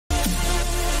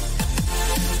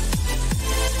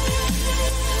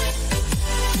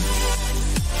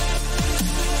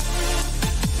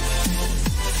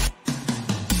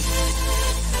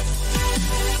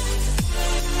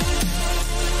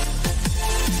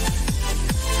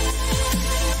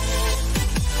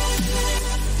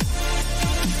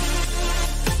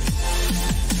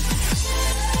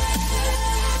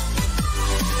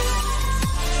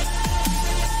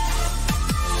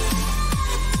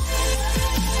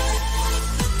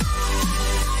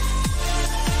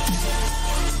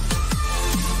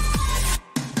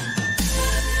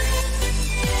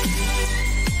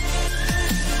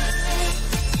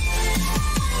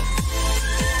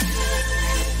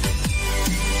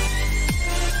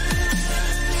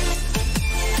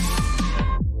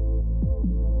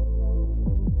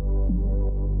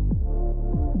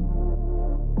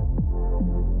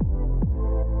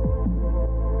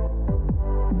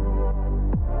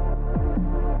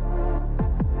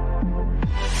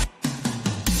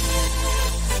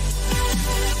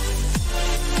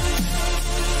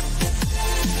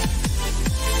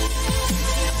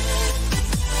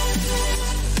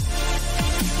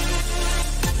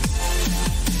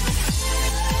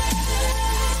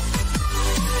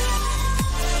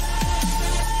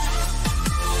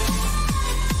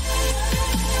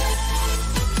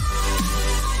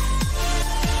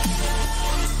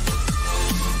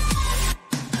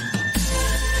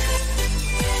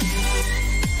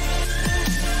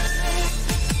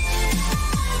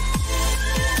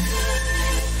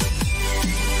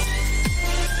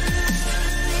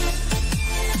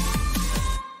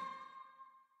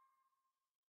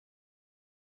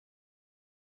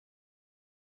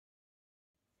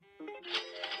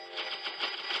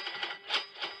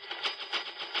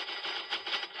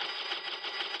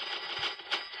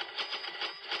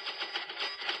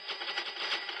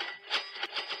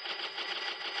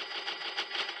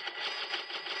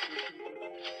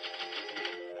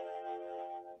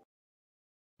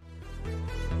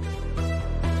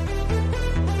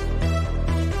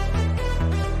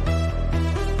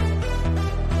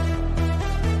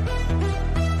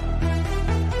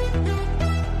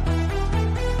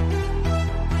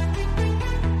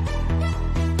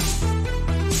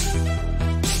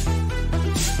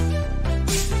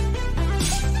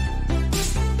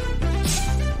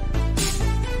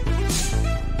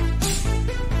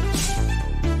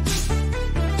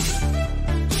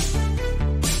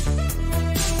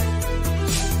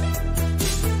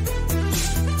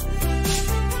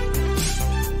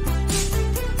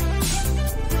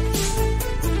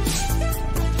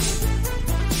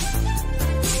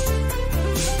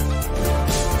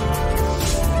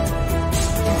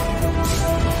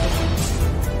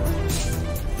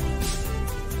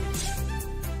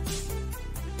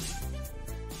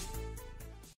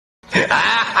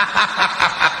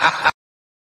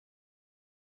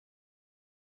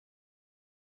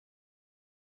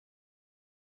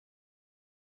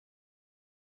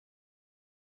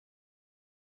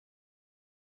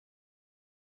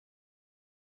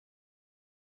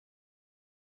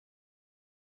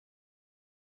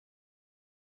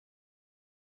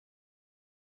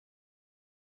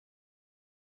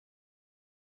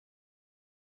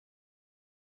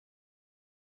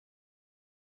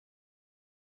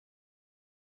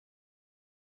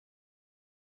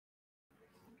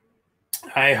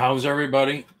Hi, how's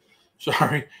everybody?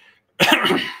 Sorry.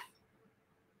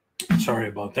 Sorry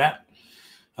about that.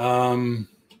 I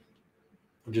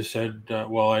just said,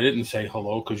 well, I didn't say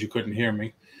hello because you couldn't hear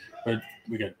me. But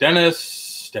we got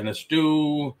Dennis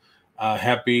Do.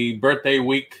 Happy birthday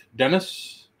week,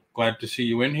 Dennis. Glad to see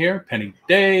you in here. Penny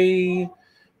Day.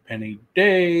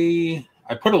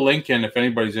 I put a link in if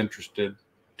anybody's interested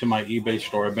to my eBay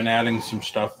store. I've been adding some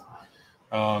stuff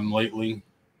lately.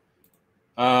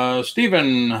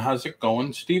 Steven, how's it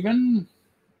going, Steven?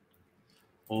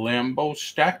 Lambo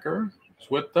Stacker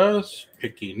is with us.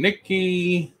 Picky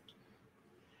Nicky.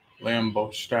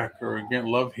 Lambo Stacker again.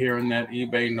 Love hearing that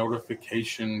eBay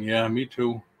notification. Yeah, me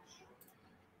too.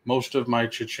 Most of my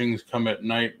cha-chings come at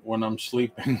night when I'm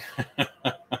sleeping.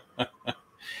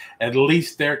 At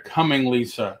least they're coming,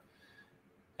 Lisa.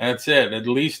 That's it. At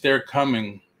least they're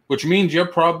coming. Which means you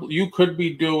could be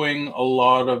doing a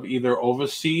lot of either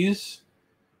overseas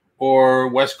or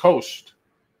West Coast.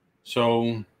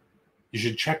 So you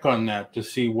should check on that to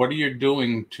see what are you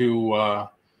doing to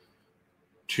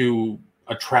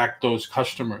attract those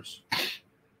customers.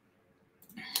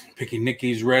 Picky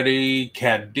Nicky's ready.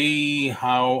 Cat D,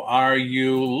 how are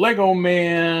you? Lego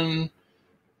Man,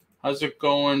 how's it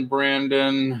going,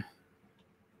 Brandon?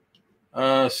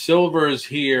 Silver's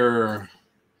here.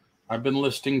 I've been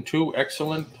listing too.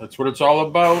 Excellent. That's what it's all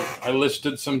about. I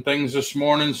listed some things this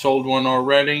morning, sold one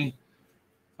already.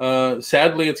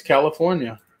 Sadly, it's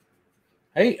California.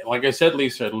 Hey, like I said,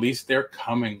 Lisa, at least they're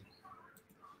coming.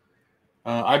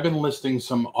 I've been listing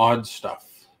some odd stuff,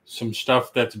 some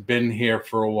stuff that's been here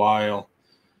for a while.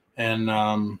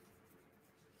 And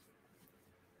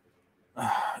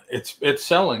it's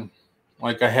selling.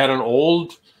 Like I had an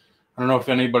old, I don't know if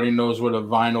anybody knows what a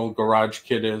vinyl garage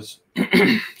kit is.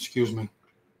 Excuse me.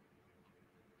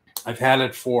 I've had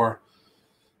it for,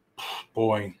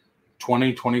 20,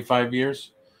 25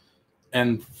 years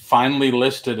and finally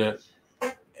listed it.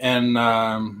 And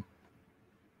I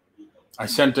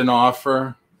sent an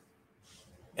offer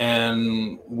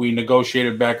and we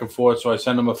negotiated back and forth. So I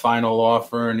sent him a final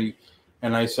offer and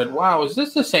I said, wow, is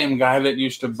this the same guy that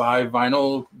used to buy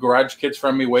vinyl garage kits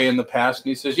from me way in the past?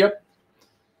 And he says, yep.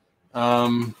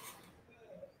 So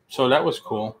that was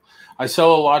cool. I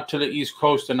sell a lot to the East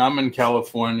Coast and I'm in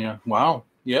California. Wow.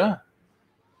 Yeah.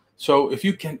 So if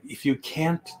you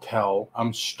can't tell,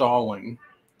 I'm stalling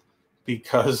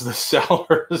because the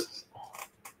sellers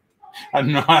are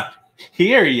not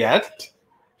here yet.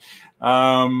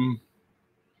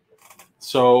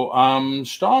 So I'm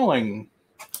stalling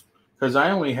because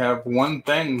I only have one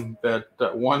thing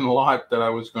one lot that I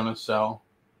was going to sell.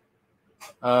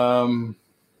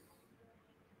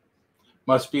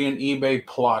 Must be an eBay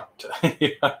plot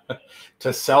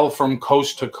to sell from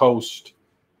coast to coast.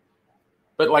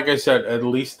 But like I said, at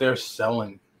least they're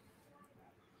selling.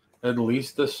 At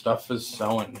least the stuff is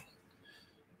selling.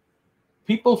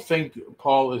 People think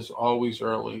Paul is always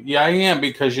early. Yeah, I am,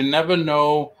 because you never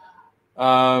know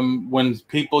when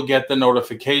people get the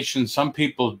notification. Some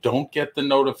people don't get the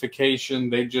notification.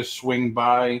 They just swing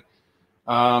by.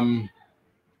 Some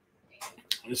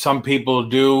people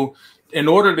do. In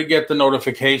order to get the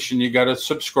notification, you got to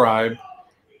subscribe,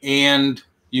 and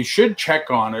you should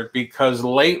check on it, because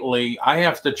lately I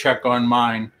have to check on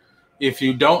mine. If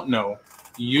you don't know,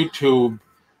 YouTube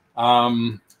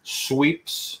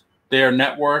sweeps their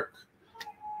network.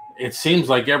 It seems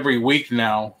like every week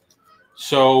now.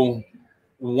 So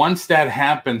once that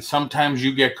happens, sometimes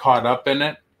you get caught up in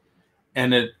it,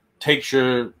 and it takes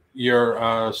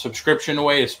your subscription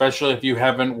away, especially if you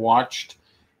haven't watched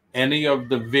any of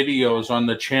the videos on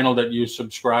the channel that you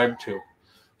subscribe to.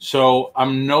 So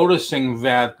I'm noticing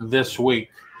that this week,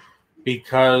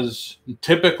 because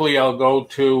typically I'll go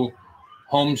to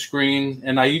home screen,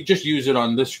 and I just use it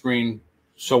on this screen.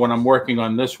 So when I'm working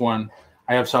on this one,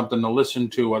 I have something to listen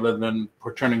to other than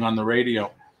turning on the radio.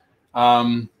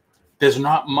 There's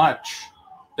not much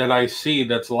that I see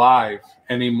that's live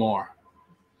anymore.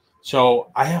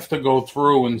 So I have to go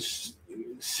through and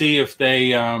see if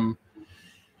they,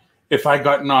 if I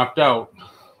got knocked out.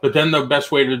 But then the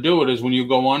best way to do it is when you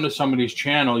go onto somebody's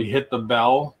channel, you hit the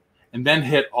bell and then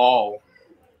hit all.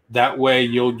 That way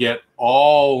you'll get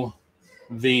all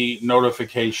the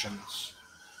notifications.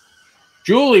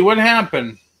 Julie, what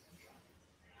happened?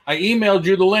 I emailed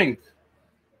you the link.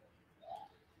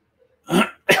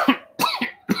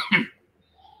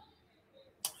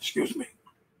 Excuse me.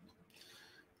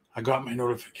 I got my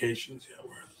notifications. Yeah,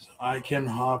 I can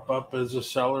hop up as a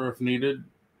seller if needed.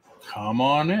 Come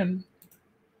on in.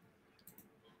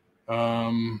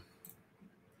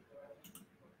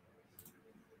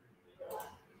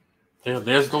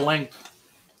 There's the link.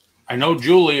 I know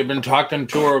Julie, I've been talking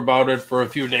to her about it for a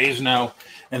few days now.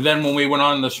 And then when we went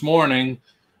on this morning,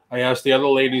 I asked the other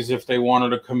ladies if they wanted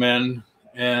to come in.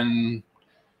 And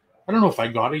I don't know if I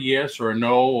got a yes or a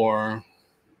no, or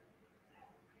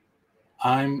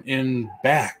I'm in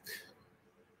back.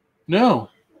 No.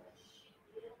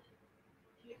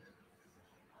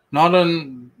 Not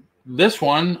on this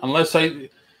one, unless I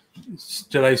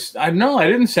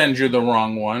didn't send you the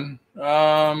wrong one.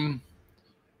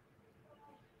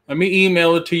 Let me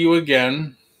email it to you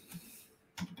again.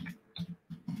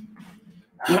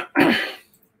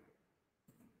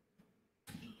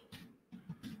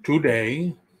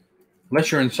 Today,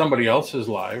 unless you're in somebody else's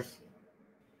live.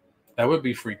 That would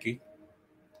be freaky.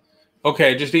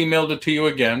 Okay, just emailed it to you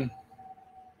again.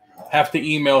 Have to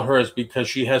email hers because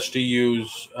she has to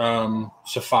use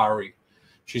Safari.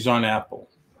 She's on Apple.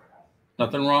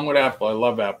 Nothing wrong with Apple. I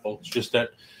love Apple. It's just that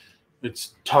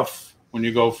it's tough when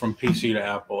you go from PC to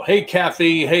Apple. Hey,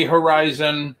 Kathy. Hey,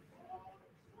 Horizon.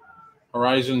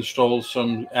 Horizon stole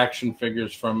some action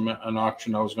figures from an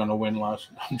auction I was going to win last.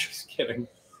 I'm just kidding.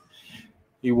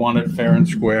 He won it fair and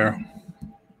square.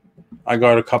 I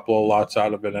got a couple of lots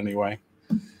out of it anyway.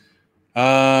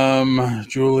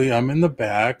 Julie, I'm in the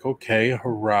back. Okay,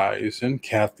 Horizon.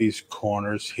 Kathy's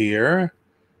corners here.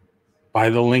 By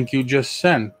the link you just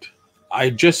sent. I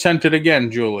just sent it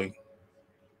again, Julie.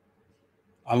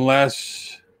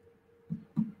 Unless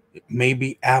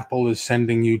maybe Apple is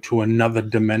sending you to another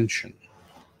dimension.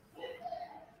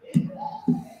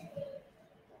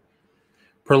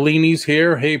 Perlini's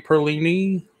here. Hey,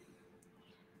 Perlini.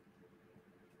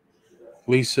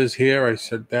 Lisa's here. I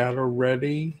said that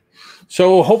already.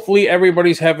 So hopefully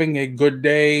everybody's having a good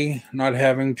day, not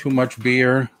having too much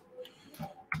beer,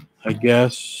 I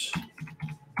guess.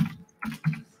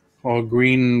 Or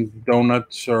green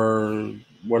donuts or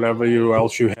whatever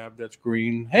else you have that's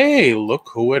green. Hey, look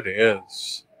who it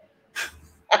is.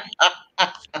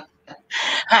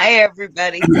 Hi,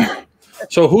 everybody.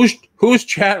 So whose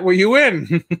chat were you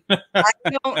in? I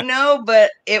don't know, but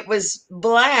it was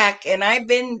black, and I've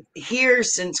been here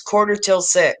since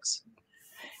 6:45.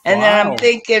 And Wow. then I'm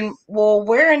thinking, well,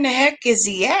 where in the heck is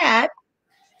he at?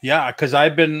 Yeah, because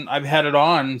I've had it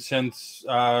on since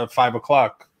 5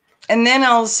 o'clock. And then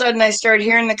all of a sudden I started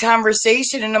hearing the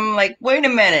conversation, and I'm like, wait a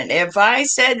minute. If I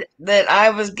said that I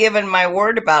was given my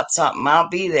word about something, I'll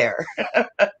be there.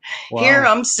 Wow. Here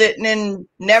I'm sitting in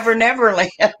Never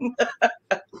Land.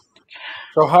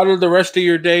 So how did the rest of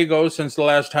your day go since the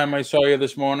last time I saw you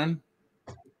this morning?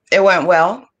 It went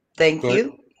well. Thank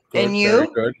you. Good, and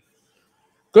you? Very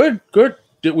good. Good.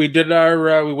 We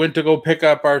went to go pick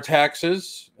up our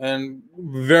taxes, and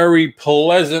very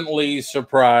pleasantly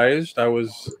surprised. I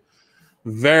was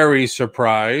very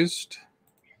surprised.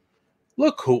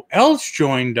 Look who else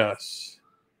joined us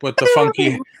with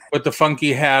the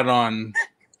funky hat on.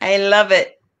 I love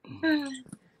it.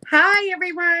 Hi,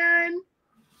 everyone.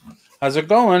 How's it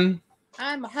going?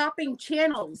 I'm hopping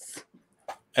channels.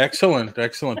 Excellent,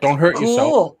 excellent. Don't hurt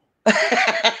yourself. Cool.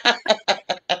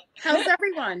 How's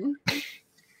everyone?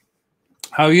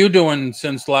 How are you doing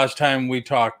since last time we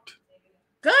talked?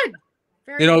 Good.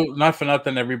 Very You know, not for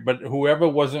nothing, but whoever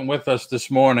wasn't with us this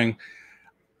morning,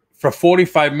 for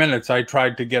 45 minutes, I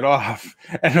tried to get off.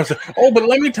 And I was like, oh, but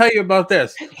let me tell you about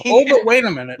this. Oh, but wait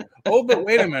a minute. Oh, but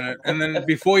wait a minute. And then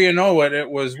before you know it, it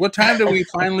was, what time did we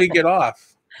finally get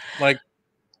off? Like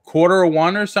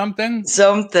 1:45 or something?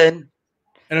 Something.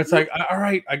 And it's like, all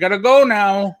right, I got to go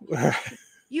now.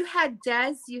 You had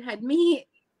Des, you had me,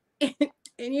 and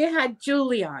you had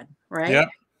Julian, right? Yeah.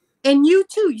 And you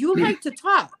too. You like to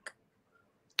talk.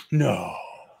 No.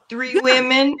 3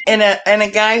 women and a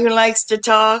guy who likes to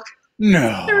talk.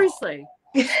 No. Seriously.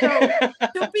 So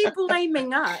don't be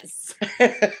blaming us.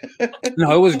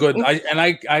 No, it was good.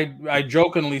 I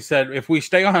jokingly said, if we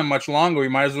stay on much longer, we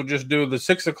might as well just do the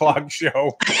 6 o'clock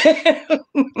show.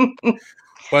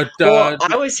 But well,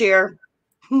 I was here.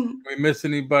 did we miss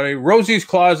anybody? Rosie's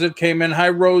Closet came in. Hi,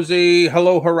 Rosie.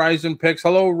 Hello, Horizon Picks.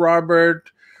 Hello, Robert.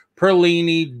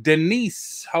 Perlini.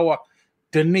 Denise.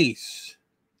 Denise.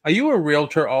 Are you a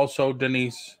realtor also,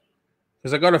 Denise?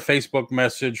 Because I got a Facebook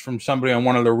message from somebody on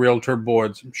one of the realtor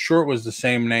boards. I'm sure it was the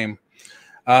same name.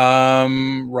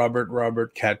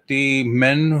 Robert, Cat D.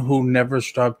 Men who never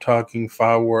stop talking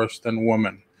far worse than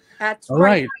women. That's all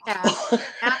right. right.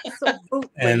 Absolutely.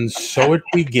 And so it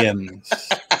begins.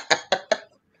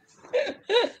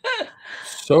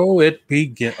 So it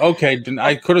begins. Okay,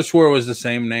 I could have swore it was the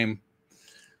same name.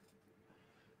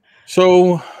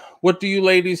 So, what do you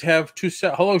ladies have to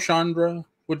sell? Hello, Chandra.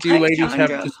 What do you ladies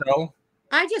Chandra. have to sell?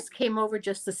 I just came over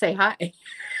just to say hi.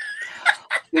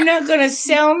 You're not going to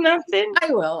sell nothing?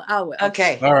 I will.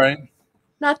 Okay. All right.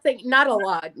 Nothing, not a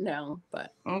lot, no,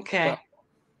 but. Okay. Well.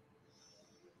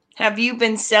 Have you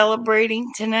been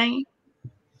celebrating tonight?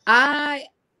 I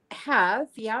have,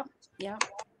 yeah.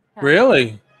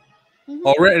 Really? Mm-hmm.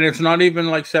 Already, and it's not even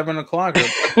like 7 o'clock.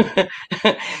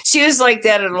 She was like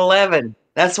that at 11.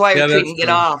 That's why we couldn't get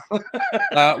off.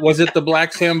 Was it the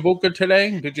Black Sambuca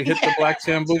today? Did you hit the Black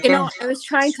Sambuca? You know, I was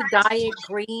trying to dye it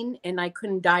green, and I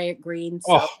couldn't dye it green.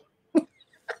 So.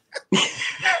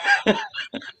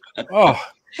 Oh.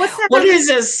 What's that? What is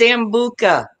a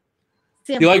Sambuca?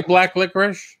 You like black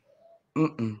licorice?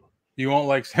 Mm-mm. You won't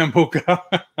like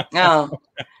Sambuca? No.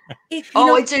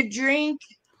 It's a drink?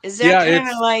 Is that kind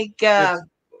of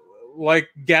like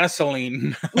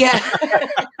gasoline? Yeah.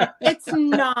 It's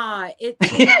not.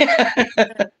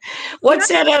 What's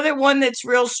that other one that's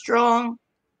real strong?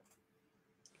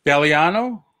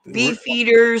 Galliano?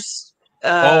 Beefeaters.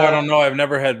 I don't know. I've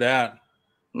never had that.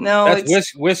 No,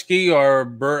 that's whiskey or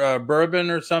bourbon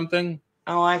or something.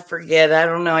 Oh, I forget. I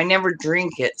don't know. I never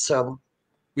drink it, so.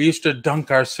 We used to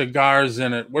dunk our cigars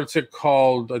in it. What's it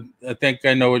called? I think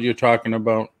I know what you're talking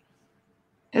about.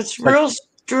 It's real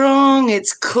strong.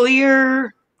 It's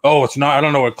clear. Oh, it's not. I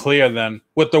don't know what clear then.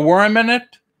 With the worm in it?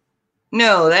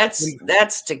 No,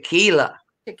 that's tequila.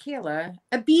 Tequila.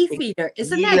 A beefeater.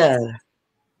 Isn't Tequila. that?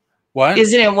 What?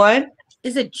 Isn't it what?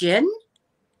 Is it gin?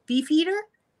 Beefeater?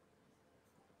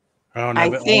 Oh, no,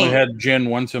 I've only had gin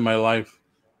once in my life.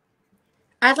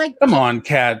 I like. Come on,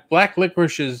 Kat. Black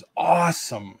licorice is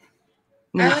awesome.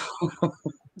 No. Like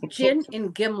gin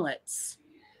and gimlets.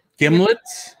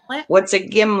 Gimlets? What's a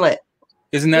gimlet?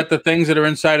 Isn't that the things that are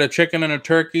inside a chicken and a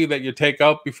turkey that you take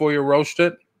out before you roast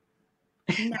it?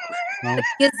 No.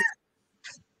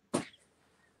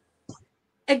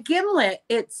 A gimlet,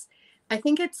 I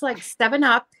think it's like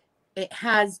 7-Up. It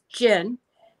has gin.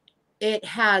 It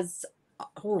has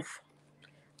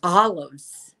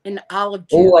olives and olive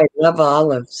juice. Oh, I love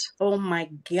olives. Oh my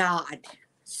God.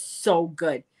 So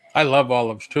good. I love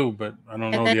olives too, but I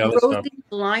don't know the other stuff.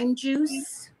 Lime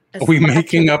juice. Are we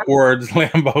making up words?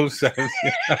 Lambo says.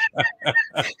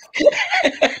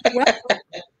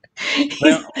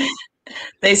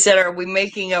 They said, "Are we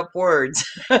making up words?"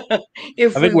 I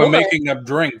think we're making up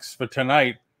drinks for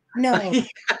tonight. No.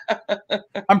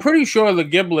 I'm pretty sure the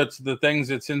giblets, the things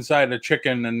that's inside a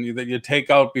chicken and that you take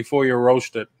out before you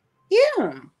roast it.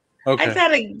 Yeah. Okay. I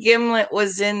thought a gimlet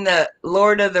was in the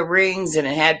Lord of the Rings and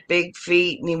it had big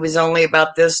feet and he was only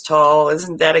about this tall.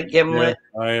 Isn't that a gimlet?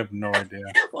 Yeah, I have no idea.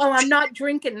 Well, I'm not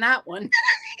drinking that one.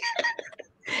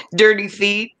 Dirty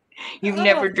feet? You've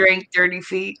never drank dirty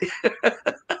feet?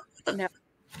 No.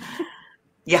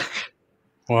 Yeah.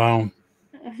 Wow.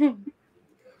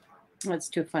 That's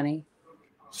too funny.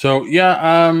 So,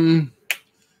 yeah.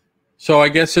 So I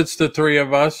guess it's the three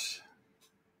of us.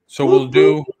 So we'll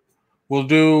do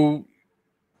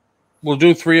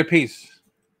 3 apiece.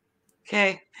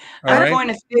 Okay. All I'm right. going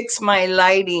to fix my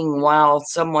lighting while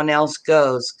someone else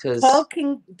goes because Paul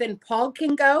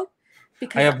can go I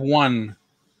because have one.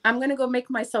 I'm going to go make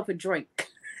myself a drink.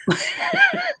 All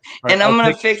right, and I'm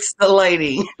going to fix the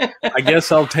lighting. I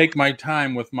guess I'll take my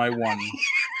time with my one.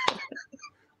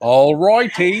 All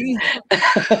righty.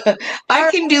 I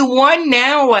can do one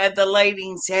now while the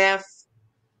lighting's half.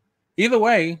 Either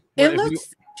way. It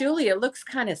looks, Julie, it looks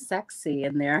kind of sexy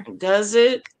in there. Does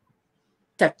it?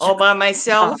 All by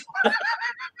myself?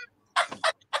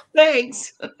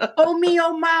 Thanks. Oh me,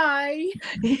 oh my.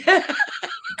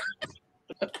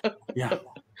 Yeah.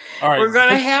 All right. We're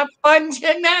gonna have fun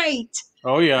tonight.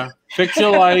 Oh yeah. Fix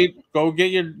your light. Go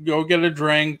get a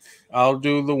drink. I'll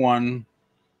do the one.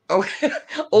 Oh,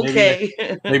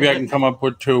 okay. Maybe I can come up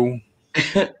with two.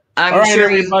 I'm all right, sure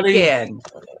everybody. you can.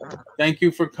 Thank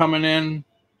you for coming in,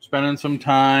 spending some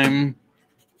time.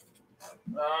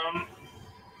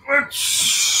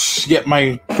 Let's get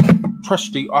my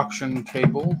trusty auction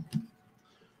table.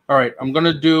 All right, I'm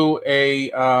gonna do a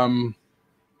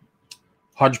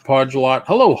hodgepodge lot.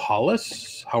 Hello,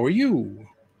 Hollis. How are you?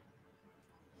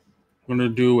 I'm gonna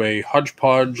do a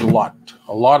hodgepodge lot.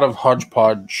 A lot of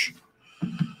hodgepodge.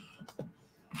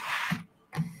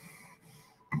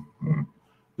 I'm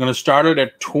gonna start it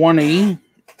at 20.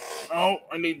 Oh,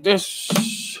 I need this.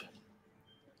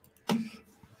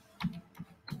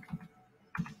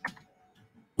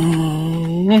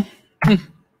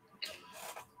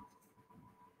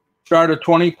 Start at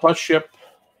 20 plus ship.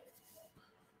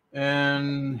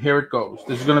 And here it goes.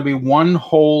 This is going to be one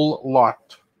whole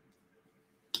lot.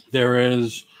 There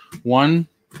is 1,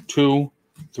 2,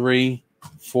 3,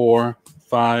 4,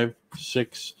 5,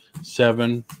 6,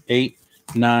 7, 8,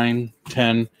 9,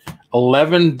 10,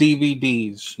 11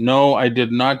 DVDs. No, I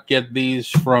did not get these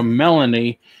from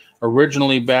Melanie.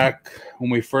 Originally, back when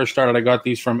we first started, I got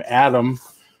these from Adam.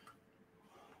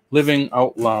 Living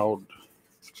Out Loud.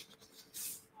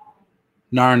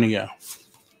 Narnia.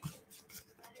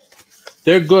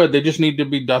 They're good. They just need to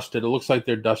be dusted. It looks like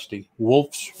they're dusty.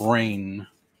 Wolf's Rain.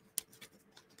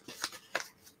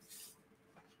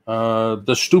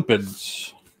 The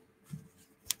Stupids.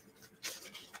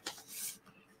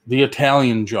 The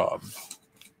Italian Job.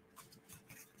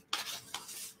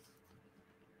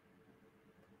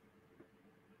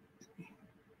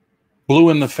 Blue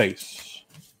in the Face.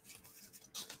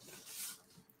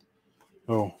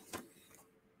 Oh.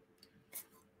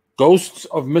 Ghosts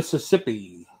of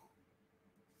Mississippi.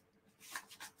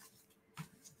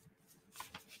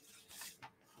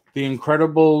 The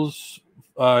Incredibles,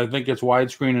 I think it's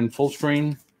widescreen and full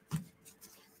screen.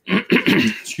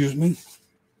 Excuse me.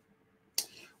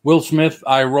 Will Smith,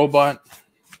 I, Robot.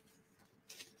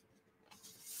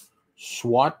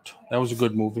 SWAT, that was a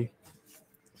good movie.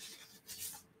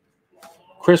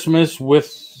 Christmas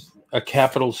with a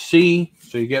capital C.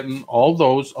 So you're getting all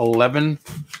those 11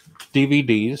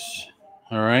 DVDs.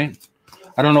 All right.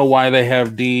 I don't know why they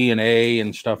have D and A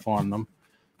and stuff on them.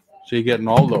 So you're getting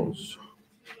all those.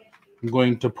 I'm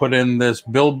going to put in this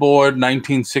Billboard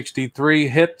 1963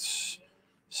 hits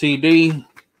CD.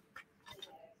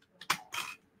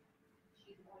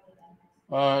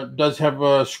 Does have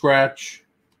a scratch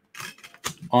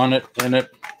on it, in it.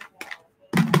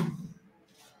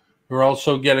 We're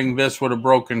also getting this with a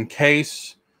broken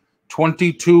case.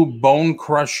 22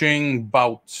 bone-crushing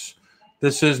bouts.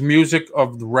 This is music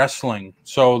of the wrestling.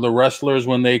 So the wrestlers,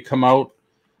 when they come out,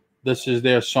 this is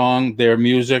their song, their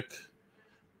music.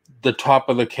 The top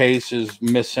of the case is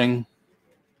missing.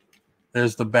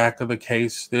 There's the back of the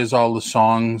case. There's all the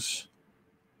songs.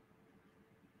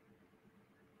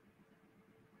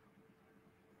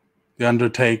 The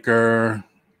Undertaker,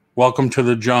 Welcome to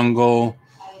the Jungle.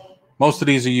 Most of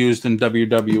these are used in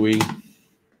WWE.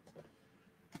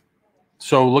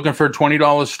 So looking for a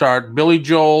 $20 start. Billy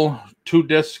Joel,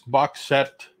 2-disc box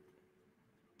set.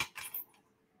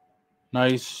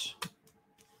 Nice.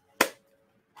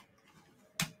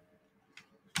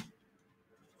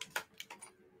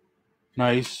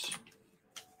 Nice.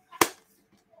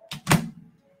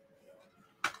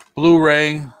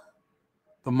 Blu-ray,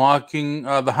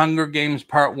 the Hunger Games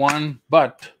Part 1,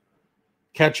 but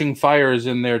Catching Fire is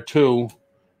in there too,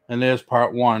 and there's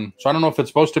Part 1. So I don't know if it's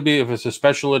supposed to be, if it's a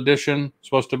special edition, it's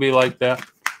supposed to be like that.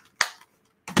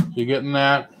 So you're getting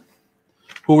that.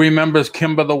 Who remembers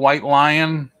Kimber the White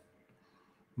Lion?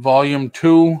 Volume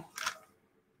 2.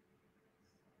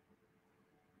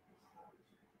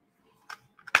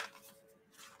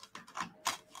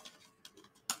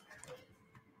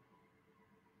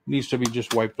 Needs to be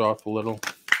just wiped off a little.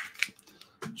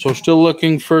 So still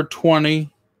looking for 20.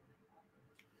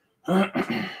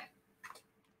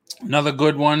 Another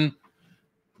good one.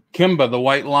 Kimba, the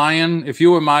White Lion. If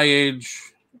you were my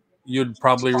age, you'd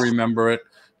probably remember it.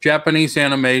 Japanese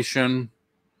animation.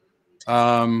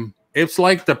 It's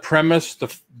like the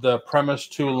premise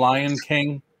to Lion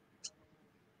King.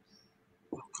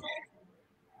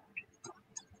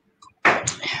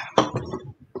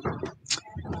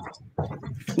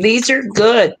 These are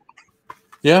good.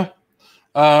 Yeah.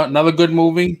 Another good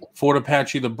movie, Fort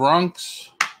Apache, the Bronx,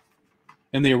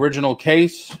 in the original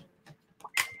case.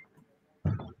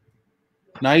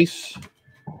 Nice.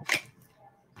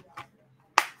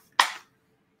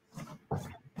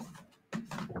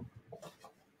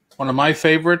 One of my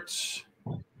favorites,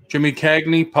 Jimmy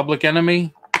Cagney, Public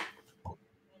Enemy.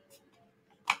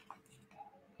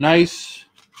 Nice.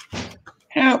 I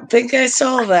don't think I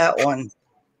saw that one.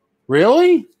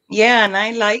 Really? Yeah, and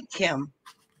I like him.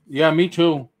 Yeah, me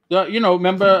too.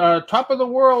 Remember Top of the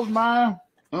World, Ma?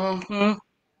 Mm-hmm.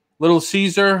 Little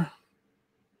Caesar,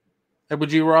 Edward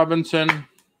G. Robinson,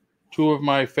 two of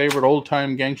my favorite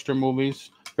old-time gangster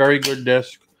movies. Very good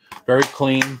disc, very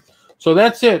clean. So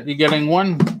that's it. You're getting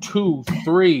 1, 2,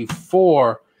 3,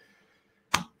 4,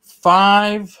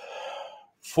 5,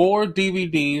 4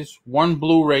 DVDs, 1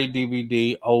 Blu-ray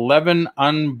DVD, 11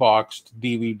 unboxed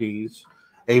DVDs,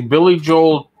 a Billy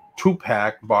Joel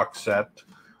 2-pack box set,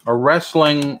 a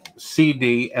wrestling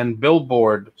CD, and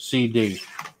Billboard CD.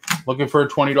 Looking for a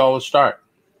 $20 start.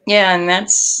 Yeah, and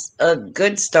that's a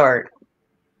good start.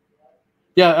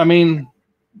 Yeah, I mean,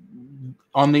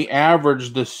 on the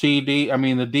average, the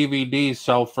DVDs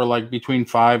sell for like between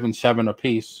 $5 and $7 a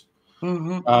piece.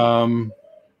 Mm-hmm.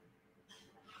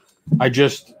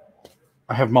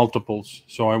 I have multiples,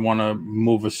 so I want to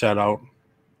move a set out.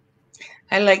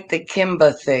 I like the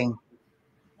Kimba thing.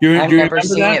 I've never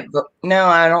seen it, but no,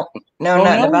 I don't know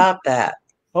nothing about that.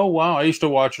 Oh, wow. I used to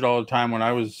watch it all the time when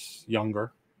I was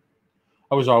younger.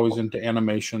 I was always into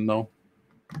animation, though.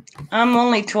 I'm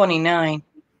only 29.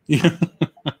 Yeah.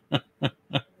 All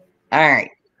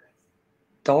right.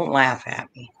 Don't laugh at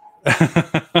me.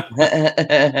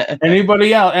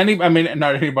 Anybody else?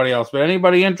 Not anybody else, but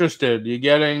anybody interested? You're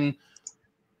getting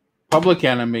Public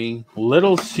Enemy,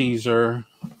 Little Caesar,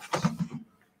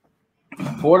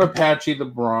 Fort Apache, the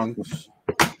Bronx,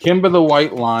 Kimba the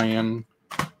White Lion,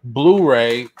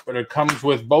 Blu-ray, but it comes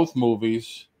with both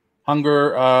movies,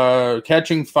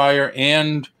 Catching Fire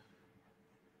and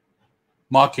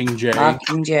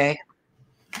Mockingjay.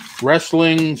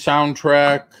 Wrestling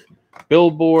soundtrack,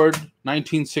 Billboard,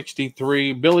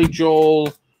 1963, Billy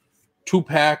Joel,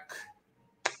 2-pack.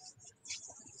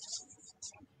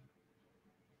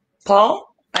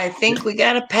 Paul, I think we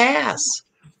got to pass.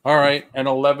 All right, and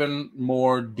 11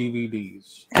 more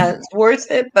DVDs. It's worth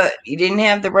it, but you didn't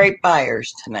have the right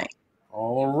buyers tonight.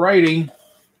 All righty.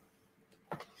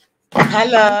 Hi,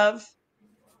 love.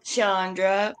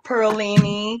 Chandra,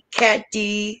 Perlini, Cat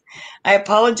D. I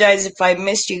apologize if I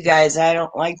missed you guys. I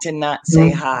don't like to not say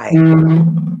hi.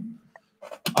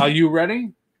 Are you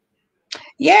ready?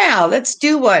 Yeah, let's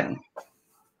do one.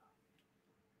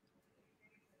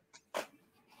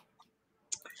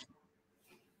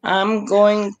 I'm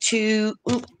going to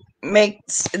make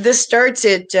this starts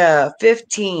at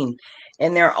 15,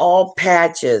 and they're all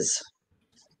patches.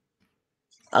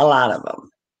 A lot of them.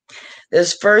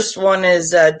 This first one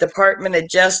is Department of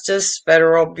Justice,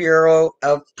 Federal Bureau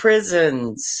of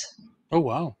Prisons. Oh,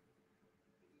 wow.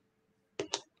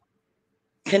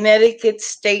 Connecticut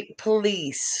State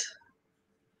Police.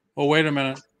 Oh, wait a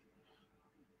minute.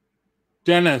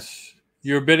 Dennis,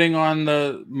 you're bidding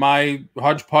on my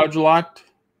hodgepodge lot?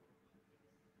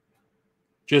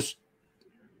 Just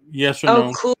yes or no?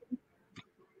 Oh, cool.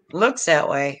 Looks that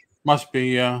way. Must be,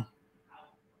 yeah.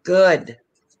 Good.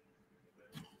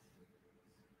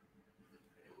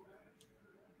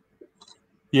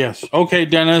 Yes. Okay,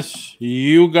 Dennis,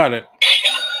 you got it.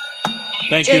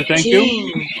 Thank you.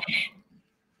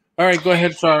 All right, go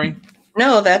ahead. Sorry.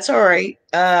 No, that's all right.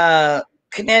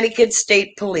 Connecticut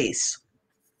State Police.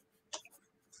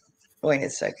 Wait a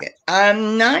second.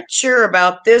 I'm not sure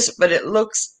about this, but it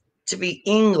looks to be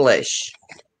English.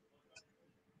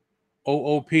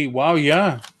 OOP. Wow,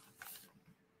 yeah.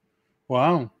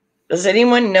 Wow. Does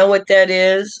anyone know what that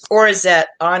is? Or is that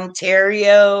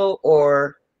Ontario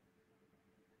or...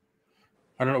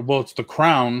 I don't know. Well, it's the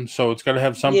crown, so it's got to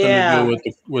have something to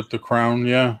do with the crown.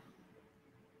 Yeah.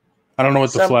 I don't know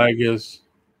what the flag is.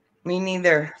 Me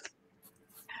neither.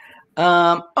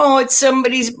 Oh, it's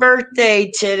somebody's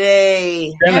birthday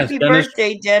today. Happy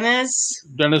birthday, Dennis.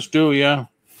 Dennis do, yeah.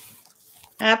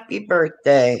 Happy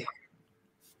birthday.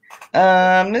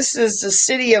 This is the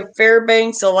City of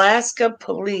Fairbanks, Alaska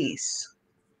Police.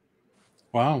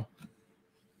 Wow.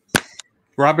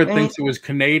 Robert thinks it was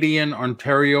Canadian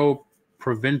Ontario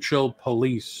Provincial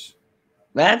Police.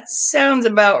 That sounds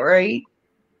about right.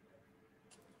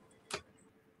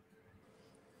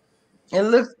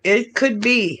 It could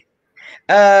be.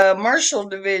 Marshall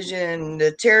Division,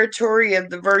 the territory of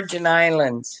the Virgin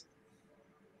Islands.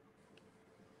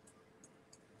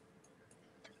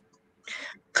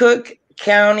 Cook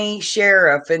County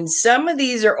Sheriff. And some of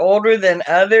these are older than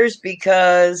others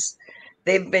because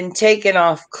they've been taken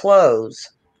off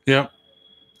clothes. Yep.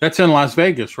 That's in Las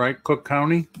Vegas, right? Cook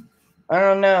County? I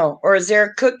don't know. Or is there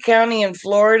a Cook County in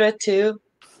Florida too?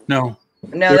 No.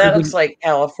 No, that looks like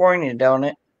California, don't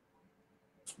it?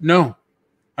 No,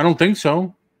 I don't think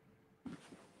so.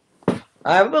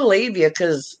 I believe you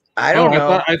because I don't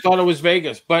know. I thought it was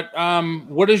Vegas. But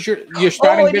what is your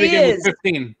starting bid again was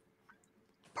 15?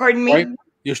 Pardon me? Right?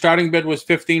 Your starting bid was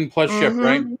 15 plus ship,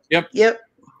 right? Yep. Yep.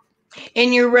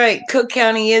 And you're right. Cook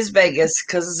County is Vegas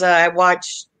because I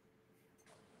watched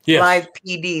live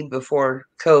PD before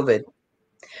COVID.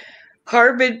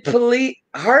 Harvey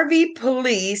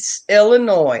Police,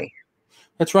 Illinois.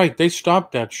 That's right. They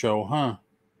stopped that show, huh?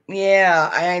 Yeah,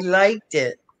 I liked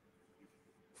it.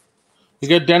 You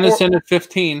got Dennis in at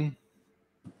 15.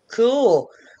 Cool.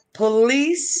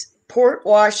 Police, Port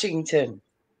Washington.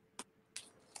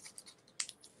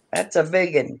 That's a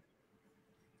big one.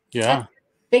 Yeah.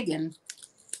 Big one.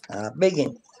 Big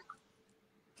one.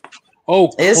 Oh,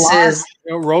 this is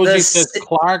Rosie says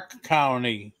Clark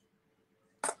County.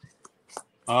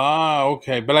 Ah,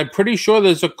 okay. But I'm pretty sure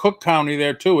there's a Cook County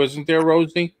there too, isn't there,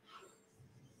 Rosie?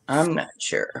 I'm not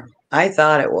sure. I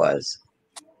thought it was.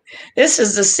 This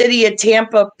is the City of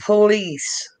Tampa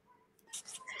Police.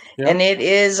 Yep. And it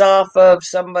is off of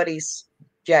somebody's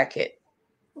jacket.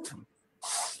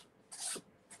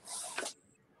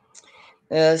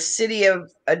 The City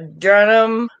of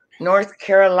Durham, North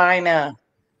Carolina.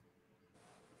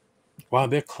 Wow,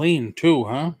 they're clean too,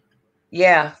 huh?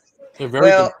 Yeah. They're very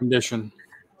good condition.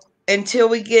 Until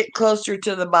we get closer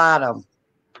to the bottom.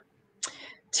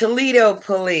 Toledo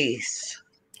Police.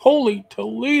 Holy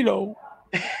Toledo.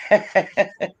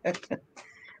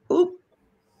 Oop.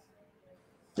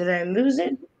 Did I lose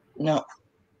it? No.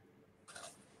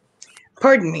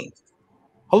 Pardon me.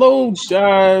 Hello,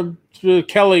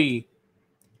 Kelly.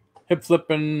 Hip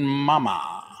flipping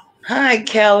mama. Hi,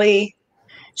 Kelly.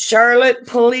 Charlotte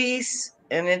Police,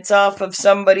 and it's off of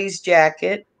somebody's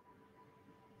jacket.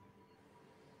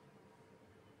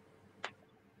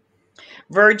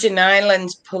 Virgin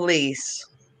Islands Police.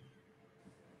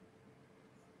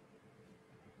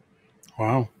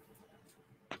 Wow.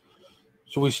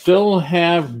 So we still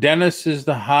have Dennis is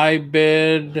the high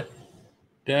bid.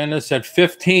 Dennis at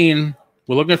 15.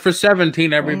 We're looking for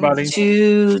 17, everybody. 1,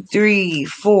 2, 3,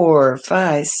 4,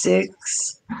 5,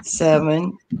 6,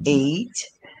 7, 8,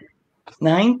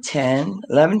 9, 10,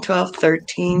 11, 12,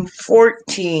 13,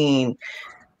 14.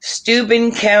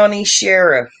 Steuben County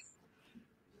Sheriff.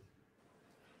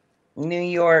 New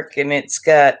York, and it's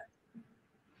got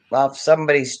off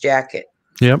somebody's jacket.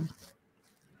 Yep.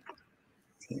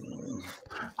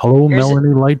 Hello,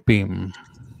 Melanie Lightbeam.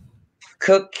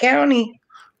 Cook County.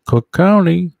 Cook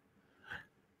County.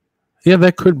 Yeah,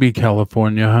 that could be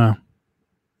California, huh?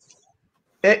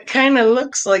 It kind of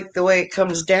looks like the way it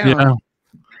comes down.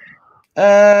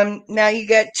 Yeah. Now you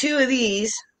got two of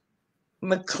these.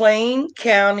 McLean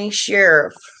County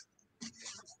Sheriff.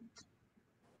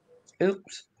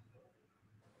 Oops.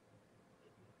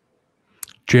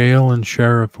 Jail and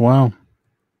sheriff. Wow.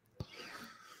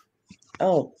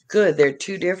 Oh, good. They're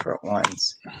two different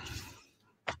ones.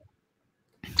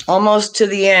 Almost to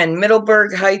the end.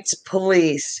 Middleburg Heights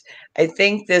Police. I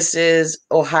think this is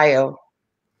Ohio.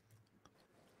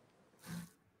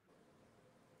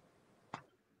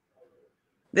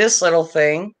 This little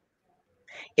thing.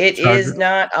 It is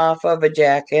not off of a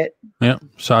jacket. Yep.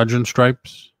 Sergeant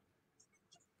Stripes.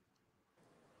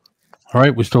 All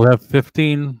right, we still have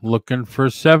 15, looking for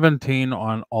 17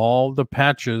 on all the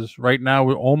patches. Right now,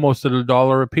 we're almost at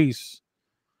 $1 a piece.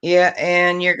 Yeah,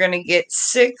 and you're going to get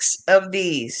 6 of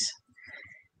these.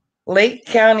 Lake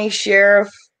County Sheriff,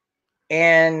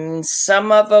 and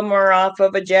some of them are off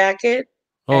of a jacket.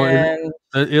 Oh, and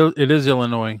it is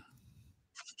Illinois.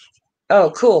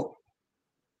 Oh, cool.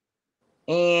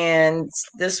 And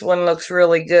this one looks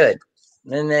really good.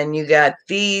 And then you got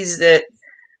these that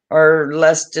are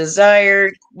less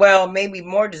desired. Well, maybe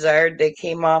more desired. They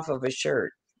came off of a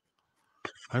shirt.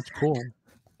 That's cool.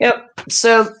 Yep.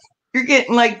 So you're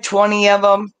getting like 20 of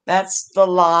them. That's the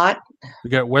lot. We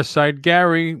got Westside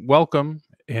Gary. Welcome.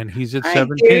 And he's at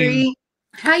 17. Gary.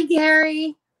 Hi,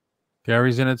 Gary.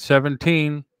 Gary's in at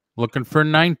 17. Looking for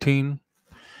 19.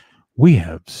 We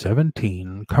have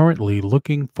 17, currently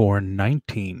looking for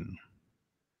 19.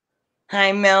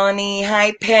 Hi, Melanie.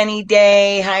 Hi, Penny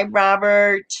Day. Hi,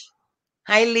 Robert.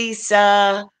 Hi,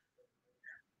 Lisa.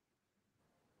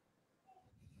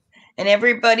 And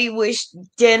everybody wished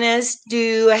Dennis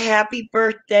do a happy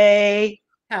birthday.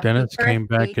 Happy Dennis came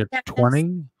back birthday, at Dennis.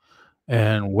 20,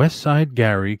 and Westside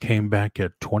Gary came back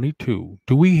at 22.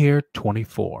 Do we hear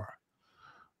 24?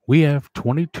 We have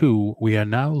 22. We are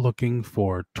now looking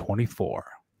for 24.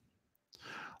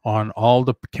 On all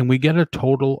the, can we get a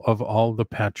total of all the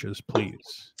patches,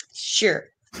 please? Sure.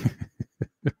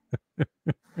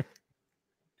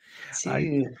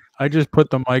 Two. I just put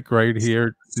the mic right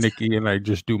here, Nikki, and I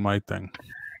just do my thing.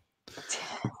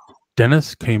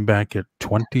 Dennis came back at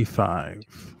 25.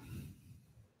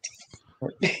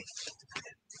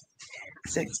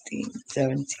 16,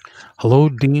 17. Hello,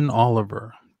 Dean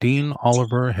Oliver. Dean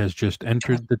Oliver has just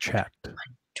entered the chat.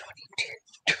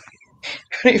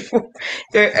 24.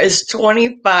 There is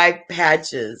 25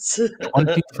 patches.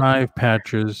 25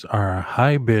 patches. Our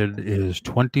high bid is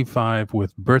 25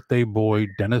 with birthday boy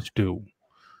Dennis Dew.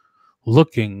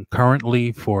 Looking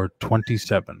currently for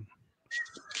 27.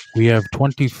 We have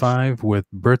 25 with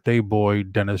birthday boy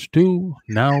Dennis Dew.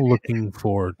 Now looking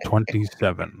for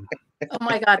 27. Oh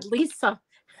my God, Lisa.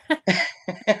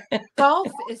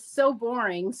 Golf is so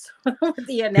boring. So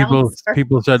the announcer.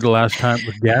 People said the last time,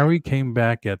 but Gary came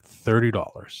back at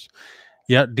 $30.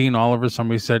 Yeah, Dean Oliver,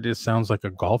 somebody said it sounds like a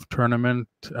golf tournament.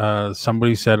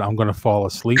 Somebody said, I'm going to fall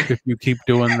asleep if you keep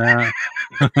doing that.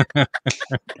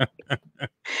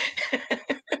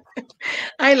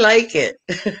 I like it.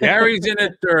 Gary's in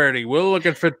at 30. We're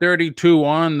looking for 32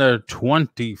 on the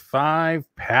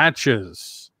 25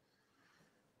 patches.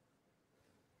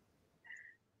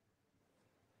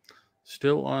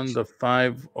 Still on the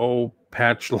 5-0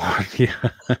 patch lot. Yeah.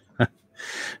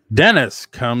 Dennis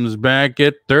comes back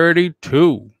at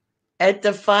 32. At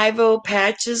the 50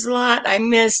 patches lot, I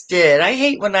missed it. I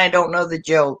hate when I don't know the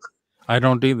joke. I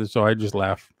don't either, so I just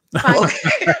laugh.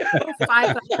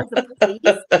 Five please.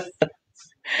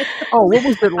 Oh, what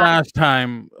was it last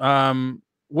time?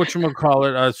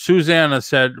 Whatchamacallit? Susanna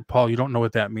said, Paul, you don't know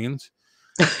what that means?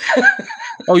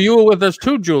 Oh, you were with us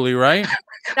too, Julie, right?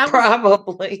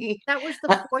 Probably. That was the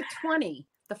 420.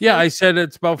 Yeah, I said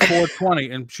it's about 420.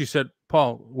 And she said,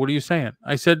 Paul, what are you saying?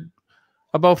 I said,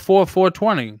 about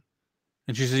 420.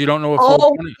 And she says, you don't know what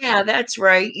 420 is? Yeah, that's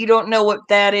right. You don't know what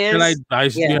that is? And I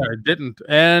didn't.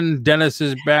 And Dennis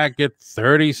is back at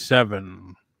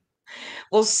 37.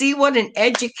 Well, see what an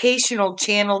educational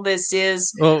channel this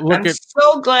is. Well, I'm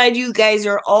so glad you guys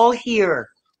are all here.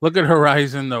 Look at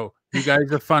Horizon, though. You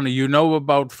guys are funny. You know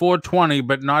about 420,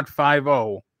 but not 50.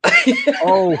 Oh,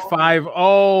 50.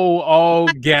 Oh,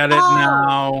 get it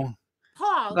now.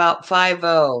 Paul. About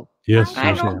 50. Yes,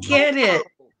 I don't get it.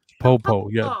 Popo,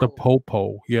 yeah, the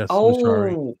Popo. Yes, oh,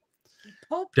 sorry.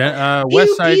 Popo.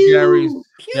 Westside Gary's.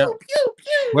 Pew, Yep. pew,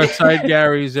 pew. Westside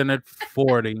Gary's in at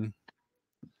 40.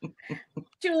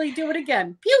 Julie, do it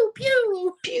again. Pew,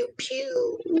 pew. Pew,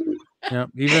 pew. Yeah,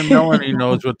 even Melanie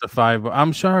knows what the 50.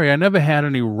 I'm sorry, I never had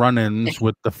any run-ins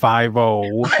with the 50.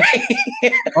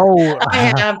 Oh,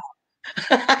 I have.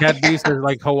 Cat B says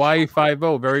like Hawaii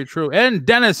 50. Very true. And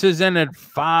Dennis is in at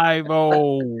 50.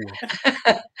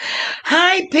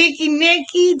 Hi, Pinky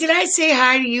Nikki. Did I say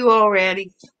hi to you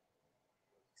already?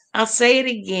 I'll say it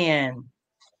again.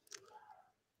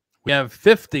 We have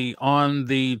 50 on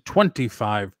the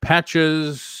 25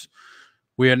 patches.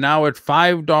 We are now at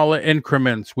 $5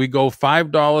 increments. We go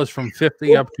 $5 from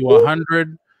 50 up to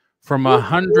 100. From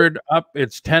 100 up,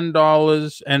 it's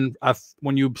 $10. And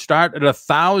when you start at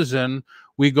 1,000,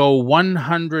 we go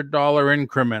 $100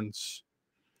 increments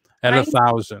at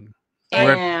 1,000.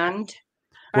 And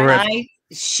I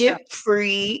ship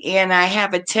free, and I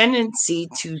have a tendency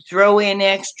to throw in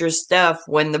extra stuff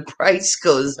when the price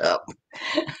goes up.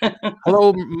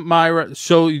 Hello, Myra.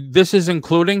 So this is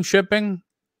including shipping?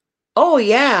 Oh,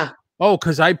 yeah. Oh,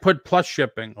 because I put plus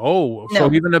shipping. Oh, no.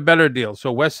 So even a better deal.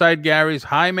 So Westside Gary's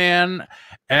High Man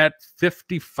at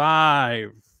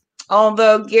 55.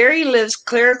 Although Gary lives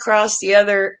clear across the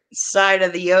other side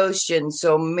of the ocean,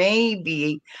 so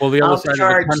maybe I'll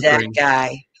charge that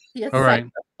guy. Yes, all right.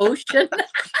 Ocean.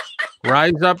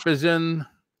 Rise Up is in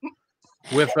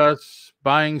with us.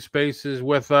 Buying Spaces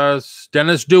with us.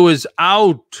 Dennis Dew is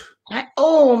out.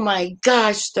 Oh my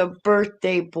gosh, the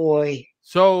birthday boy.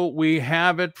 So we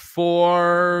have it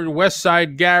for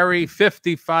Westside Gary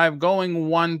 55 going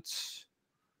once.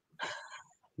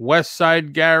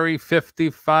 Westside Gary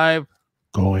 55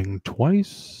 going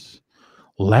twice.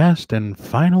 Last and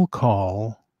final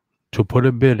call to put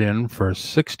a bid in for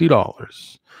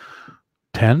 $60.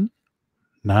 10,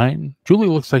 9. Julie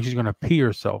looks like she's going to pee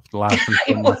herself laughing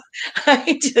so much.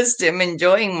 I just am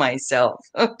enjoying myself.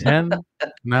 10,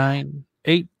 9,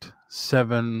 8,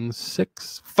 7,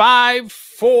 6, 5,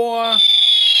 4.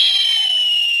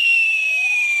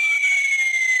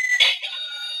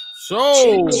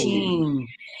 So, Cha-ching.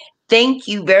 Thank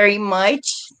you very much.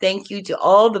 Thank you to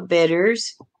all the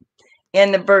bidders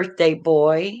and the birthday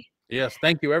boy. yes,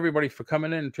 thank you everybody for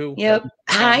coming in too. Yep.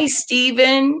 Hi,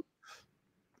 Stephen.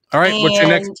 All right,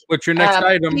 what's your next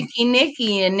item? Picky Nicky,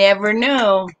 you never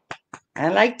know. I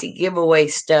like to give away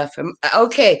stuff.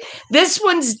 Okay, this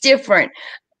one's different.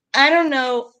 I don't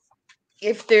know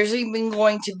if there's even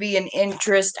going to be an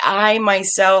interest. I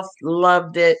myself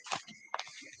loved it,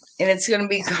 and it's going to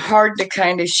be hard to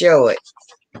kind of show it.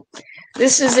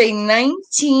 This is a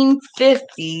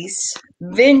 1950s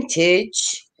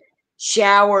vintage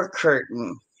shower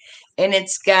curtain, and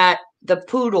it's got the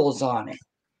poodles on it.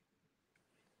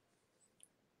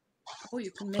 Oh, you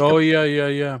can make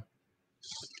yeah.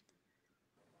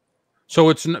 So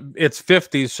it's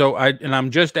 50s. So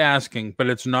I'm just asking, but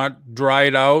it's not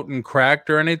dried out and cracked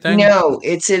or anything. No,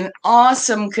 it's in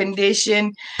awesome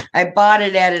condition. I bought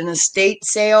it at an estate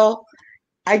sale.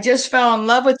 I just fell in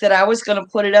love with it. I was going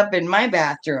to put it up in my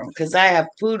bathroom because I have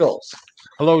poodles.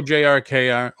 Hello,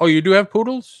 JRKR. Oh, you do have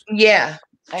poodles? Yeah.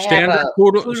 Standard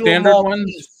poodle standard ones?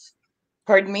 Piece.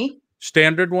 Pardon me?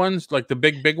 Standard ones, like the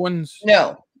big ones?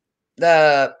 No.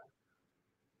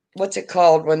 What's it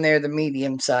called when they're the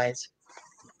medium size?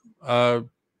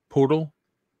 Poodle?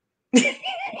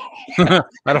 I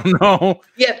don't know.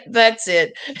 Yep, that's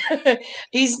it.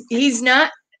 He's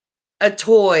not a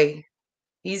toy.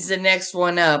 He's the next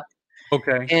one up.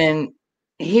 Okay. And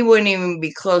he wouldn't even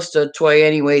be close to a toy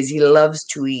anyways. He loves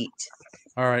to eat.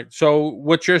 All right. So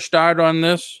what's your start on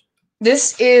this?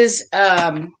 This is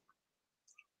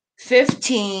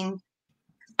 15.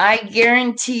 I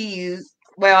guarantee you,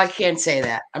 well, I can't say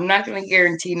that. I'm not going to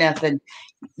guarantee nothing.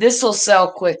 This will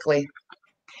sell quickly.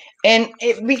 And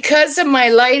because of my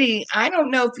lighting, I don't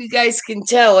know if you guys can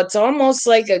tell. It's almost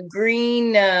like a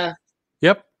green.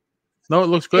 Yep. No, it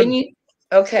looks good.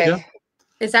 Okay. Yeah.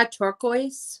 Is that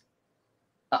turquoise?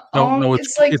 No,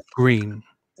 it's green.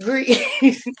 Green.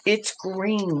 It's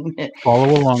green. Follow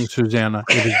along, Susanna.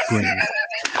 It is green.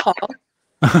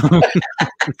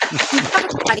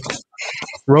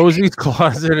 Rosie's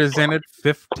Closet is in at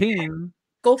 15.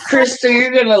 Go, Krista,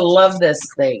 you're gonna love this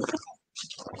thing.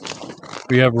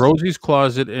 We have Rosie's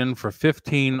Closet in for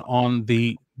 15 on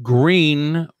the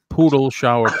green poodle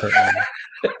shower curtain.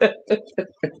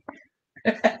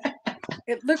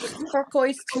 It looks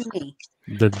turquoise to me.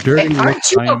 The dirty look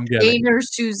aren't you I am a getting. painter,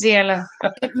 Susanna?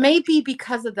 It may be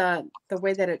because of the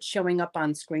way that it's showing up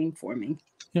on screen for me.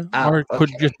 Yeah, or it could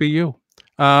just be you.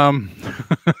 What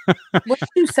did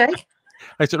you say?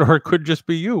 I said, or it could just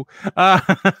be you.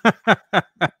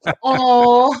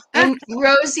 Oh, and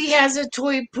Rosie has a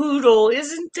toy poodle.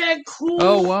 Isn't that cool?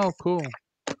 Oh, wow, cool.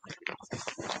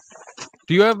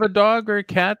 Do you have a dog or a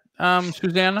cat,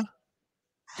 Susanna?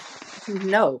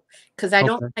 No, because I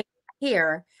don't like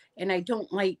hair and I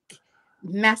don't like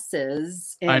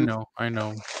messes. And I know.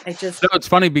 I just. No, it's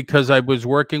funny because I was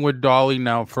working with Dolly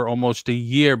now for almost a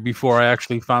year before I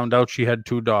actually found out she had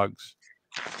 2 dogs.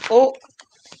 Oh,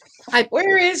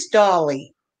 where is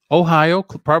Dolly? Ohio,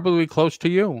 probably close to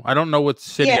you. I don't know what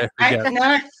city. Yeah, I forget.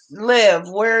 not live.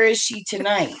 Where is she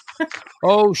tonight?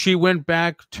 Oh, she went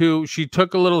back to. She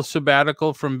took a little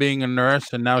sabbatical from being a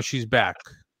nurse, and now she's back.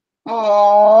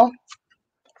 Oh,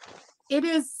 It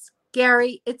is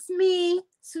Gary. It's me,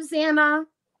 Susanna.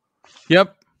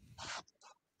 Yep.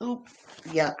 oh,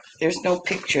 yeah. There's no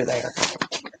picture there.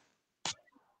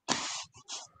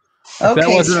 If Okay,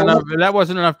 that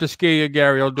wasn't enough to scare you,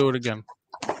 Gary. I'll do it again.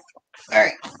 All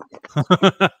right.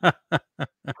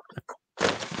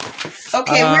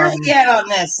 Okay, where are we at on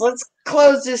this? Let's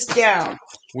close this down.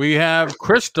 We have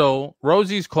Crystal,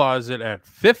 Rosie's Closet at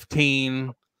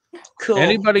 15. Cool.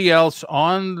 Anybody else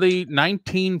on the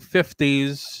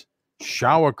 1950s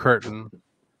shower curtain?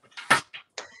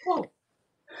 Whoa.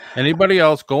 Anybody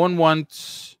else going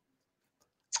once?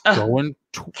 Going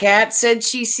Kat said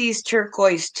she sees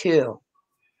turquoise too.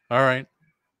 All right.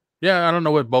 Yeah, I don't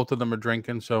know what both of them are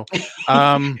drinking. So,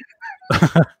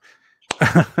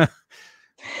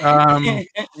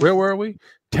 where were we?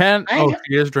 10. Oh,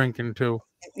 she is drinking too.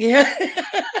 Yeah.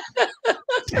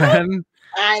 10.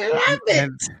 I love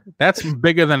it. That's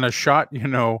bigger than a shot,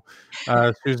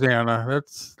 Susanna.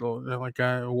 That's like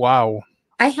wow.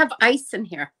 I have ice in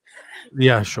here.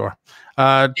 Yeah, sure.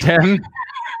 10,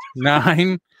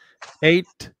 9,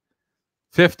 8,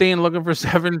 15, looking for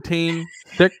 17,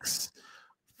 6,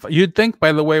 You'd think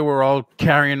by the way we're all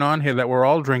carrying on here that we're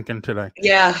all drinking today.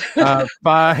 Yeah.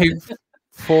 5,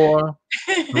 4,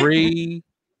 3,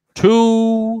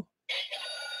 2.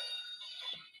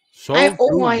 Sold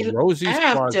to Rosie's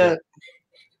have Closet. to.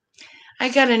 I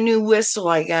got a new whistle.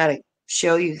 I gotta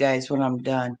show you guys when I'm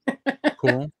done.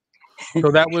 Cool.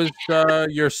 So that was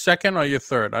your second or your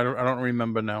third? I don't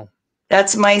remember now.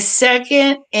 That's my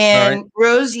second, and right.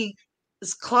 Rosie's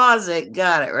Closet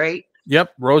got it right.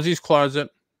 Yep, Rosie's Closet.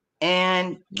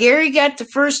 And Gary got the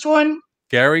first one.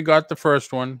 Gary got the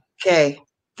first one. Okay,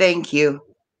 thank you.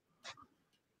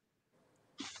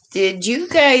 Did you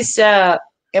guys? Am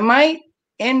I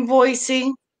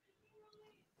invoicing?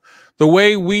 The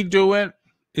way we do it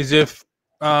is if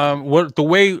the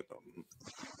way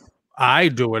I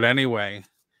do it anyway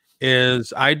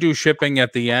is I do shipping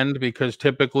at the end because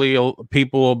typically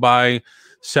people will buy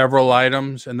several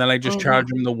items and then I just charge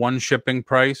them the one shipping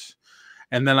price,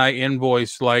 and then I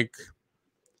invoice like,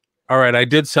 all right, I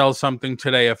did sell something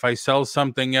today. If I sell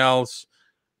something else,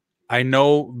 I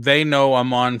know they know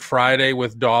I'm on Friday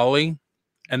with Dolly,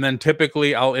 and then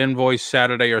typically I'll invoice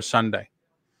Saturday or Sunday.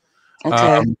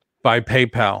 Okay. By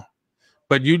PayPal.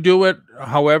 But you do it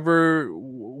however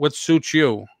what suits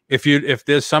you. If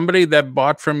there's somebody that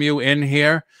bought from you in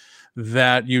here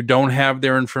that you don't have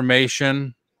their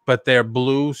information, but they're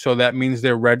blue, so that means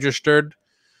they're registered,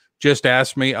 just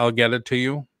ask me, I'll get it to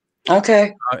you.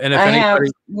 Okay. And if I anybody, have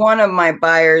one of my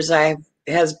buyers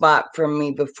has bought from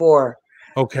me before.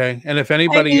 Okay. And if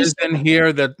anybody is in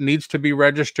here that needs to be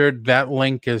registered, that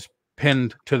link is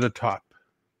pinned to the top.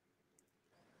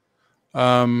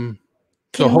 So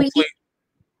hopefully,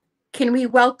 can we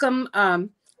welcome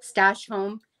Stash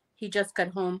home? He just got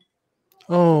home.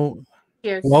 Oh,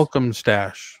 cheers. Welcome,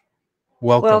 Stash.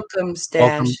 Welcome,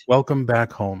 Stash. Welcome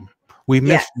back home. We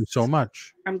missed you so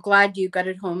much. I'm glad you got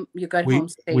it home. You got home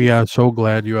safe. We are so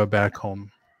glad you are back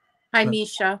home. Hi,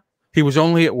 Misha. He was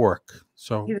only at work,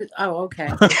 so. Okay.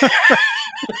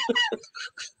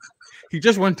 He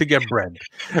just went to get bread.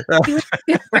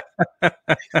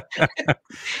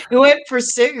 He went for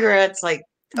cigarettes like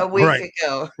a week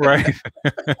ago. Right.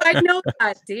 I know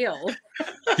that deal.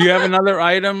 Do you have another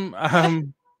item?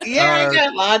 Yeah, I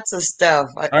got lots of stuff.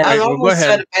 I almost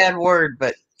said a bad word,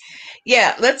 but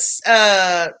yeah, let's.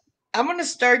 I'm going to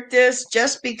start this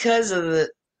just because of the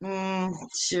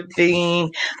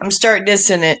shipping. I'm starting this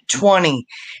in at 20,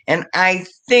 and I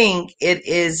think it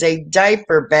is a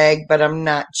diaper bag, but I'm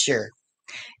not sure.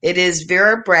 It is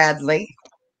Vera Bradley.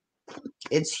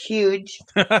 It's huge.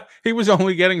 He was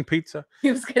only getting pizza.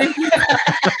 He was getting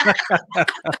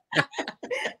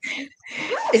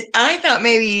I thought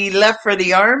maybe he left for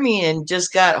the army and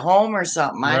just got home or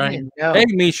something. Right. I didn't know. Hey,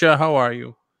 Misha, how are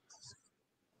you?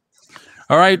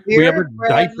 All right, Vera we have a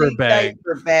Bradley diaper bag.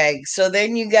 Diaper bag. So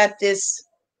then you got this.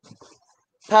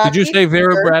 Did you say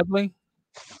Vera Bradley?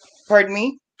 Pardon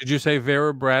me? Did you say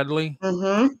Vera Bradley?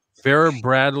 Mm-hmm. Vera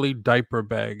Bradley diaper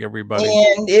bag, everybody.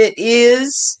 And it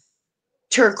is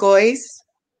turquoise.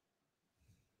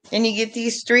 And you get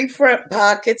these 3 front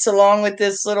pockets along with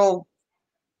this little,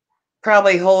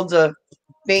 probably holds a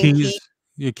binky.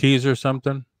 Your keys or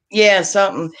something? Yeah,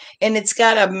 something. And it's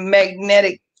got a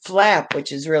magnetic flap,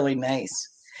 which is really nice.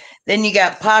 Then you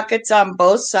got pockets on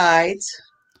both sides.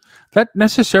 That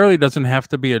necessarily doesn't have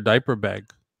to be a diaper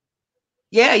bag.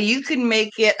 Yeah, you can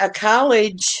make it a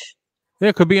college. Yeah,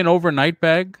 it could be an overnight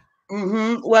bag.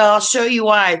 Mm-hmm. Well, I'll show you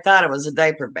why I thought it was a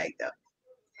diaper bag, though.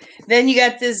 Then you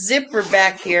got this zipper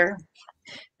back here.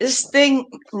 This thing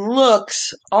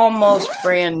looks almost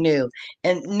brand new.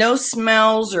 And no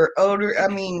smells or odor. I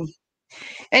mean,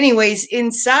 anyways,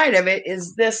 inside of it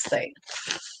is this thing.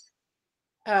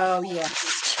 Oh, yeah.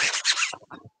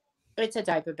 It's a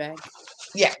diaper bag.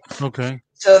 Yeah. Okay.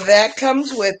 So that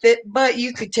comes with it, but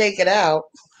you could take it out.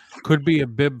 Could be a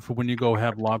bib for when you go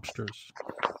have lobsters.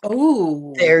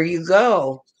 Oh. There you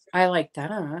go. I like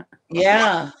that.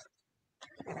 Yeah.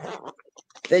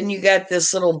 Then you got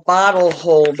this little bottle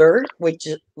holder, which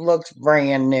looks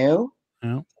brand new.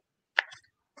 Yeah.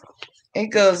 It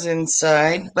goes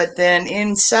inside, but then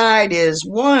inside is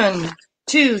 1,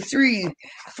 2, 3,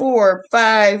 4,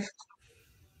 5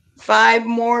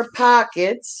 more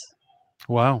pockets.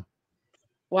 Wow.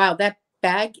 Wow, that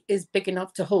bag is big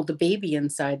enough to hold a baby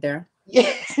inside there.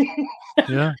 Yeah.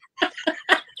 Yeah.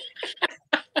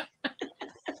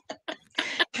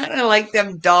 Kind of like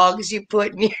them dogs you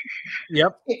put in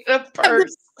your in a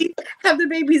purse. Have the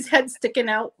baby's head sticking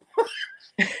out.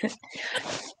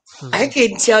 I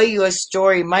can tell you a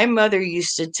story. My mother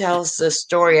used to tell us a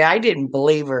story. I didn't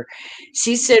believe her.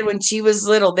 She said when she was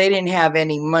little, they didn't have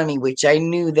any money, which I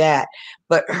knew that.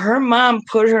 But her mom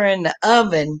put her in the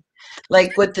oven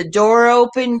like with the door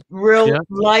open real Yeah.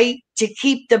 light to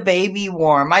keep the baby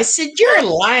warm. I said, "You're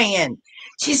lying."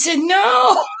 She said,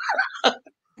 "No,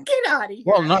 Get out of here.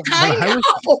 Well, not I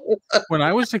know." when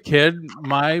I was a kid,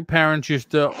 my parents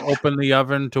used to open the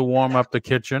oven to warm up the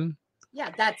kitchen. Yeah,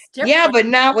 that's different. Yeah, but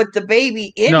not with the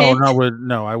baby in No, it.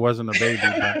 no, I wasn't a baby.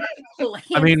 But I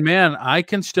Hands- mean, man, I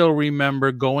can still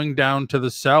remember going down to the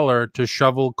cellar to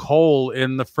shovel coal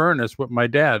in the furnace with my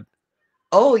dad.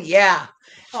 Oh yeah.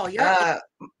 oh, you're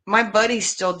My buddy's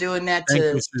still doing that to Thank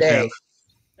you, this day.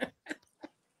 Suzanne.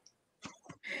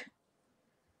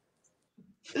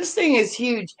 This thing is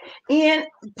huge. And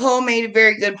Paul made a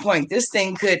very good point. This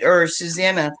thing could, or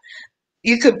Susanna,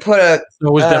 you could put It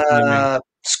was definitely me.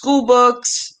 school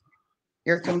books,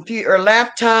 your computer, or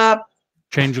laptop,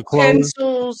 Change of clothes,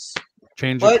 pencils.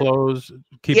 change of What? clothes,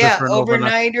 keep it Yeah, for an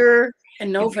overnight. overnighter.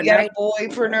 an If you got a overnight.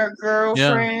 boyfriend or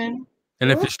girlfriend.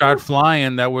 And if you start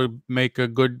flying, that would make a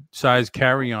good size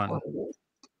carry-on.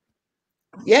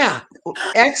 Yeah,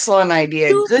 excellent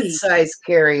idea. Good Julie. size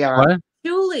carry on. What?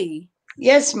 Julie,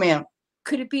 Yes, ma'am.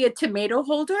 could it be a tomato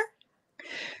holder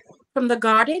from the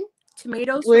garden?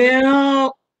 Tomatoes? from the-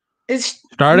 Well, it's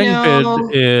Starting no,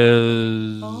 bid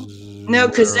is no,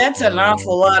 because that's an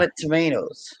awful lot of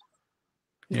tomatoes.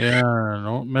 Yeah,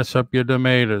 don't mess up your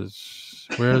tomatoes.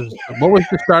 What was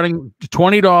the starting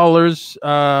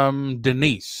 $20?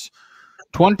 Denise,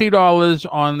 $20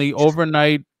 on the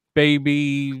overnight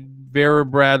baby Vera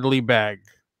Bradley bag,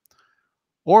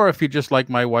 or if you just like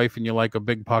my wife and you like a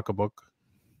big pocketbook.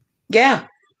 Yeah,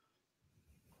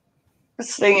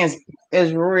 this thing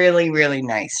is really really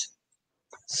nice.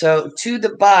 So to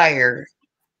the buyer,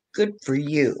 good for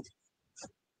you.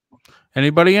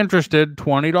 Anybody interested?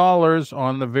 $20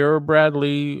 on the Vera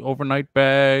Bradley overnight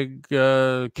bag,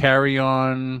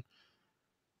 carry-on.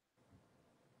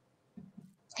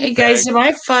 Hey guys, am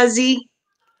I fuzzy?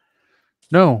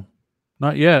 No,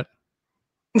 not yet.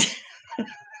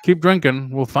 Keep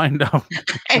drinking. We'll find out.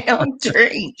 I don't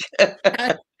drink.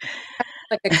 Like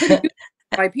I couldn't do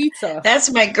my pizza.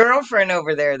 That's my girlfriend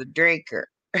over there, the drinker.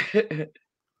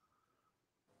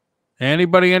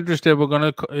 Anybody interested?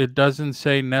 It doesn't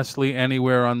say Nestle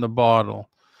anywhere on the bottle.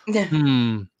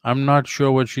 I'm not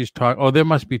sure what she's talking. Oh, they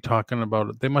must be talking about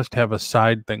it. They must have a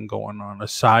side thing going on, a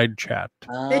side chat.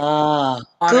 Ah,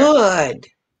 good.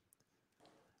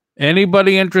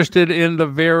 Anybody interested in the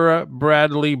Vera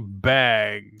Bradley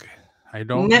bag? I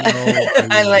don't know.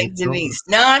 I like Denise.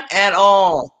 Not at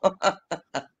all.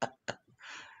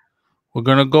 We're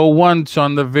going to go once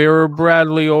on the Vera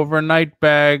Bradley overnight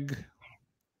bag.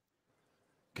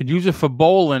 Could use it for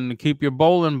bowling to keep your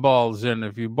bowling balls in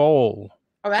if you bowl.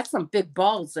 Oh, that's some big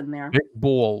balls in there. Big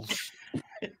balls.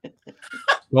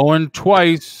 Going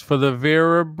twice for the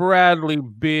Vera Bradley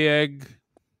bag.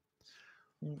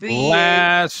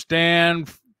 Last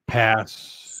stand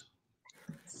pass.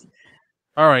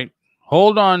 All right.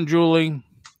 Hold on, Julie.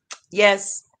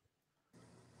 Yes.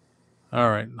 All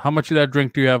right. How much of that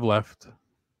drink do you have left?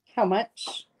 How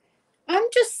much? I'm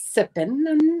just sipping.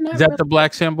 I'm not Is that really- the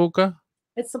black Sambuca?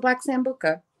 It's the black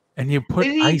Sambuca. And you put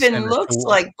It ice even in looks it.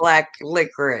 like black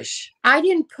licorice. I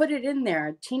didn't put it in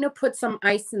there. Tina put some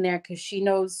ice in there because she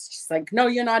knows. She's like, no,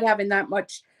 you're not having that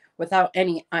much without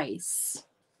any ice.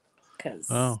 Because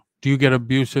Do you get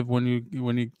abusive when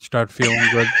you start feeling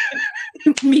good?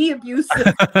 me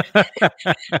abusive.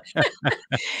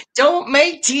 Don't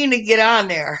make Tina get on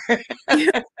there.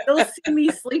 You'll see me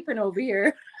sleeping over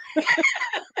here.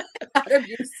 Not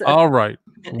abusive. All right.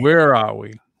 Where are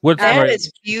we? What's That right?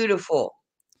 is beautiful.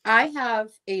 I have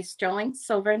a sterling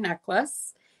silver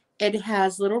necklace. It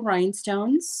has little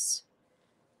rhinestones.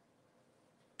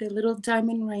 The little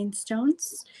diamond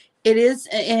rhinestones. It is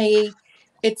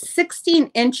it's 16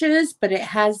 inches, but it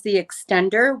has the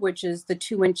extender, which is the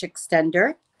 2-inch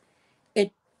extender.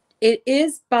 It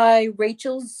is by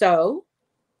Rachel Zoe.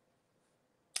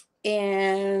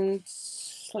 And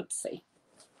let's see.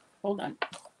 Hold on.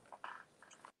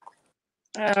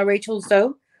 Rachel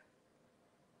Zoe.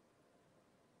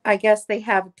 I guess they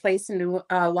have a place in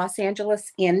Los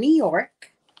Angeles and New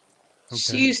York. Okay.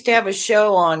 She used to have a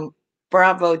show on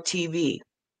Bravo TV.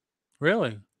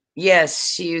 Really? Yes,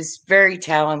 she is very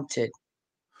talented.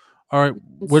 All right.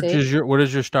 Let's What see. is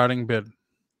your starting bid?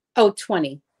 Oh,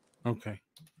 20. Okay.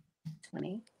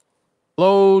 20.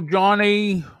 Hello,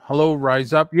 Johnny. Hello,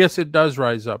 Rise Up. Yes, it does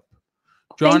rise up.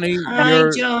 Johnny, Hi,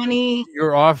 Johnny.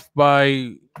 you're off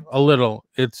by a little.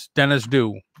 It's Dennis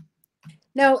Dew.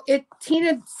 No,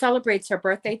 Tina celebrates her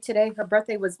birthday today. Her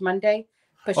birthday was Monday.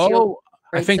 But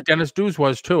I think Dennis Dew's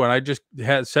was too. And I just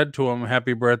had said to him,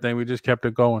 happy birthday. We just kept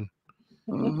it going.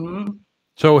 Mm-hmm.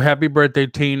 So happy birthday,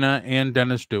 Tina and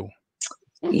Dennis Dew.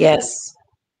 Yes.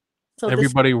 So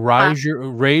Everybody raise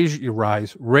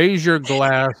your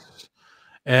glass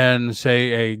and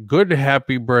say a good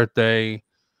happy birthday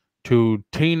to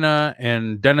Tina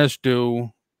and Dennis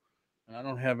Do. I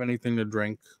don't have anything to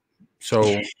drink, so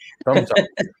thumbs up.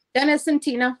 Dennis and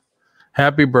Tina.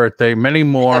 Happy birthday, many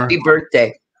more. Happy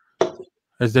birthday.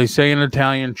 As they say in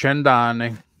Italian,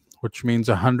 cent'anni, which means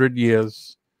 100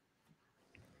 years.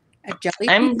 A jelly.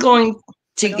 I'm going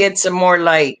to get some more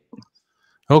light.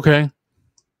 Okay.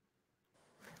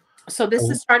 So this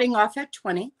is starting off at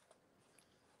 20.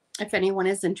 If anyone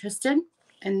is interested.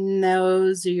 And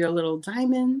those are your little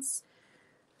diamonds.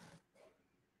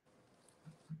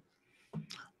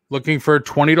 Looking for a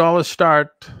 $20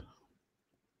 start.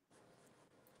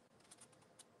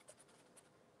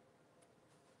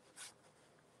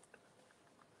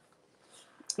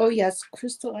 Oh, yes.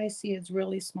 Crystal I see is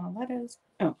really small letters.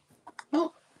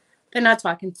 Oh, they're not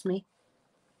talking to me.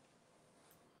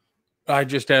 I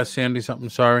just asked Sandy something.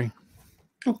 Sorry.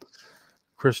 Oh.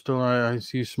 Crystal, I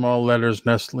see small letters.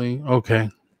 Nestle. Okay.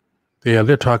 Yeah,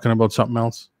 they're talking about something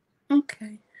else.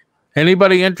 Okay.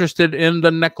 Anybody interested in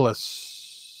the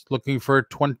necklace? Looking for a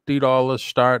 $20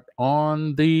 start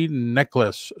on the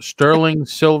necklace. Sterling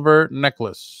silver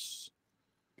necklace.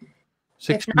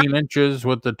 16 inches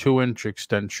with the 2-inch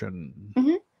extension.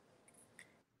 Mm-hmm.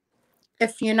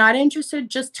 If you're not interested,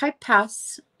 just type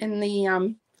pass in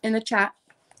the chat.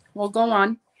 We'll go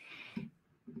on.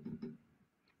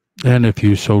 And if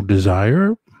you so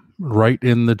desire, write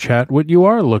in the chat what you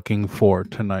are looking for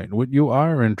tonight. What you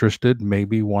are interested.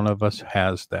 Maybe one of us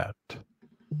has that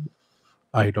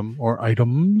item or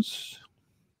items.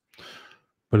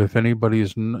 But if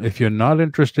if you're not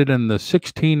interested in the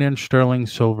 16-inch sterling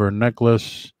silver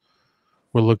necklace,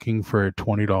 we're looking for a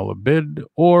 $20 bid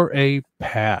or a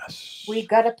pass. We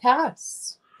got a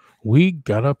pass. We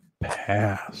got a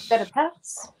pass. Got a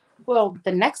pass. Well,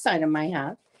 the next item I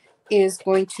have is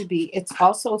going to be, it's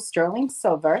also sterling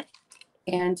silver,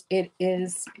 and it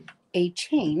is a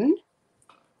chain.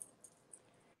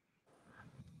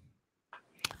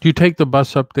 Do you take the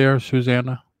bus up there,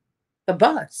 Susanna? The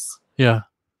bus? Yeah.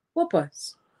 What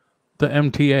bus? The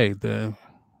MTA, the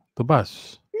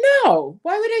bus. No.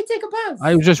 Why would I take a bus?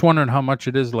 I was just wondering how much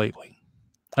it is lately.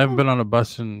 I haven't been on a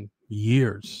bus in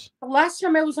years. The last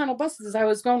time I was on a bus is I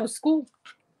was going to school.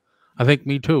 I think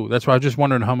me too. That's why I was just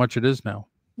wondering how much it is now.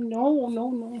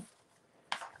 No.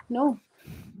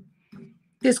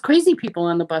 There's crazy people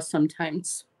on the bus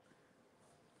sometimes.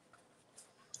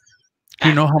 Do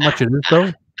you know how much it is,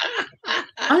 though?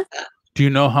 Huh? Do you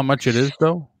know how much it is,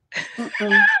 though?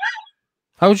 Mm-mm.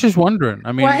 I was just wondering.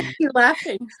 I mean, why are you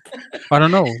laughing? I don't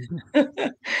know.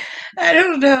 I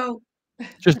don't know.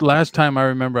 Just last time I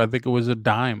remember, I think it was a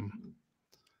dime.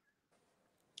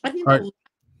 I think Right.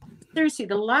 Seriously,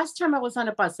 the last time I was on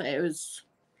a bus, there was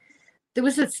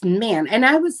this man, and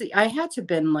I had to have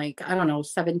been like, I don't know,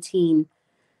 17.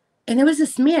 And there was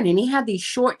this man, and he had these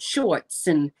short shorts,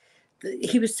 and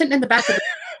he was sitting in the back of the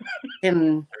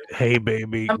and Hey,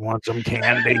 baby, want some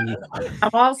candy? I'm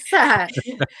all set.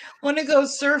 Want to go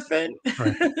surfing?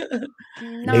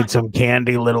 Need some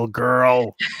candy, little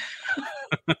girl.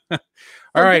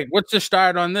 All right, what's the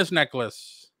start on this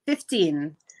necklace?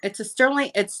 15. It's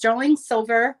sterling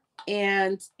silver,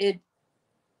 and it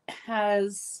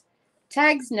has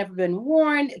tags, never been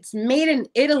worn. It's made in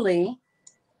Italy.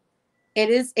 It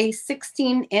is a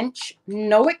 16-inch,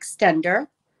 no extender.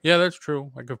 Yeah, that's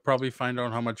true. I could probably find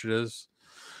out how much it is.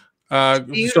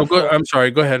 I'm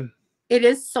sorry. Go ahead. It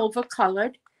is silver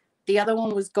colored. The other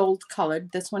one was gold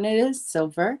colored. This one, it is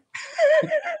silver.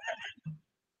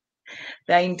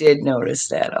 I did notice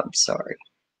that. I'm sorry.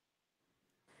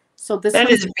 So this that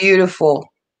is beautiful.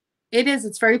 It is.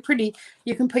 It's very pretty.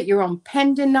 You can put your own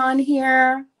pendant on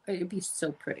here. It'd be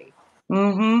so pretty.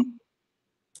 Mm-hmm.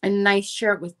 A nice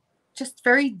shirt with just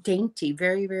very dainty,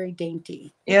 very, very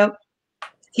dainty. Yep.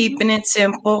 Keeping it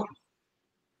simple.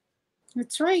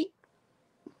 That's right.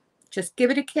 Just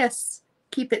give it a kiss.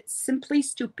 Keep it simply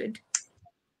stupid.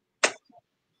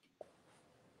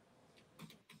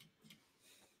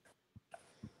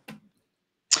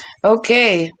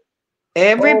 Okay.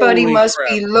 Everybody Holy must crap.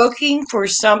 be looking for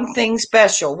something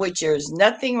special, which there's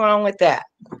nothing wrong with that.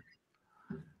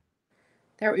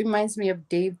 That reminds me of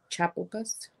Dave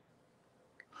Chapelbus.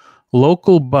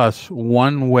 Local bus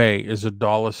one way is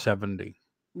 $1.70.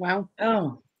 Wow.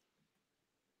 Oh.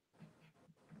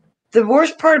 The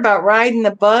worst part about riding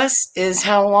the bus is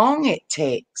how long it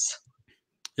takes.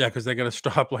 Yeah, because they got to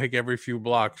stop like every few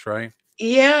blocks, right?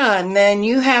 Yeah, and then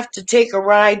you have to take a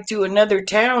ride to another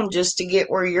town just to get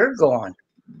where you're going.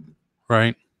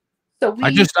 Right. So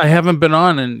I haven't been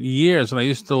on in years, and I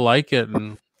used to like it.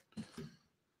 And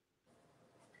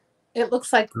it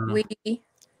looks like we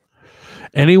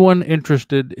anyone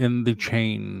interested in the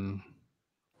chain?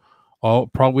 Oh,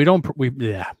 probably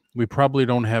we probably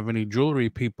don't have any jewelry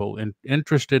people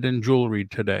interested in jewelry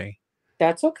today.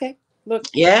 that's okay. Look,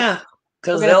 Yeah,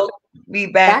 because We're gonna they'll be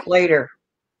back later.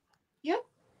 yeah,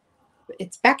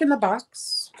 it's back in the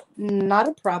box. Not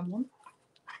a problem.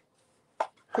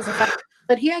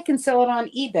 But here I can sell it on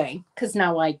eBay because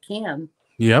now I can.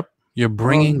 Yep, you're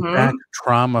bringing back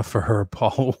trauma for her,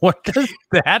 Paul. What does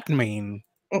that mean?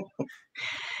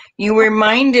 You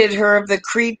reminded her of the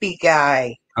creepy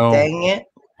guy. Oh. Dang it.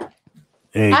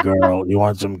 Hey, girl, you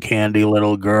want some candy,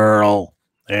 little girl?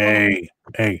 Hey,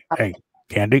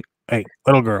 candy? Hey,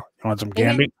 little girl, you want some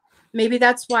candy? Maybe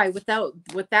that's why. With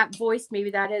that voice, maybe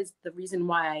that is the reason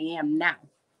why I am now.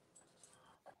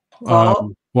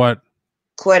 Well, what?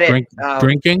 Quit it.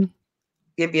 Drinking?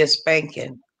 Give you a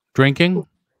spanking. Drinking?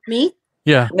 Me?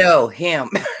 Yeah. No, him.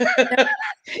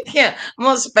 Yeah, I'm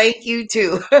going to spank you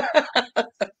too.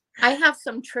 I have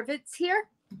some trivets here.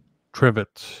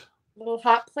 Trivets. Little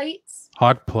hot plates.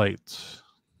 Hot plates.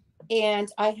 And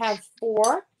I have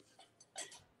 4.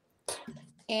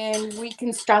 And we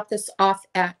can start this off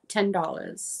at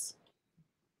 $10.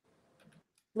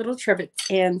 Little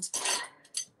trivets. And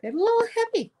they're a little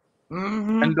heavy.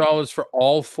 $10 for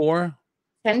all 4?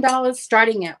 $10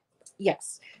 starting at,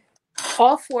 yes.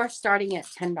 All 4 starting at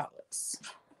 $10.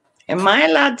 Am I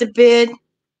allowed to bid?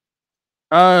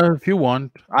 If you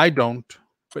want. I don't.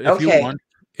 But if you want.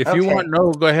 If you want,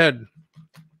 no, go ahead.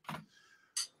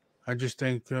 I just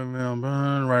think right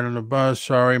on the bus.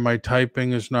 Sorry, my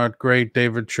typing is not great.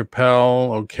 David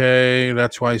Chappelle. Okay,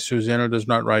 that's why Susanna does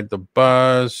not ride the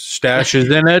bus. Stash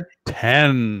is in it.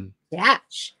 10.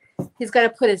 Stash. He's got to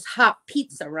put his hot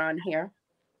pizza on here.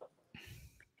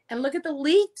 And look at the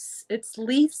leaves. It's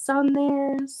leaves on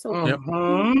there. So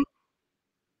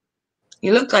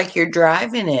you look like you're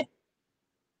driving it.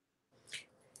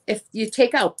 If you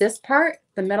take out this part,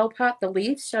 the middle part, the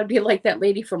leaves, should be like that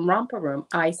lady from Romper Room.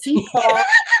 I see Paul.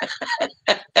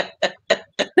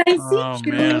 I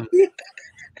see man.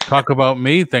 Talk about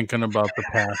me thinking about the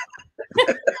past.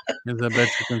 Because I bet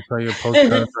you can sell your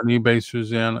postcards on eBay,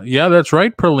 Susanna. Yeah, that's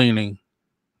right, Perlini.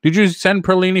 Did you send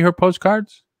Perlini her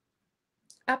postcards?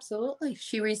 Absolutely.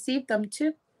 She received them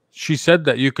too. She said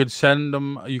that you could send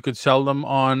them, you could sell them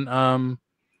on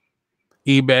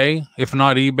eBay. If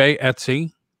not eBay,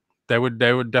 Etsy. They would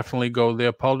definitely go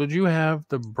there. Paul, did you have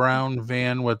the brown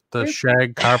van with the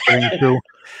shag carpeting too?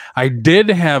 I did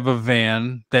have a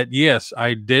van that, yes,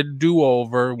 I did do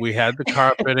over. We had the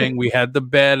carpeting. We had the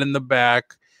bed in the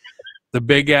back. The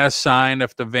big ass sign,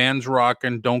 if the van's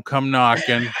rocking, don't come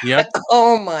knocking. Yep.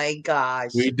 Oh my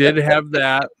gosh. We did have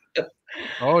that.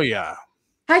 Oh yeah.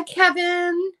 Hi,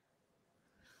 Kevin.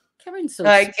 Kevin's so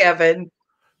Hi, Kevin.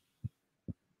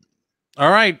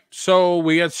 All right. So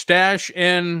we got stash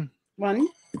in 1.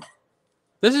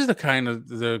 This is the kind of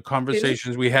the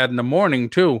conversations we had in the morning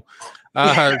too.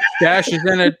 Stash is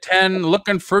in at 10,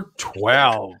 looking for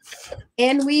 12.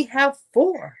 And we have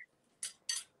 4.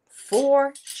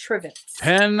 4 trivets.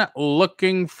 10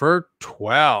 looking for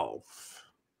 12.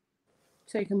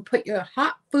 So you can put your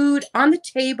hot food on the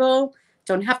table.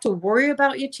 Don't have to worry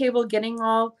about your table getting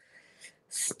all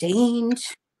stained.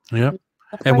 Yep.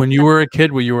 And when you were a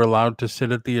kid, were you allowed to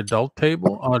sit at the adult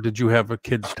table, or did you have a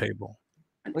kids table?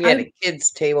 We had a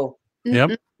kids table.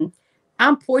 Yep.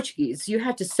 I'm Portuguese. You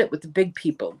had to sit with the big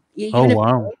people. Oh,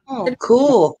 wow. Oh,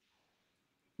 cool.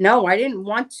 No, I didn't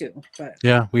want to. But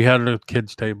yeah, we had a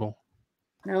kids table.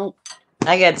 No.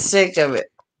 I got sick of it.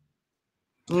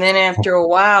 And then after a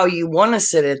while, you want to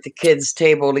sit at the kids'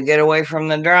 table to get away from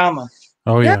the drama.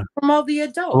 Oh, yeah. From all the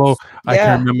adults. Well, I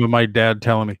can remember my dad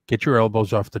telling me, get your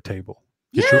elbows off the table.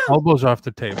 Get your elbows off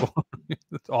the table.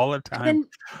 All the time.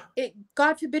 And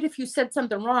God forbid if you said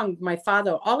something wrong, my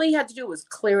father, all he had to do was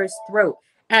clear his throat.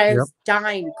 And I was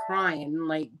dying, crying,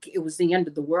 like it was the end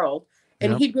of the world.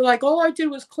 And he'd be like, all I did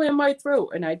was clear my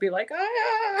throat. And I'd be like,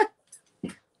 ah.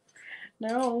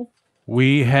 No.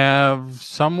 We have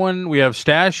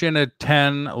stash in at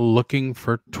 10, looking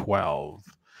for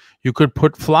 12. You could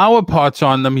put flower pots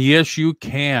on them. Yes, you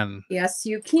can. Yes,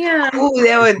 you can. Oh,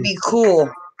 that would be cool.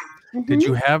 Did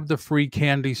you have the free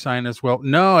candy sign as well?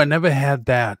 No, I never had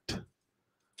that.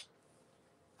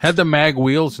 Had the mag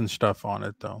wheels and stuff on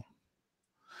it, though.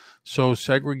 So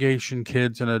segregation,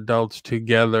 kids and adults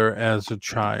together as a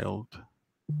child.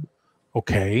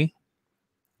 Okay.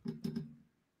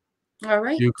 All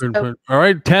right. You could put, all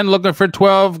right, 10 looking for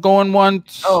 12, going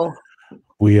once. Oh.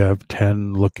 We have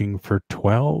 10 looking for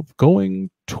 12, going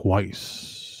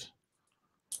twice.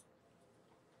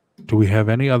 Do we have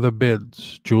any other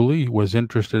bids? Julie was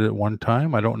interested at one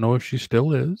time. I don't know if she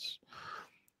still is.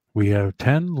 We have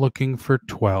 10 looking for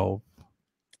 12.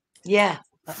 Yeah,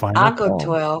 Final I'll go call.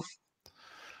 12.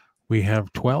 We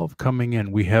have 12 coming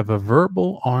in. We have a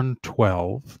verbal on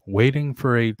 12, waiting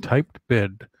for a typed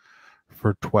bid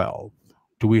for 12.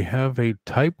 Do we have a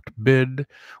typed bid?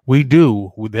 We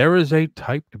do. There is a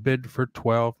typed bid for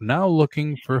 12, now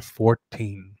looking for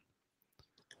 14.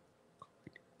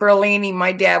 Berlini,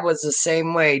 my dad was the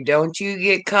same way. Don't you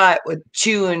get caught with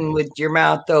chewing with your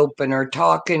mouth open or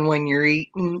talking when you're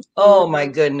eating. Oh my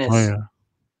goodness. Oh,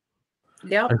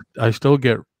 yeah. Yep. I still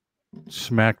get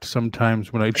smacked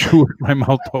sometimes when I chew with my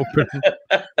mouth open.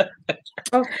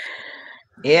 Oh,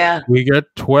 Yeah. We get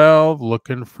 12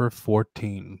 looking for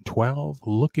 14. 12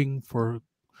 looking for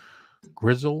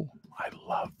Grizzle. I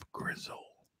love Grizzle.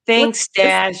 Thanks,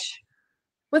 Dash.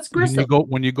 what's Gristle?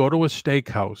 When you go to a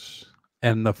steakhouse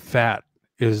and the fat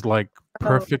is like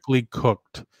perfectly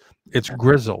cooked, it's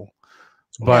Grizzle.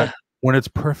 But Yeah. when it's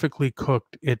perfectly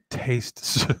cooked, it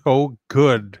tastes so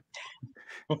good.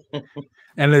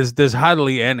 And there's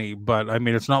hardly any, but I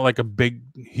mean, it's not like a big,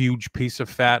 huge piece of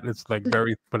fat. It's like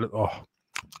very, but oh.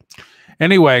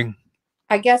 Anyway,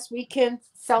 I guess we can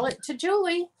sell it to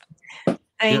Julie.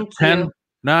 Thank 10, you.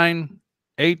 9,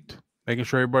 8. Making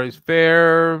sure everybody's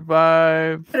fair.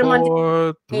 5, Put 'em on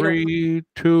 4, 3,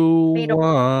 2,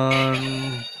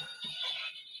 1.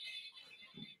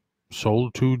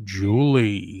 Sold to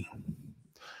Julie.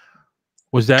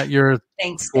 Was that your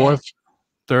Thanks, fourth, Dash.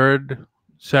 third,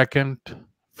 second,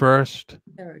 first?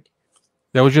 Third.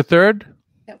 That was your third?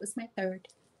 That was my third.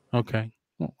 Okay.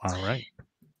 Well, all right.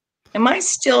 Am I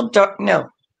still dark? No,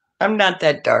 I'm not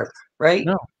that dark, right?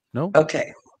 No.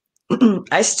 Okay.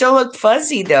 I still look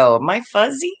fuzzy though. Am I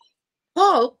fuzzy?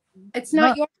 Oh, it's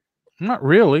not your. Not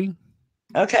really.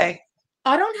 Okay.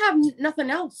 I don't have nothing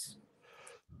else.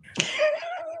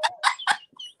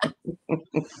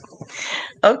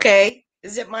 Okay.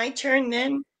 Is it my turn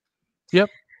then? Yep.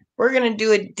 We're going to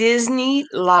do a Disney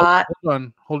lot.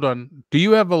 Hold on. Do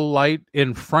you have a light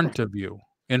in front of you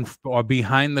or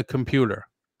behind the computer?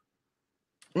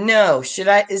 No. Should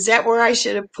I? Is that where I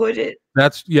should have put it?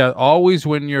 Always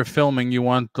when you're filming, you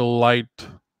want the light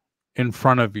in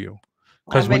front of you.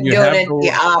 I've been doing it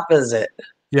the opposite.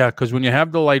 Yeah, because when you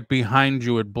have the light behind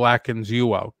you, it blackens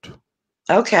you out.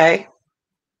 Okay.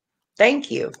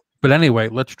 Thank you. But anyway,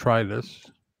 let's try this.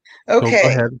 Okay. So go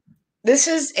ahead. This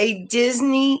is a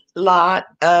Disney lot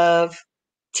of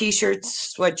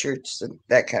t-shirts, sweatshirts, and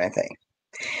that kind of thing.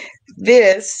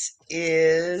 This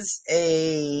is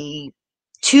a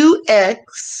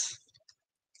 2X.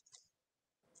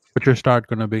 What's your start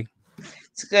going to be?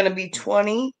 It's going to be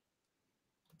 20.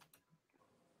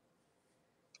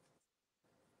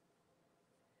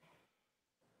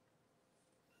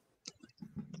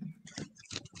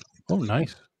 Oh,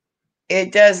 nice.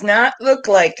 It does not look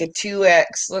like a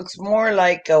 2X. Looks more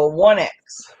like a 1X.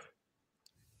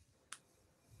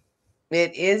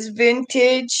 It is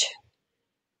vintage.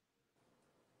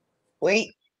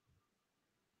 Wait.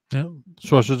 Yeah.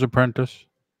 Sorcerer's Apprentice.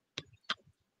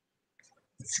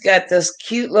 It's got this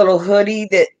cute little hoodie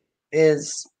that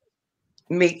is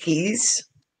Mickey's.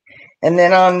 And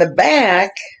then on the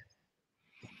back,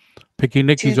 Picky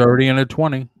Nicky's already in at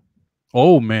 20.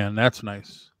 Oh, man, that's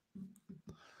nice.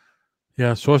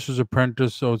 Yeah, Sorcerer's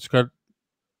Apprentice. So it's got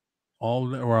all.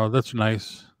 Wow, that's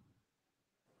nice.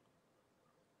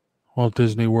 Walt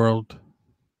Disney World.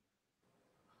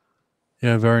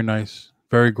 Yeah, very nice.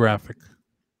 Very graphic.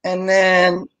 and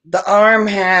then the arm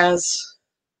has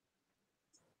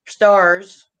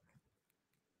stars.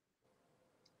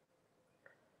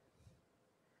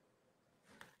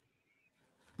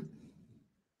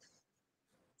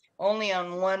 Only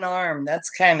on one arm. That's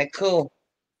kind of cool.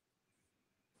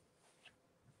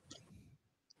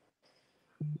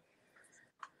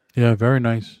 Yeah, very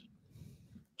nice.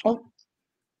 Oh.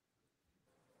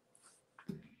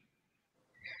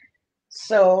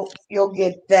 So you'll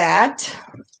get that.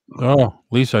 Oh,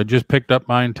 Lisa, I just picked up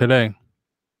mine today.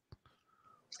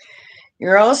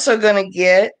 You're also going to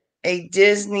get a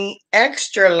Disney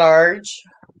extra large.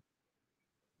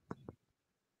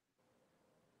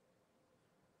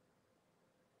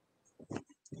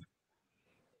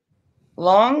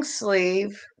 Long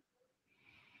sleeve.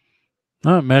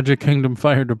 Oh, Magic Kingdom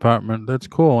Fire Department. That's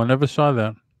cool. I never saw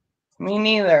that. Me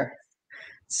neither.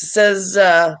 It says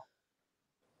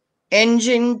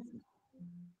engine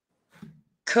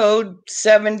code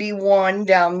 71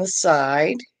 down the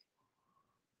side.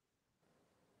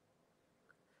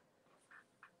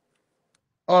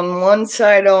 On one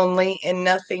side only and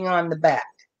nothing on the back.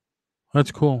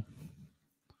 That's cool.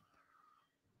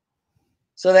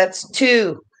 So that's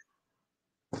 2.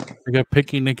 We got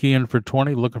Picky Nicky in for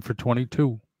 20, looking for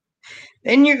 22.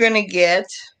 Then you're going to get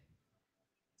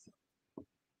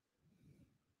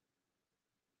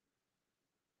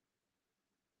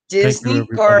Thank you, Disney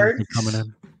everybody, for Parks. coming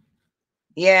in.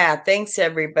 Yeah, thanks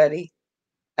everybody.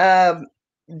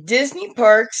 Disney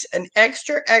Parks, an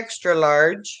extra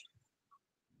large.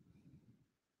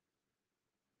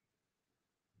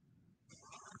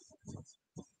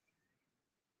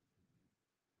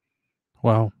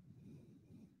 Wow.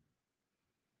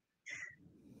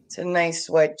 It's a nice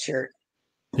sweatshirt.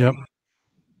 Yep.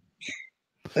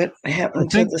 What happened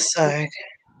to the side?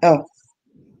 Oh.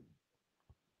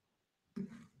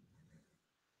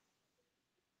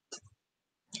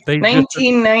 They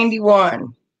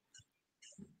 1991.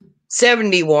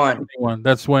 71.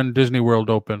 That's when Disney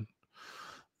World opened.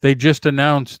 They just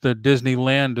announced that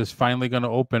Disneyland is finally going to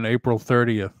open April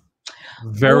 30th.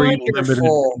 Very limited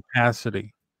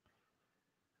capacity.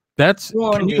 That's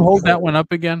wonderful. Can you hold that one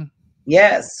up again?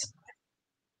 Yes.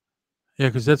 Yeah,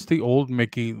 because that's the old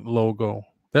Mickey logo.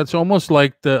 That's almost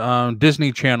like the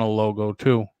Disney Channel logo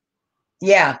too.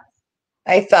 Yeah,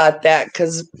 I thought that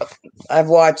because I've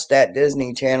watched that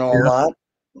Disney Channel a lot.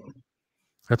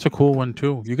 That's a cool one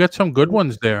too. You got some good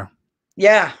ones there.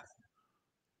 Yeah.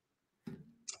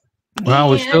 Well,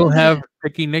 we still have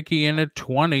Picky Nicky in at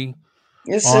 20.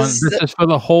 This is for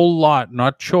the whole lot,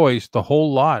 not choice, the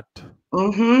whole lot.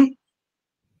 Mm-hmm.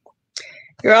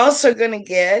 You're also going to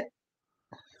get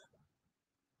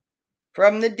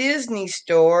from the Disney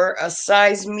store a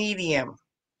size medium.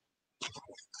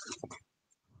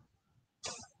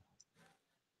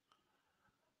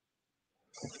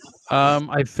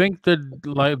 I think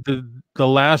the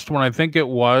last one, I think it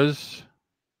was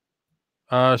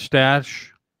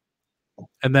Stash,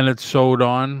 and then it's sewed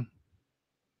on.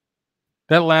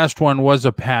 That last one was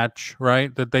a patch,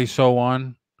 right? That they sew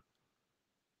on.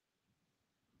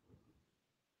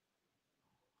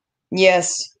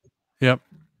 Yes. Yep.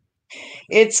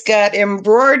 It's got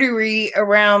embroidery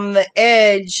around the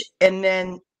edge and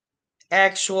then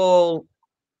actual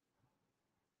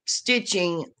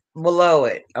stitching below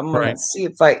it. I'm going to see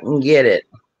if I can get it.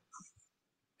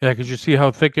 Yeah, because you see how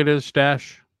thick it is,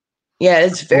 Stash? Yeah,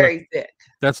 it's very thick.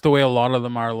 That's the way a lot of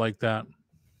them are like that.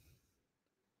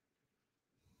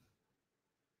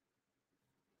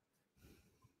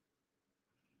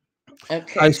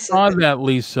 Okay. I saw that,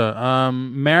 Lisa.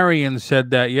 Marion said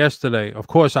that yesterday. Of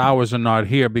course, ours are not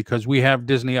here because we have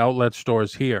Disney outlet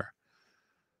stores here.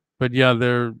 But yeah,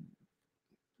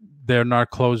 they're not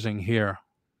closing here.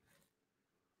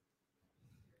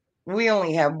 We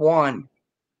only have one,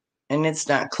 and it's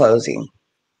not closing.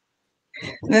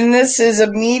 Then this is a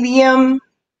medium.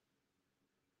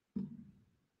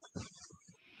 I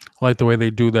like the way they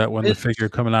do that when the figure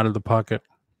coming out of the pocket.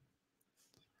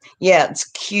 Yeah, it's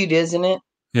cute, isn't it?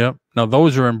 Yep. Now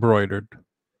those are embroidered.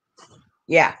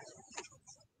 Yeah.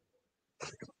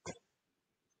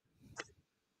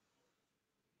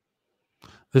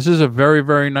 This is a very,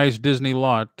 very nice Disney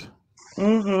lot.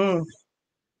 Mm-hmm.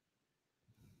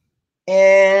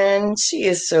 And she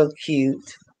is so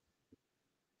cute.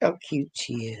 How cute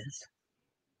she is.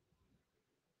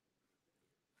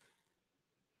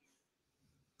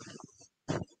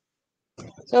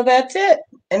 So that's it.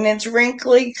 And it's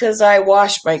wrinkly because I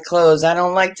wash my clothes. I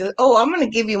don't like to. Oh, I'm going to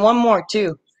give you one more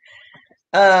too.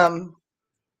 I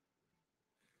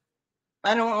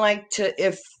don't like to.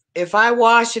 If I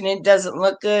wash and it doesn't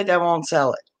look good, I won't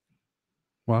sell it.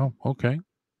 Wow. Okay.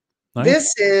 Nice.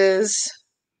 This is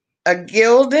a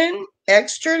Gildan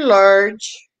extra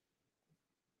large,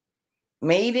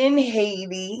 made in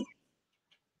Haiti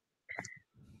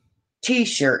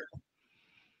t-shirt.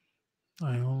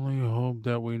 I only hope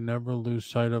that we never lose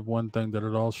sight of one thing, that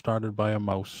it all started by a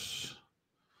mouse.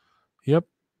 Yep.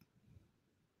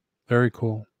 Very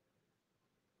cool.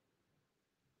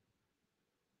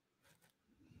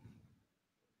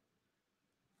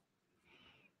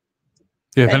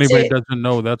 If anybody doesn't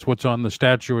know, that's what's on the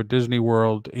statue at Disney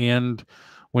World, and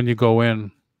when you go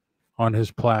in on his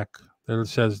plaque, that it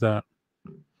says that.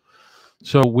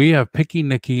 So we have Picky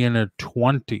Nicky in at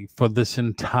 20 for this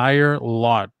entire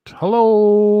lot.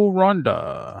 Hello,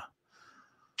 Rhonda.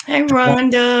 Hi,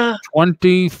 Rhonda.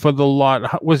 20 for the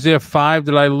lot. Was there 5?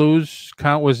 Did I lose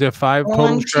count? Was there 5 total?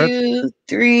 1, 2,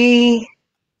 3,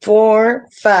 4,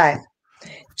 5.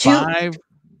 5.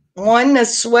 1 a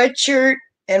sweatshirt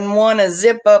and 1 a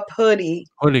zip-up hoodie.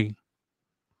 The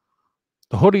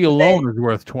hoodie alone is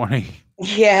worth 20.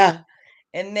 Yeah.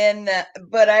 And then,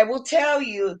 but I will tell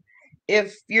you,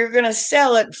 if you're going to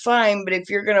sell it, fine. But if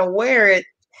you're going to wear it,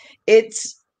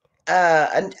 it's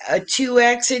a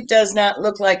 2X. It does not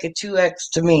look like a 2X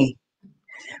to me.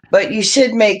 But you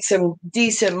should make some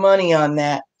decent money on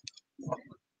that.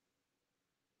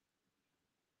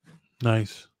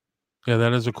 Nice. Yeah,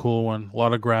 that is a cool one. A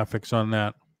lot of graphics on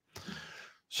that.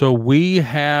 So we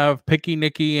have Picky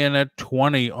Nicky in at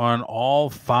 20 on all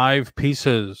 5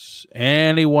 pieces.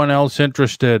 Anyone else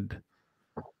interested?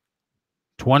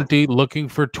 20 looking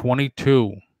for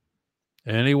 22.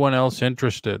 Anyone else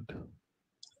interested?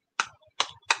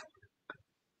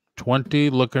 20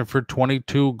 looking for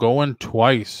 22, going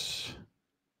twice.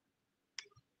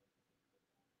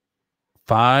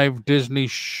 5 Disney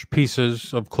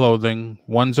pieces of clothing.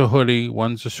 One's a hoodie,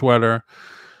 one's a sweater.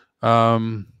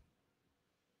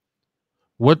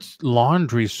 What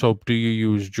laundry soap do you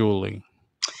use, Julie?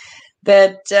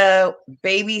 That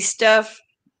baby stuff.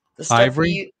 The stuff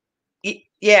Ivory?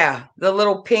 yeah, the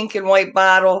little pink and white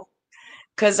bottle.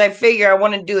 Because I figure I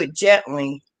want to do it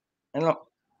gently. I don't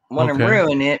want to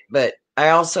ruin it, but I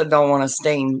also don't want to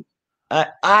stain.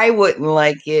 I wouldn't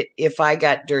like it if I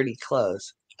got dirty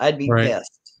clothes. I'd be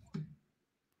pissed.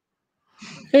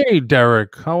 Hey,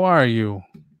 Derek, how are you?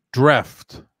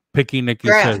 Dreft. Picky Nicky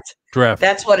says Dreft.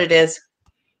 That's what it is.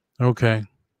 Okay.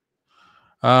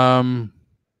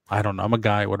 I don't know. I'm a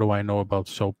guy. What do I know about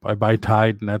soap? I buy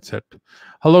Tide and that's it.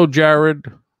 Hello, Jared.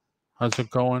 How's it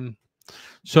going?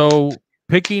 So,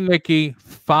 Picky Nicky,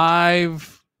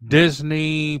 5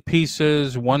 Disney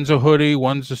pieces. One's a hoodie,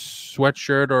 one's a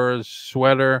sweatshirt or a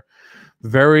sweater.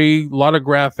 A lot of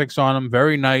graphics on them.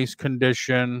 Very nice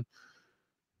condition.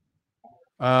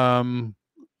 Rhonda,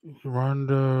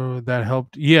 that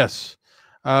helped. Yes.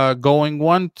 Going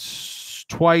once,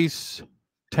 twice,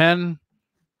 10,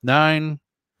 9,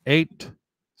 8,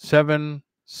 7,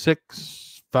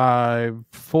 6, 5,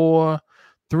 4,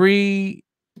 3,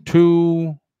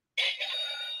 2.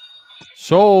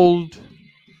 Sold.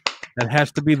 That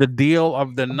has to be the deal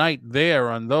of the night there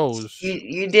on those.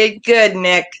 You did good,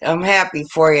 Nick. I'm happy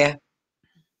for you.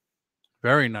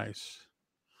 Very nice.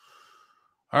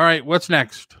 All right, what's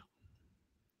next?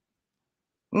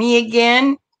 Me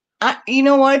again? You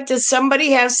know what? Does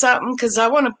somebody have something? Because I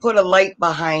want to put a light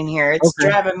behind here. It's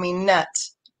driving me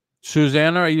nuts.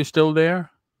 Susanna, are you still there?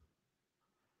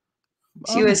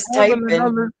 She was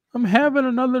typing. I'm having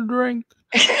another drink.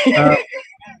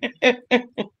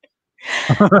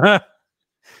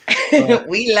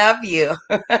 We love you.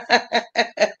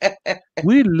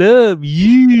 We love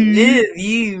you. Love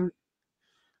you.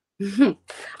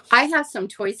 I have some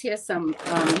toys here, some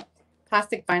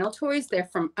plastic vinyl toys. They're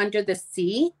from Under the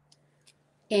Sea.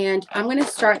 And I'm going to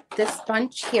start this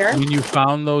bunch here. I mean, you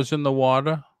found those in the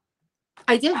water?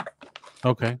 I did.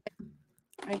 Okay.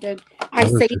 I did. I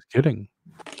was just kidding.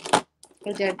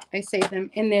 I did. I saved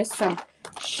them. And there's some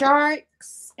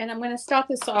sharks. And I'm going to start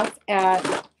this off at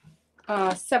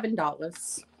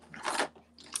 $7.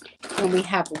 And we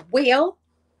have a whale.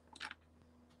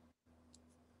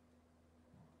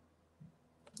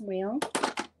 Whale.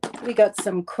 We got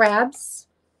some crabs.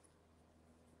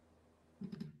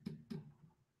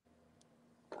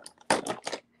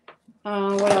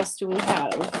 What else do we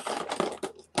have?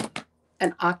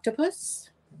 An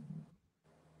octopus.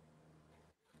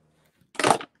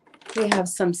 We have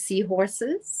some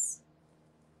seahorses.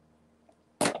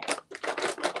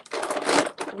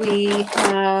 We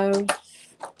have...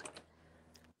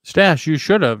 Stash, you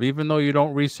should have, even though you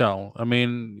don't resell. I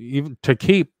mean, even to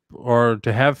keep or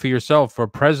to have for yourself for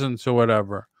presents or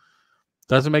whatever.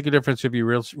 Doesn't make a difference if you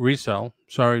resell.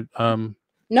 Sorry,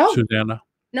 no, Susanna.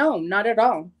 No, not at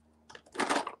all.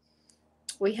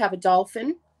 We have a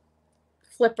dolphin,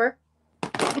 Flipper.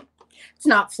 It's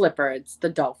not Flipper, it's the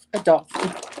a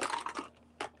dolphin.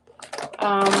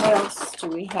 What else do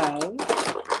we have?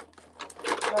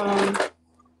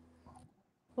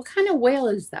 What kind of whale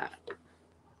is that?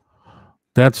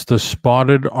 That's the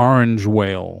spotted orange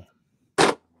whale.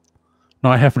 No,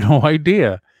 I have no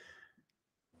idea.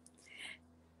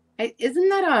 Isn't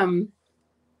that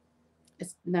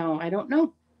no, I don't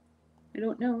know. I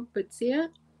don't know, but see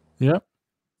it? Yep.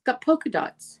 It's got polka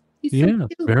dots. He's so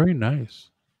cute. Very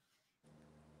nice.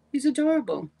 He's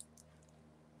adorable.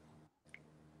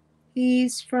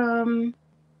 He's from,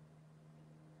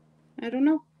 I don't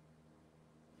know,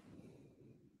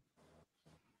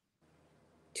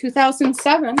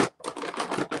 2007.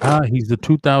 He's the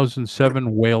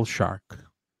 2007 whale shark.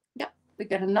 Yep. We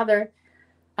got another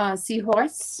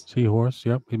seahorse. Seahorse,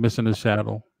 yep. He's missing his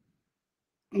saddle.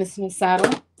 Missing his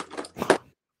saddle.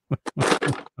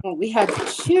 Well, we have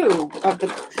 2 of the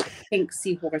pink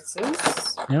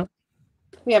seahorses. Yep.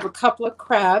 We have a couple of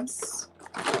crabs.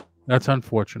 That's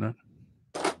unfortunate.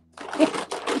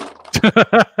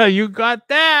 You got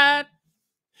that.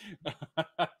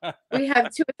 We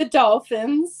have 2 of the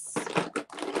dolphins.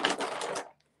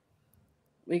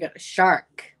 We got a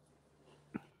shark.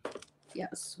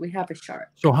 Yes, we have a shark.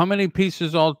 So how many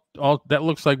pieces all that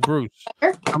looks like Bruce?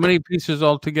 How many pieces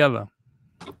all together?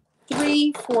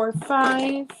 3, 4,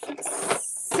 5,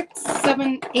 6,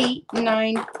 7, 8,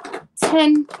 9,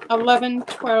 10, 11,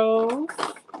 12,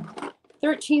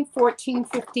 13, 14,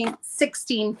 15,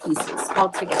 16 pieces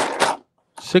altogether.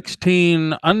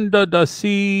 16 under the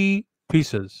sea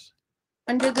pieces.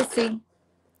 Under the sea.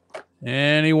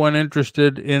 Anyone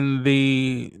interested in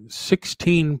the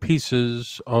 16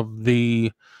 pieces of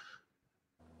the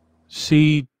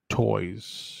sea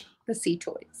toys? The sea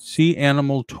toys. Sea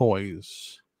animal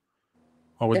toys.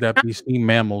 Or would that be sea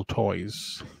mammal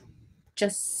toys?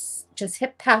 Just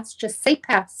hit pass. Just say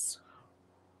pass.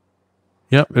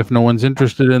 Yep. If no one's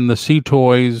interested in the sea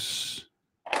toys,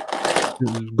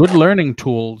 good learning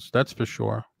tools, that's for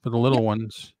sure, for the little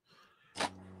ones.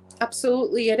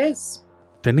 Absolutely, it is.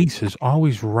 Denise is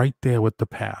always right there with the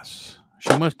pass.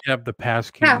 She must have the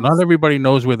pass key. Pass. Not everybody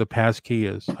knows where the pass key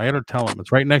is. I got to tell them.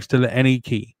 It's right next to the any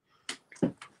key.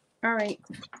 All right.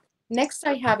 Next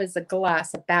I have is a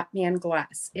glass, a Batman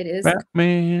glass. It is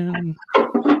Batman.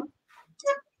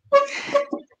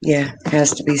 Yeah, it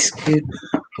has to be scooped.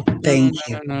 Thank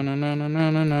you. Batman.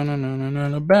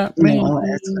 No,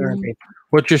 that's garbage.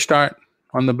 What's your start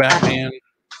on the Batman?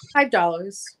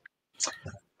 $5.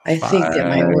 I think that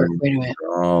might work. Wait a minute.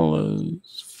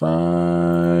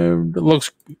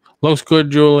 $5. Looks good,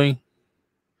 Julie.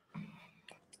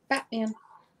 Batman.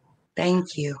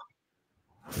 Thank you.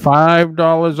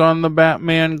 $5 on the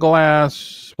Batman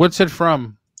glass. What's it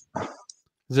from?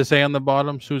 Does it say on the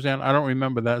bottom, Suzanne? I don't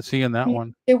remember that. Seeing that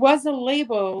one. It was a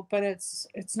label, but it's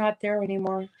not there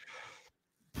anymore.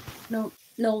 No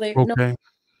label. Okay. No.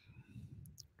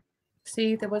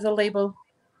 See, there was a label.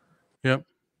 Yep.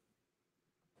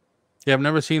 Yeah, I've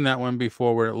never seen that one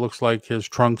before where it looks like his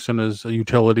trunks and his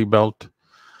utility belt.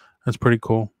 That's pretty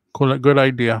cool. Cool. Good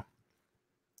idea.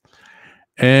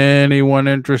 Anyone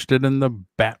interested in the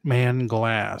Batman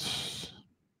glass?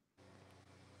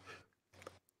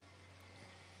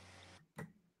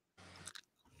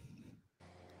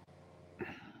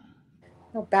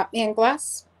 No Batman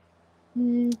glass.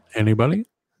 Anybody?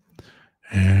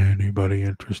 Anybody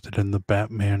interested in the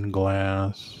Batman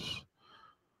glass?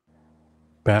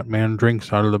 Batman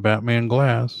drinks out of the Batman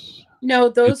glass. No,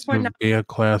 those were not. A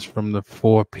class from the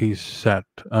 4-piece set.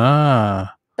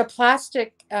 Ah. The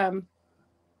plastic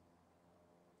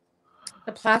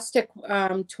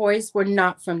toys were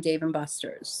not from Dave &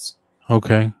 Buster's.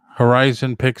 Okay.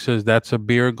 Horizon Pick says that's a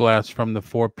beer glass from the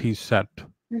 4-piece set.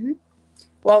 Mm-hmm.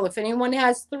 Well, if anyone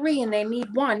has 3 and they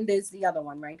need 1, there's the other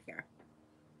one right here.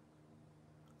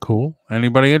 Cool.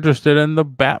 Anybody interested in the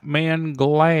Batman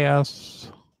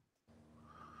glass?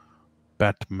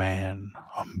 Batman.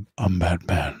 I'm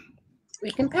Batman.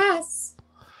 We can pass.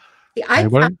 See, I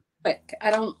pass quick. I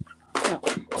don't know.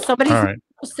 Somebody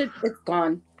posted, it's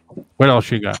gone. What else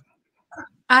you got?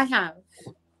 I have.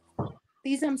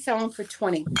 These I'm selling for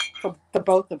 $20 for the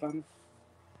both of them.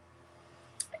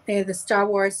 They're the Star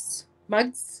Wars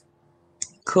mugs.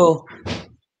 Cool.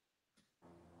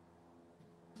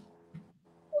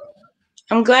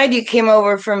 I'm glad you came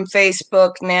over from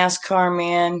Facebook, NASCAR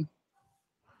man.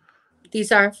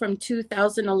 These are from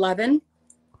 2011.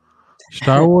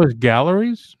 Star Wars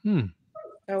Galleries?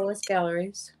 Star Wars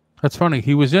Galleries. That's funny.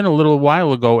 He was in a little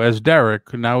while ago as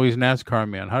Derek. Now he's NASCAR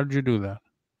man. How did you do that?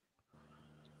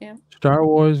 Yeah. Star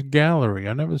Wars Gallery.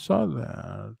 I never saw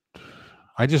that.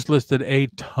 I just listed a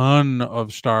ton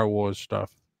of Star Wars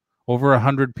stuff. Over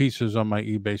 100 pieces on my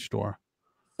eBay store.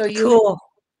 So cool.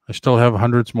 I still have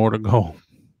hundreds more to go.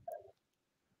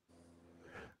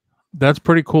 That's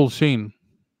pretty cool scene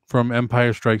from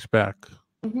Empire Strikes Back.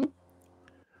 Mm-hmm.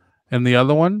 And the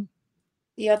other one?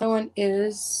 The other one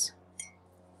is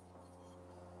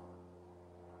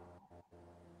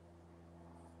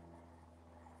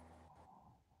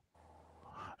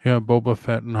yeah, Boba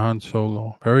Fett and Han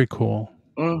Solo. Very cool.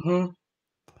 Mm-hmm.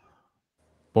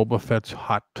 Boba Fett's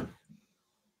hot.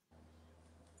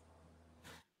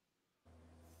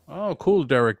 Oh, cool,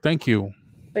 Derek. Thank you.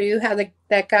 So you have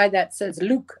that guy that says,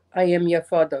 "Luke, I am your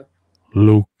father."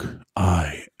 Luke,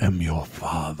 I am your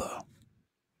father.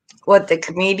 What, the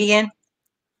comedian?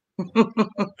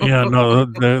 Yeah, no,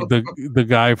 the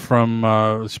guy from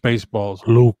Spaceballs.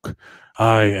 Luke,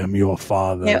 I am your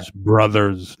father's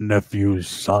brother's nephew's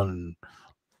son.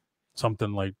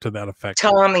 Something like to that effect.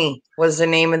 Tommy was the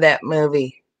name of that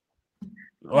movie.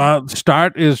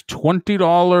 Start is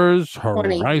 $20.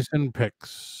 Horizon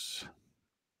Picks.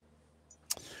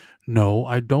 No,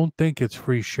 I don't think it's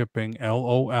free shipping.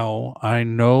 LOL. I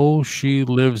know she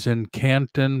lives in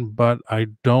Canton, but I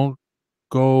don't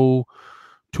go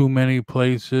too many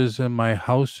places and my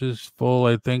house is full.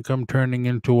 I think I'm turning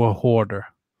into a hoarder.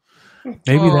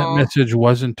 Maybe that Aw. message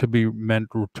wasn't to be meant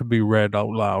to be read out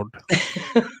loud.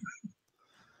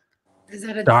 Is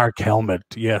that a Dark helmet,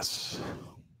 yes.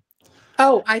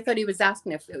 Oh, I thought he was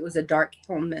asking if it was a dark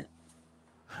helmet.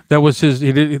 That was his.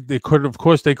 He did. They could, of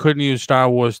course, they couldn't use Star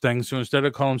Wars things. So instead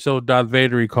of calling himself Darth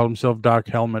Vader, he called himself Dark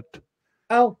Helmet.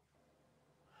 Oh,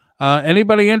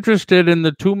 Anybody interested in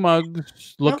the 2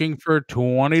 mugs? Looking for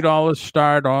 $20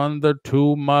 start on the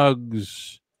 2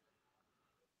 mugs.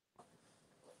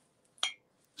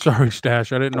 Sorry,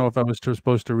 Stash. I didn't know if I was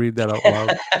supposed to read that out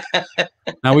loud.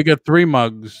 Now we got 3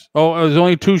 mugs. Oh, there's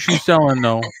only 2 she's selling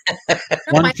though.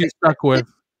 One she's stuck with.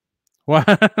 What?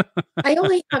 I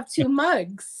only have 2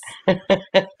 mugs.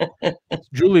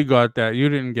 Julie got that. You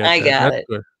didn't get I that. got That's it.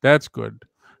 good. That's good.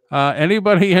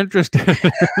 Anybody interested in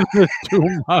the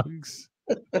 2 mugs?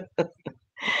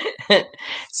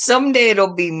 Someday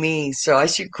it'll be me, so I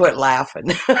should quit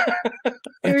laughing.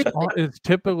 It's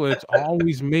typical. It's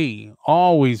always me.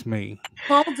 Always me.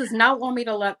 Paul does not want me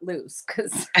to let loose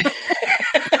because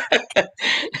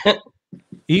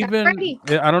Even Ready.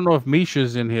 I don't know if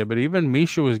Misha's in here, but even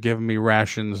Misha was giving me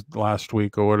rations last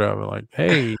week or whatever. Like,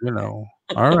 hey,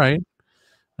 all right.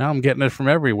 Now I'm getting it from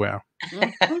everywhere.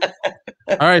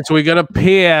 All right, so we got a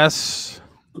PS.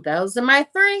 those are my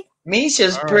 3.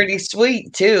 Misha's All right. pretty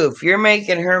sweet too, if you're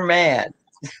making her mad.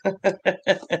 All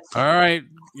right,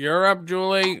 you're up,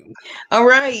 Julie. All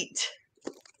right.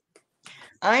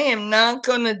 I am not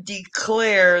going to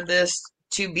declare this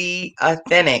to be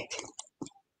authentic,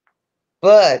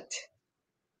 but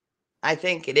I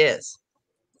think it is.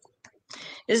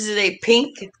 This is a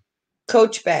pink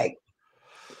Coach bag.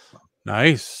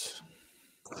 Nice.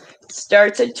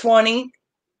 Starts at 20.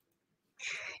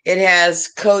 It has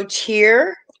Coach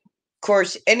here. Of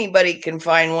course, anybody can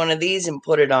find one of these and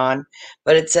put it on,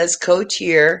 but it says Coach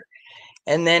here.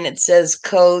 And then it says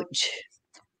Coach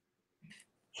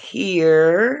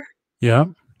here. Yeah.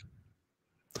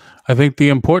 I think the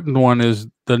important one is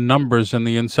the numbers in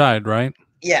the inside, right?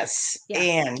 Yes. Yeah.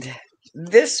 And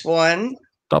this one,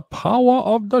 The power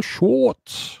of the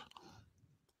shorts.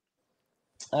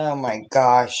 oh my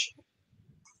gosh.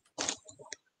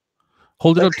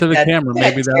 Hold it Look up to at the that. camera. Isn't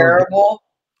Maybe that that'll terrible.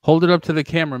 hold it up to the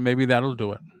camera. Maybe that'll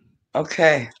do it.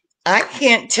 Okay. I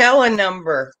can't tell a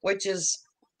number, which is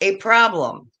a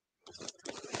problem.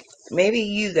 Maybe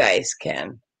you guys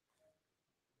can.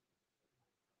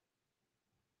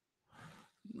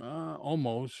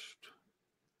 Almost.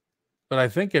 But I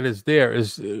think it is there.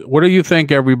 What do you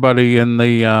think, everybody in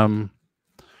the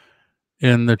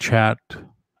chat?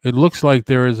 It looks like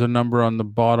there is a number on the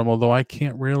bottom, although I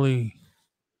can't really.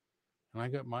 And I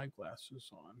got my glasses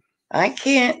on. I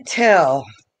can't tell.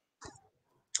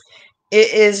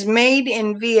 It is made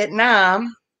in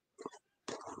Vietnam,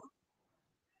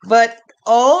 but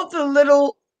all the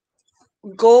little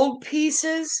gold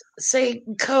pieces say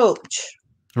Coach.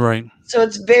 Right. So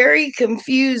it's very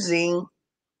confusing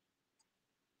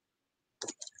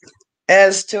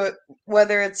as to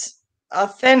whether it's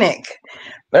authentic.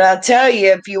 But I'll tell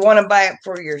you, if you want to buy it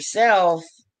for yourself,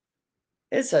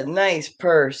 it's a nice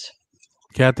purse.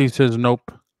 Kathy says nope.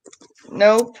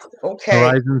 Nope. Okay.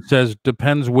 Horizon says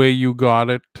depends where you got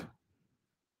it.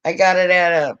 I got it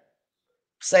at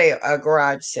a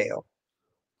garage sale.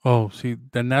 Oh, see,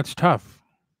 then that's tough.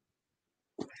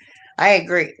 I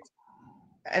agree.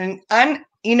 And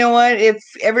you know what? If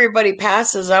everybody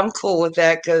passes, I'm cool with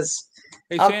that because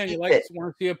Hey, I'll Sam, keep want it.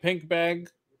 to see a pink bag?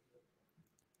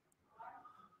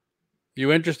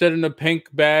 You interested in a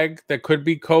pink bag that could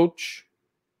be Coach?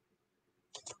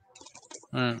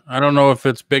 I don't know if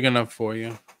it's big enough for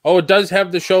you. Oh, it does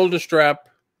have the shoulder strap.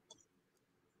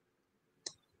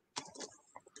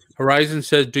 Horizon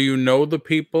says, do you know the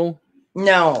people?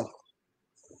 No.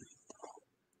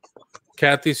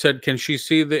 Kathy said, can she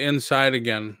see the inside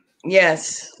again?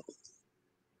 Yes.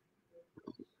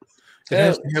 It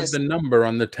has to have the number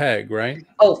on the tag, right?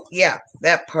 Oh, yeah,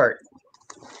 that part.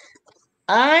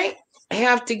 I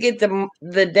have to get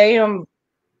the damn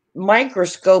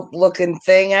microscope looking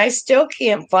thing. I still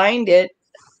can't find it.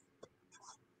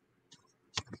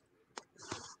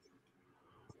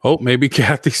 Oh, maybe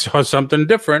Kathy saw something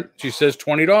different. She says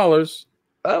 $20.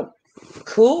 Oh,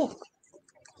 cool.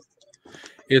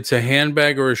 It's a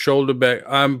handbag or a shoulder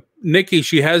bag. Nikki,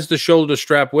 she has the shoulder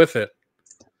strap with it.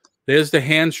 There's the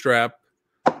hand strap,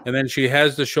 and then she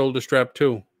has the shoulder strap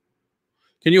too.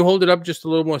 Can you hold it up just a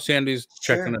little more? Sandy's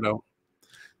checking it out.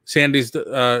 Sandy's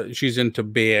she's into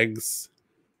bags.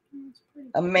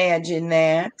 Imagine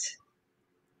that.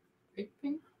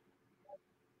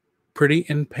 Pretty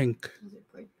in pink. Is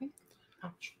it bright pink?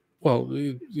 Ouch. Well,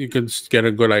 you can get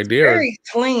a good idea. Very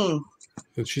clean.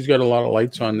 She's got a lot of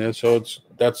lights on there, so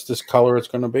that's this color it's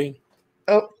going to be.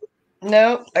 Oh,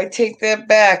 no, I take that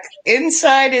back.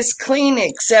 Inside is clean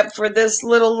except for this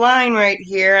little line right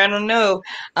here. I don't know.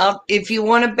 If you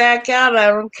want to back out, I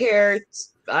don't care.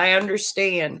 I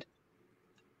understand.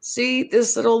 See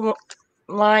this little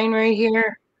line right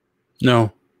here?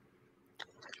 No.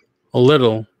 A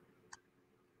little.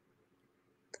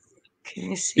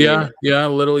 Can you see Yeah, it? yeah, a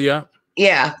little, yeah.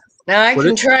 Yeah. Now I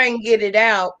can try and get it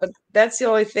out, but that's the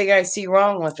only thing I see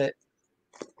wrong with it.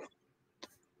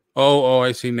 Oh,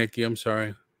 I see, Nikki. I'm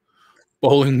sorry.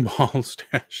 Bowling ball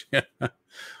stash. Yeah.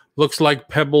 Looks like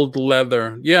pebbled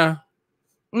leather. Yeah.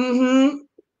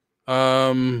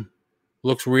 Mm-hmm.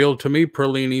 Looks real to me,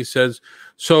 Perlini says.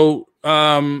 So,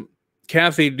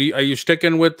 Kathy, are you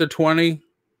sticking with the 20?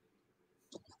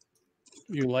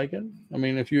 You like it? I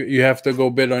mean, if you have to go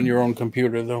bid on your own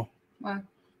computer, though. Why?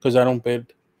 Because I don't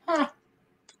bid. Huh.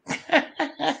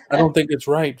 I don't think it's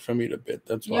right for me to bid.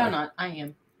 That's why. You're not. I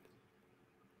am.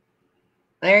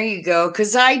 There you go.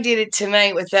 Because I did it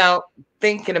tonight without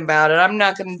thinking about it. I'm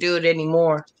not going to do it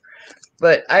anymore.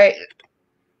 But I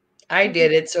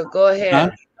did it, so go ahead. Huh?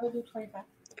 I'll do 25.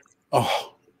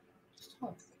 Oh.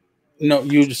 No,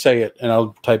 you just say it, and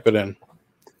I'll type it in.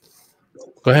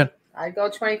 Go ahead. I'd go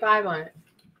 25 on it.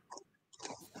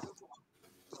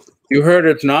 You heard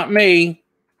it's not me.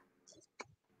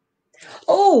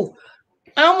 Oh,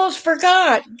 I almost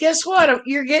forgot. Guess what?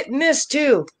 You're getting this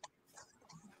too.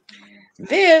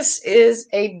 This is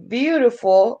a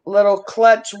beautiful little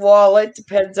clutch wallet.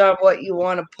 Depends on what you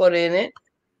want to put in it.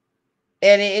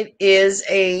 And it is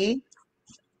a...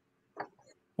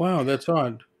 Wow, that's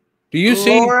odd. Do you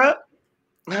Laura,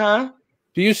 see? huh?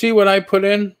 Do you see what I put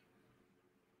in?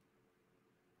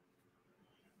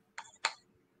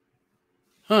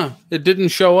 Huh? It didn't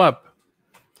show up.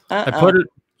 I put it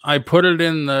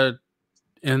in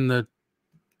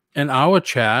our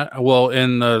chat. Well,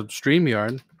 in the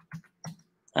StreamYard.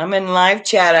 I'm in live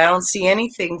chat. I don't see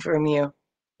anything from you.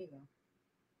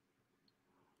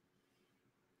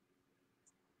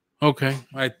 Okay.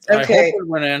 I hope it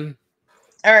went in.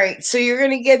 All right. So you're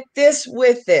going to get this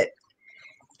with it.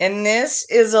 And this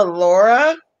is a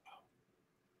Laura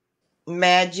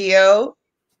Maggio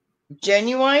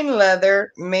genuine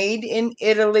leather made in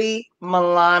Italy,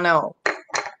 Milano.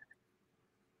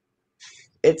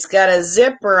 It's got a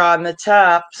zipper on the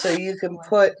top so you can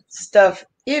put stuff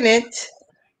in it.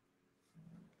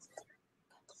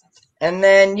 And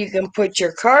then you can put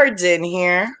your cards in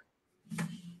here.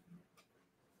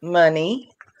 Money.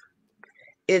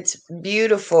 It's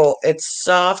beautiful. It's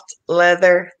soft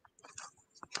leather.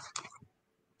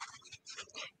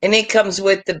 And it comes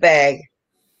with the bag.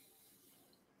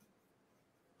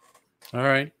 All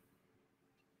right.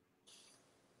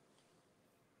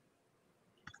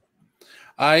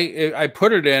 I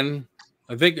put it in.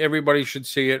 I think everybody should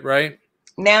see it, right?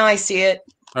 Now I see it.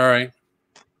 All right.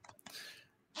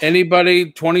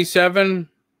 Anybody 27?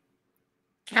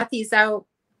 Kathy's out.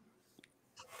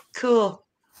 Cool.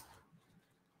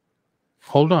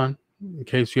 Hold on, in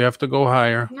case you have to go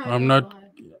higher. No, I'm not.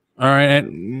 All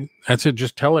right, that's it.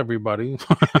 Just tell everybody.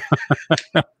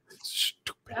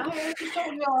 Stupid.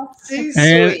 She's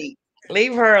sweet.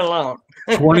 Leave her alone.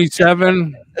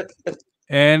 27.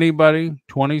 Anybody?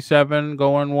 27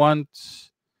 going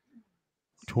once.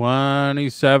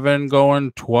 27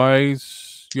 going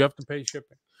twice. You have to pay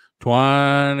shipping.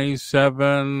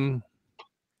 27.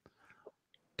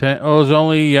 10. Oh, it's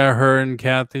only her and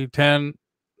Kathy. 10.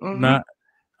 Not.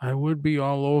 I would be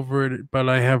all over it, but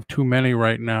I have too many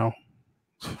right now.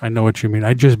 I know what you mean.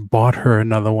 I just bought her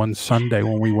another one Sunday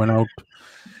when we went out.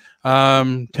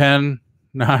 10,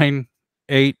 9,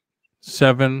 8,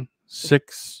 7,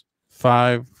 6,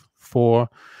 5, 4,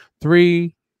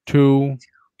 3, 2.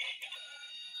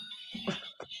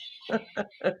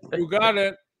 You got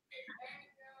it.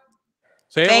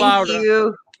 Say it louder. Thank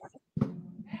you.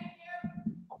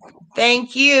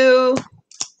 Thank you.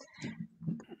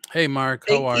 Hey, Mark,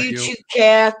 how are you? Thank you to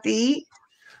Kathy.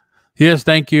 Yes,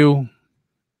 thank you.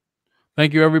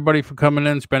 Thank you, everybody, for coming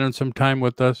in, spending some time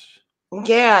with us.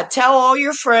 Yeah, tell all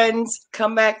your friends.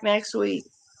 Come back next week.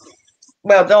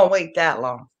 Well, don't wait that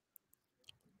long.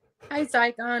 Hi,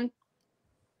 Zygon.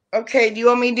 Okay, do you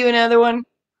want me to do another one?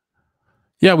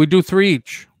 Yeah, we do 3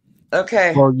 each.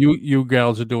 Okay. Well, you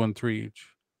gals are doing 3 each.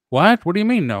 What? What do you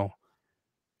mean, no?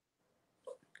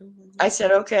 I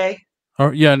said okay.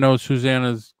 Oh, yeah, no,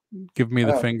 Susanna's giving me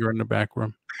the finger in the back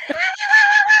room.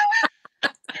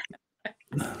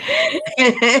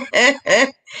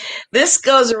 This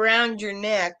goes around your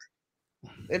neck.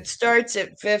 It starts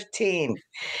at 15.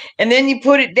 And then you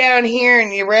put it down here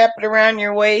and you wrap it around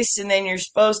your waist, and then you're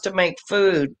supposed to make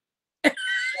food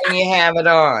when you have it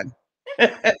on.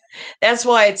 That's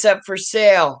why it's up for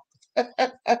sale.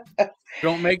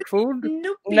 Don't make food?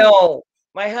 Nope. No,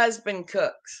 my husband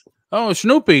cooks. Oh,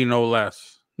 Snoopy, no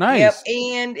less. Nice. Yep,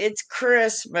 and it's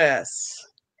Christmas.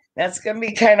 That's going to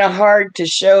be kind of hard to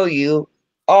show you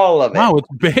all of it. Wow, it's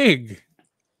big.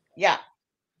 Yeah.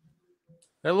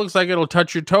 That looks like it'll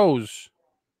touch your toes.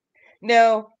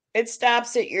 No, it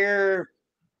stops at your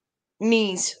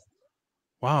knees.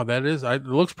 Wow, that is. It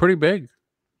looks pretty big.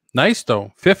 Nice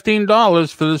though.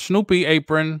 $15 for the Snoopy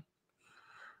apron.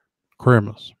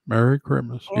 Christmas. Merry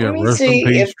Christmas. Let me see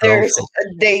if there's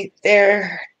a date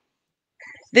there.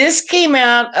 This came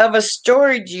out of a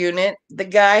storage unit. The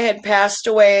guy had passed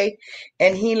away,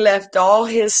 and he left all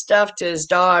his stuff to his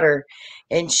daughter,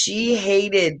 and she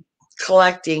hated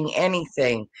collecting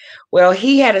anything. Well,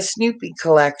 he had a Snoopy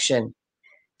collection.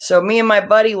 So me and my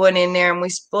buddy went in there and we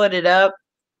split it up.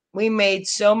 We made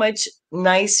so much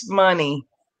nice money.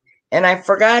 And I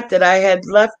forgot that I had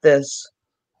left this.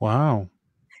 Wow.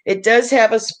 It does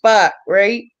have a spot,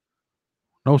 right?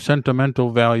 No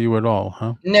sentimental value at all,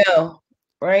 huh? No,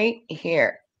 right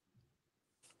here.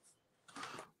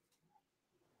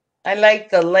 I like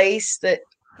the lace that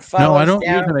follows No, I don't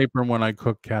down. use an apron when I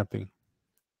cook, Kathy.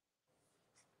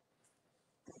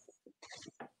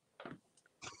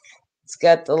 It's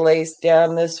got the lace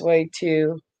down this way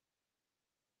too.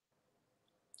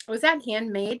 Was that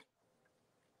handmade?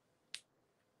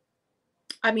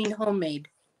 I mean, homemade.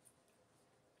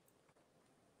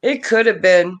 It could have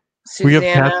been, We have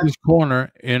Susanna. Kathy's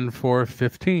Corner in for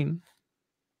 15.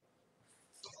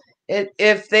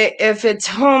 If it's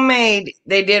homemade,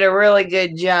 they did a really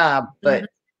good job, but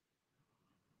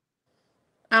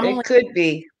it could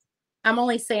be. I'm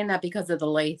only saying that because of the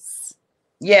lace.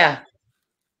 Yeah.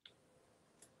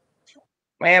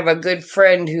 I have a good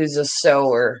friend who's a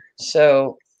sewer,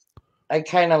 so I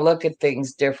kind of look at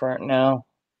things different now.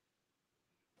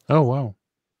 Oh, wow.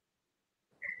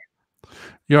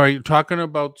 Are you talking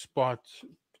about spots?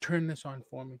 Turn this on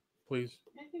for me, please.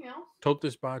 Anything else? Tote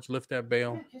this box, lift that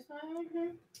bale.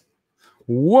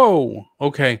 Whoa.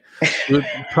 Okay. We're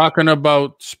talking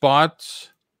about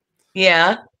spots.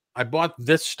 Yeah. I bought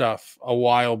this stuff a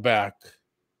while back.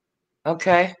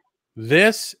 Okay.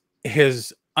 This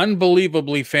is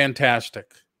unbelievably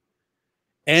fantastic.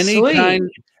 Any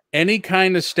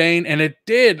kind of stain, and it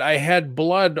did. I had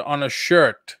blood on a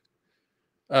shirt.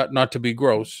 Not to be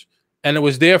gross. And it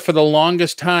was there for the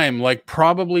longest time, like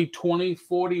probably 20,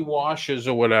 40 washes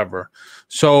or whatever.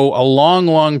 So a long,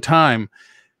 long time.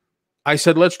 I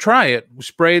said, let's try it.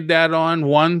 Sprayed that on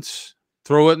once,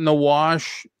 throw it in the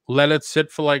wash, let it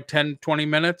sit for like 10, 20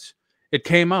 minutes. It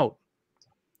came out.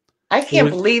 I can't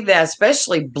believe that,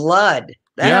 especially blood.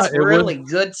 That's really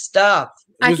good stuff.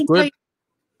 I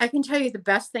can tell you the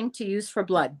best thing to use for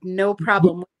blood. No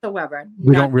problem whatsoever.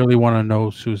 We don't really want to know,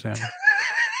 Susanna.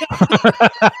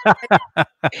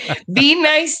 Be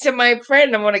nice to my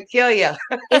friend. I'm going to kill you.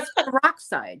 It's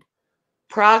peroxide.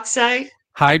 Peroxide?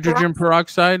 Hydrogen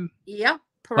peroxide? Yeah.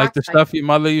 Peroxide. Like the stuff your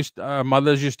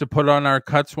mothers used to put on our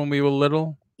cuts when we were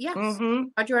little? Yes.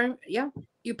 Mm-hmm. Yeah.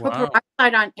 You put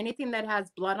peroxide on anything that has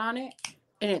blood on it,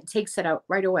 and it takes it out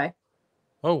right away.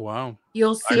 Oh, wow.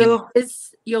 You'll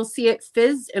see it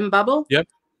fizz and bubble. Yep.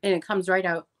 And it comes right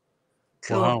out.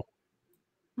 Cool. Wow.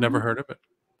 Never heard of it.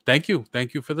 Thank you.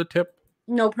 Thank you for the tip.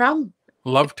 No problem.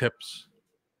 Love tips.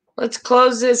 Let's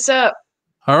close this up.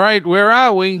 All right. Where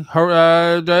are we?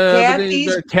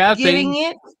 Kathy's getting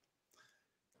it.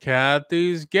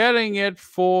 Kathy's getting it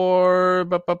for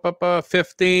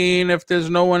 15 if there's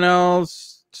no one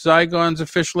else. Zygon's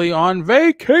officially on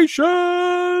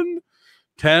vacation.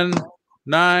 10,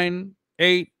 9,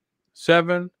 8,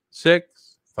 7,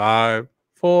 6, 5,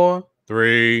 4,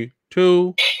 3,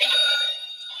 2.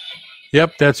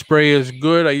 Yep, that spray is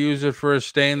good. I use it for a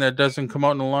stain that doesn't come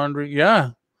out in the laundry.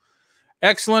 Yeah.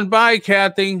 Excellent buy,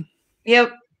 Kathy.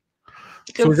 Yep.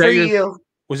 Good for you.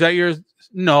 Was that yours?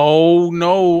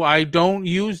 No, I don't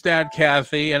use that,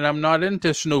 Kathy, and I'm not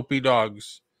into Snoopy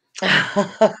dogs.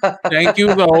 Thank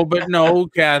you, though, but no,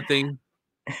 Kathy.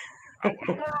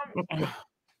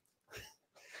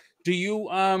 Do you,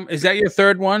 is that your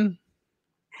third one?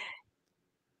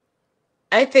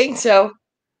 I think so.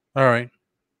 All right.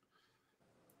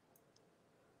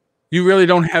 You really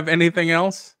don't have anything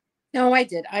else? No, I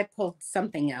did. I pulled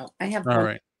something out. I have All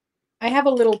right. I have a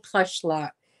little plush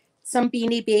lot, some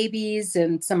Beanie Babies,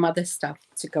 and some other stuff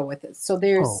to go with it. So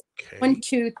there's 1,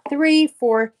 2, 3,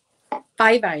 4,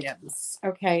 5 items.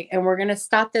 Okay. And we're going to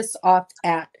start this off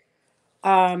at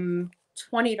 $20.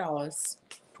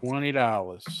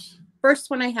 $20. First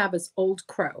one I have is Old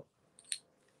Crow.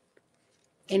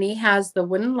 And he has the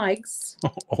wooden legs.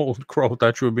 Old Crow.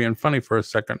 Thought you were being funny for a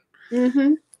second.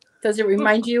 Mm-hmm. Does it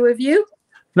remind you of you?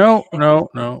 No.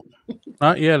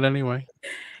 Not yet, anyway.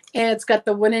 And it's got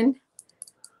the wooden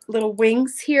little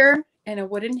wings here and a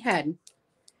wooden head.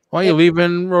 Why are you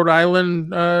leaving Rhode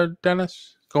Island,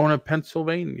 Dennis? Going to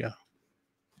Pennsylvania.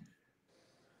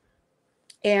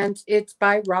 And it's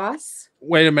by Ross.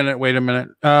 Wait a minute.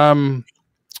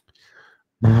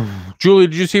 Julie,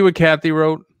 did you see what Kathy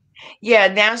wrote? Yeah,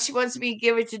 now she wants me to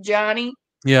give it to Johnny.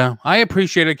 Yeah, I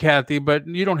appreciate it, Kathy, but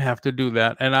you don't have to do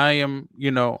that. And I am,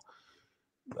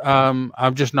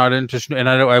 I'm just not interested, and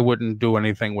I wouldn't do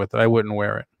anything with it. I wouldn't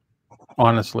wear it,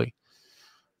 honestly.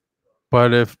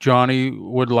 But if Johnny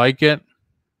would like it,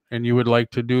 and you would like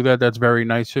to do that, that's very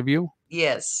nice of you.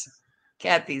 Yes,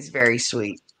 Kathy's very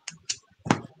sweet.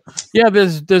 Yeah,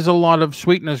 there's a lot of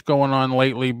sweetness going on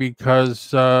lately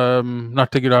because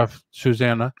not to get off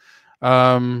Susanna,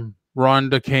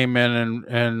 Rhonda came in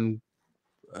and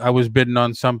I was bidding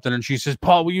on something and she says,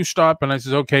 Paul, will you stop? And I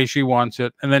says, okay, she wants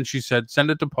it. And then she said,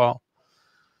 send it to Paul.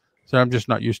 So I'm just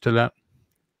not used to that.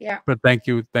 Yeah. But thank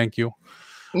you. You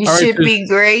All should right, be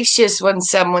gracious when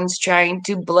someone's trying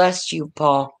to bless you,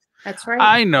 Paul. That's right.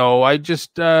 I know. I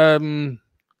just yeah,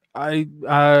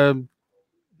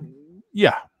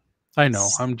 I know.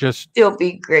 I'm just Still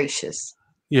be gracious.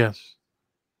 yes.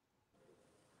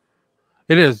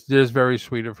 It is very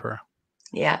sweet of her.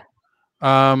 Yeah.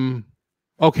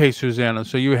 Okay, Susanna.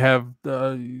 So you have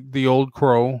the Old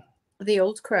Crow. The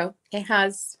Old Crow. It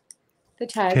has the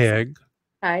tags.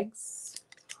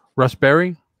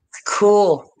 Raspberry.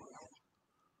 Cool.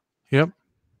 Yep.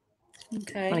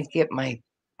 Okay. I'm gonna get my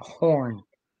horn.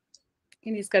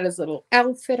 And he's got his little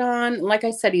outfit on. Like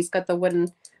I said, he's got the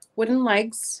wooden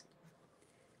legs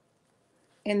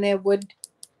and the wood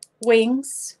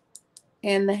wings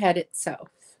and the head itself.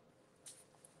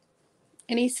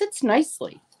 And he sits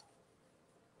nicely.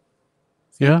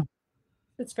 Yeah.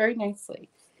 It's very nicely.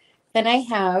 Then I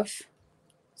have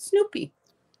Snoopy.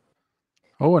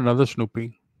 Oh, another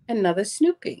Snoopy. Another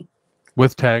Snoopy.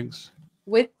 With tags.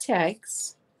 With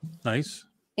tags. Nice.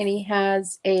 And he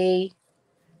has a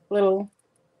little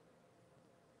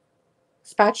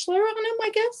spatula on him, I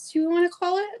guess you want to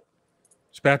call it.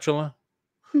 Spatula.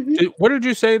 Mm-hmm. What did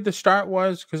you say the start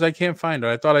was? Because I can't find it.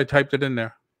 I thought I typed it in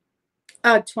there.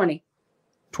 20.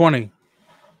 20.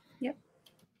 Yep.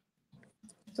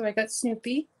 So I got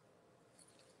Snoopy.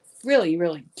 Really,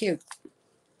 really cute.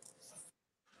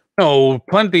 No,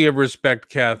 plenty of respect,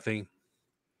 Kathy.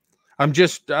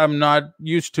 I'm not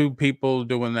used to people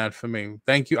doing that for me.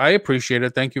 Thank you. I appreciate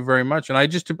it. Thank you very much. And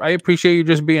I appreciate you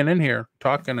just being in here,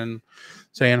 talking and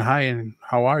saying hi and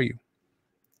how are you?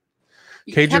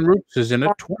 Cajun Roots is in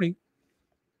at 20.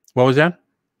 What was that?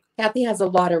 Kathy has a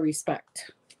lot of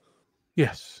respect.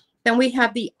 Yes. Then we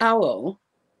have the owl.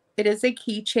 It is a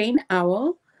keychain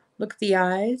owl. Look at the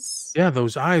eyes. Yeah,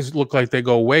 those eyes look like they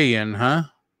go way in, huh?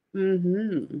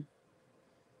 Mm-hmm.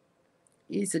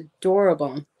 He's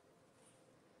adorable.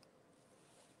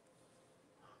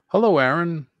 Hello,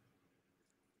 Aaron.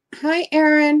 Hi,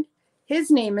 Aaron.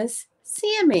 His name is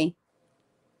Sammy.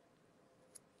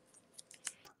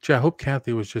 Gee, I hope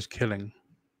Kathy was just kidding.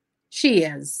 She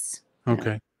is.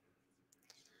 Okay.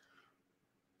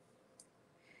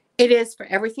 It is for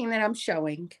everything that I'm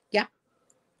showing. Yeah.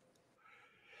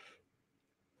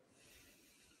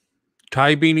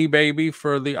 Tie Beanie Baby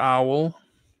for the owl.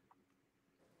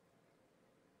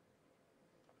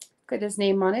 Got his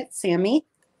name on it, Sammy.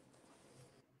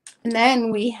 And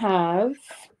then we have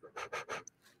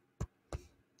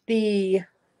the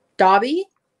Dobby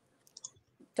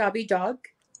dog.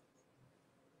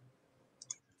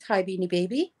 Tie Beanie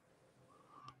Baby.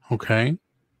 Okay.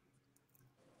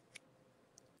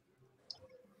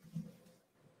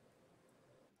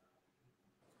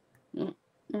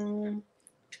 Trying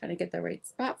to get the right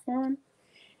spot for him.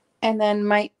 And then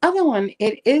my other one,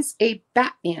 it is a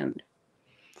Batman.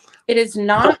 It is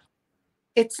not,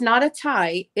 it's not a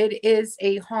tie. It is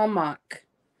a Hallmark.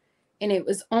 And it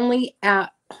was only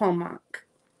at Hallmark.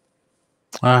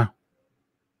 Ah.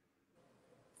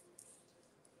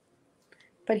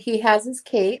 But he has his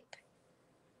cape.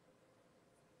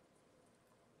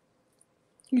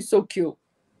 He's so cute.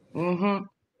 Mm-hmm.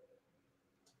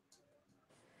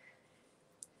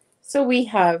 So we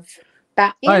have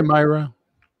Batman. Hi, Myra.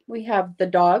 We have the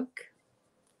dog.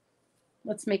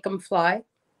 Let's make him fly.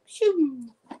 Shoo.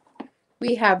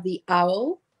 We have the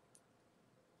owl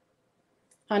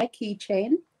on a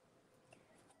keychain.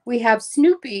 We have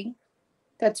Snoopy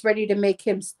that's ready to make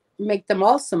them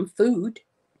all some food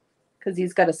because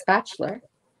he's got a spatula.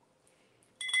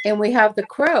 And we have the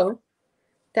crow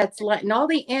that's letting all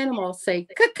the animals say,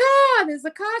 "Caw-caw, there's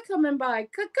a car coming by.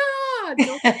 Caw-caw."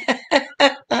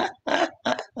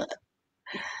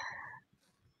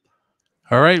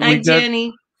 All right, Hi,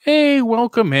 Jenny. Hey,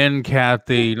 welcome in,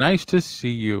 Kathy. Nice to see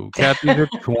you. Kathy's at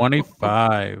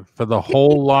 25 for the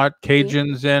whole lot.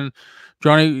 Cajuns in.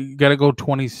 Johnny, you got to go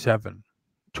 27.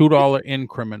 $2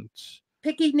 increments.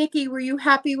 Picky Nikki, were you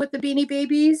happy with the Beanie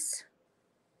Babies?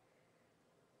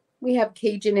 We have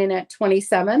Cajun in at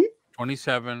 27.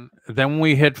 27. Then when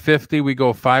we hit 50, we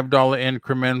go $5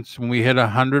 increments. When we hit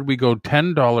 100, we go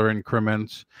 $10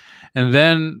 increments. And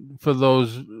then for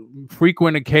those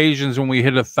frequent occasions when we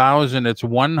hit 1,000, it's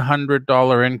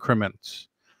 $100 increments.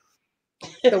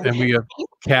 And we have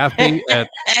Kathy's at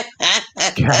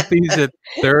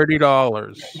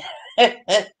 $30.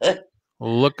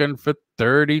 Looking for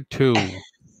 32.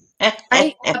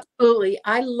 I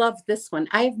love this one.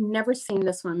 I've never seen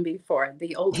this one before.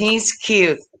 The old. He's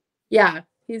cute. Yeah,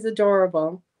 he's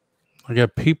adorable. I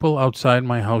got people outside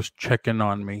my house checking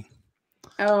on me.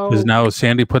 Oh. Because now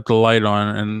Sandy put the light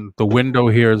on, and the window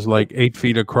here is like 8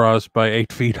 feet across by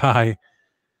 8 feet high.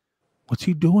 What's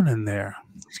he doing in there?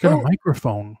 He's got a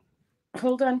microphone.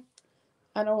 Hold on.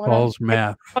 I don't want to. Paul's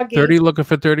math. 30 looking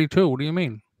for 32. What do you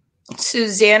mean?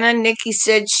 Susanna, Nikki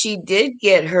said she did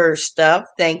get her stuff.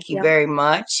 Thank you very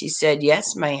much. She said,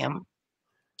 yes, ma'am.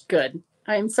 Good.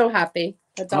 I am so happy.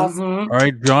 That's awesome. All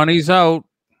right, Johnny's out.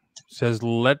 Says,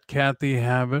 let Kathy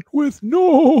have it with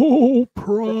no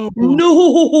problem.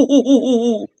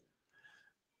 No.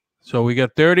 So we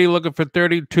got 30 looking for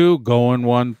 32, going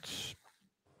once.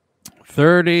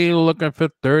 30 looking for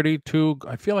 32.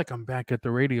 I feel like I'm back at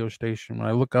the radio station when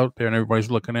I look out there and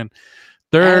everybody's looking in.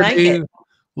 30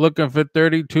 looking for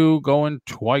 32, going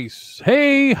twice.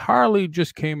 Hey, Harley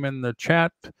just came in the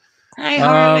chat. Hi,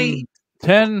 Harley.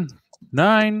 10,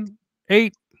 9,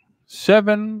 8,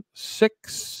 7,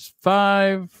 6,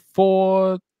 5,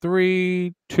 4,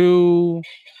 3, 2.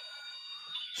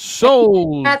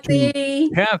 Sold to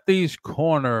Kathy's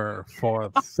Corner for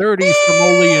 30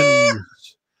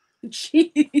 simoleons.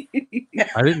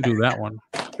 I didn't do that one.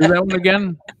 Do that one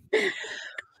again.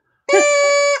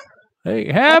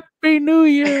 Hey, Happy New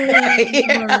Year.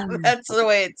 Yeah, that's the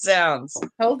way it sounds.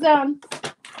 Hold on.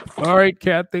 All right,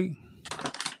 Kathy.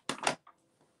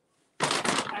 All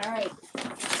right.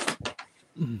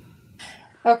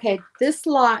 Okay, this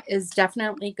lot is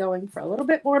definitely going for a little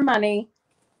bit more money.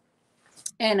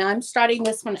 And I'm starting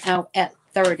this one out at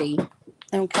 30.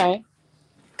 Okay.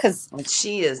 Because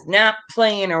she is not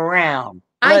playing around.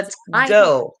 Let's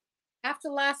go. After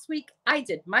last week, I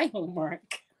did my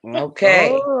homework.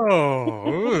 Okay.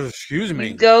 Oh, excuse me.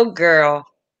 You go, girl.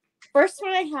 First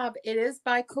one I have, it is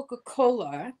by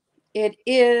Coca-Cola. It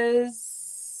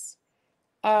is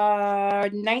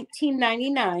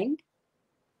 $19.99.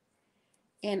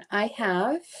 And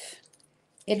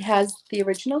it has the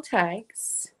original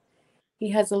tags. He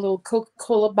has a little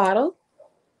Coca-Cola bottle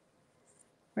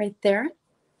right there.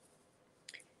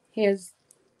 Here's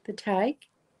the tag.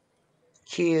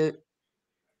 Cute.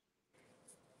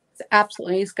 It's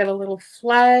absolutely, he's got a little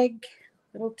flag,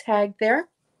 little tag there.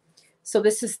 So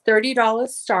this is $30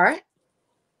 start.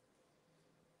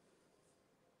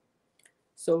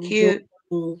 So cute.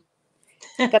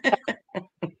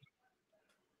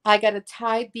 I got a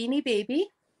tie Beanie Baby.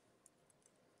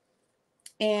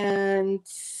 And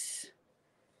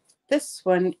this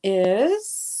one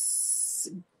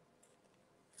is,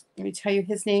 let me tell you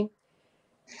his name.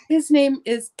 His name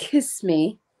is Kiss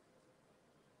Me.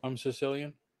 I'm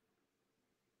Sicilian.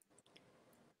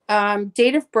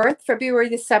 Date of birth, February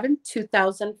the 7th,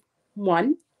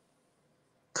 2001.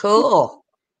 Cool.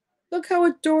 Look how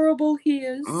adorable he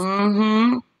is.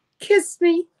 Mm-hmm. Kiss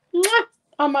me. Mwah!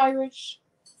 I'm Irish.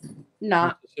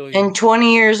 Not. And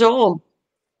 20 years old.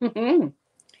 Mm-hmm.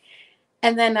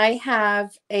 And then I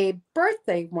have a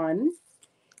birthday one.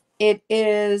 It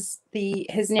is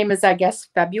his name is, I guess,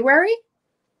 February.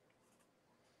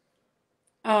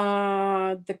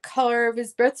 The color of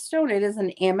his birthstone, it is an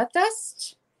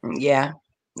amethyst. Yeah,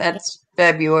 that's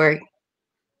February.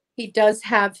 He does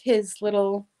have his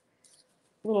little,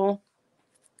 what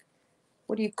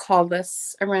do you call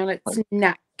this, around its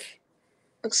neck.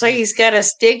 Looks like he's got a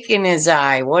stick in his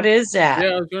eye. What is that?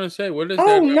 Yeah, I was going to say, what is that?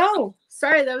 Oh, no.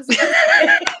 Sorry, that was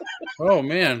oh,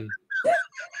 man.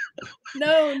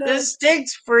 No. The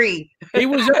stick's free. He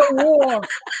was in a war.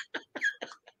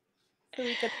 So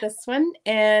we get this one,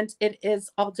 and it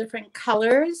is all different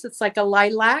colors. It's like a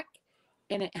lilac,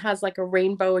 and it has like a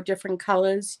rainbow of different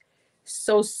colors.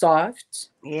 So soft.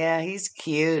 Yeah, he's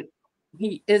cute.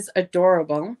 He is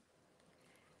adorable.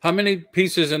 How many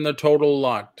pieces in the total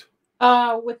lot?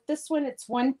 With this one, it's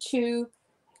 1, 2,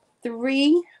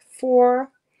 3,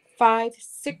 4, 5,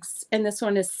 6, and this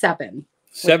one is 7.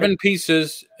 7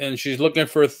 pieces, and she's looking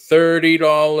for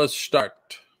 $30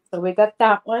 start. So we got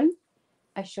that one.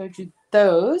 I showed you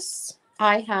those.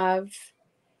 I have,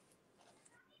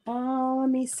 let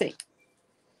me see.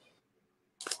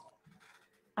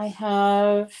 I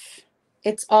have,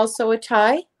 it's also a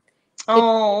tie.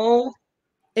 Oh.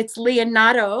 It's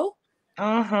Leonardo,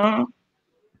 Uh-huh.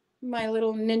 my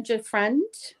little ninja friend.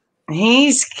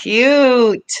 He's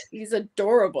cute. He's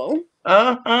adorable.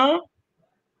 Uh-huh.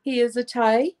 He is a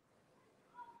tie.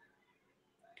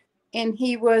 And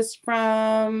he was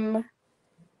from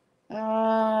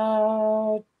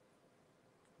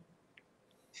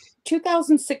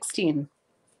 2016.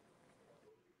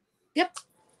 Yep.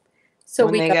 So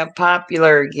When we they got got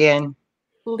popular again.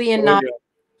 Leonardo.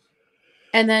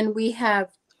 And then we have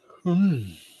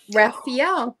Mm.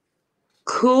 Raphael.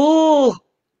 Cool.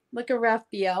 Look at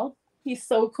Raphael. He's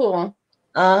so cool.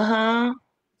 Uh-huh.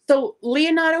 So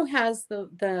Leonardo has the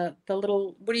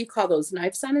little, what do you call those,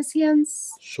 knives on his hands?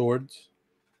 Swords.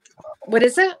 What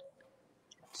is it?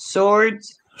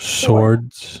 Swords.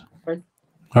 Swords. Sword.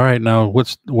 All right, now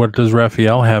what does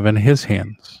Raphael have in his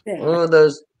hands? Yeah. Oh,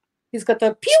 those. He's got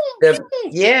the pew.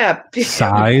 Yeah.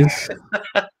 Size.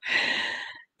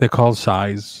 They're called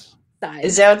size. Size.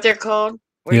 Is that what they're called?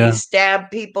 Where Yeah. you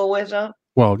stab people with them?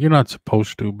 Well, you're not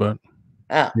supposed to, but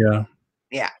Oh. yeah.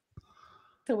 Yeah.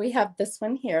 So we have this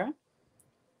one here.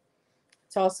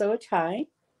 It's also a tie.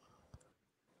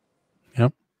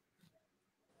 Yep.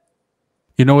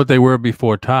 You know what they were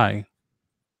before tie?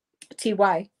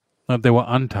 TY. They were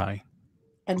untie.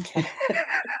 Untie.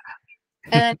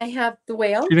 And I have the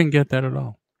whale. You didn't get that at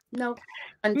all. No.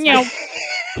 Untie. No.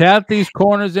 Kathy's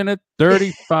corner's in at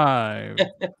 35.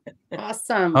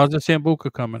 Awesome. How's the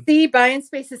Sambuca coming? See, Brian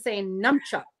Space is saying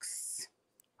nunchucks.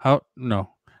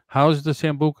 How's the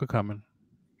Sambuca coming?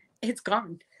 It's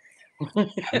gone.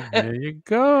 There you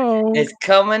go. It's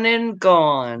coming and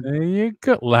gone. There you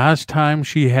go. Last time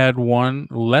she had one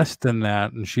less than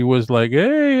that, and she was like,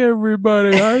 "Hey,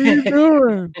 everybody, how you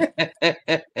doing?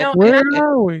 No, Where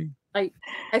are we?" I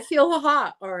feel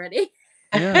hot already.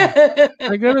 Yeah,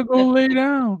 I gotta go lay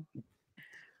down.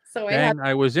 So Dang,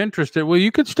 I was interested. Well,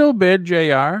 you could still bid,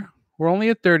 JR. We're only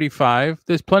at 35.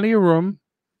 There's plenty of room.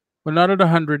 We're not at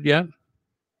 100 yet.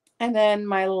 And then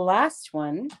my last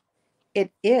one,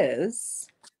 it is.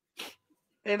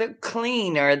 They look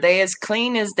clean. Are they as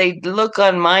clean as they look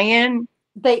on my end?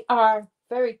 They are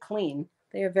very clean.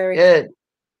 They are very good. Clean.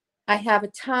 I have a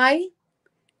tie,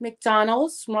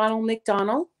 McDonald's, Ronald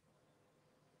McDonald.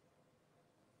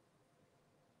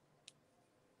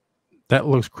 That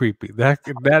looks creepy. That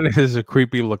is a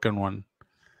creepy looking one.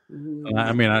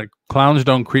 I mean, clowns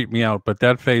don't creep me out, but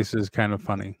that face is kind of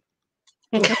funny.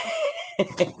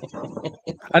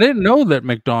 I didn't know that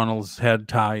McDonald's had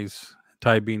tie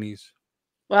beanies.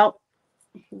 Well,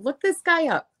 look this guy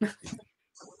up.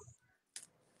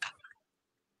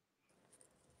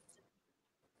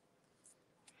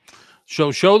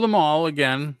 So show them all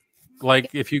again, like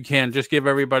if you can, just give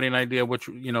everybody an idea what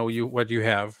you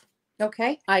have.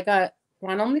 Okay, I got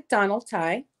Ronald McDonald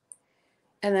tie,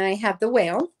 and then I have the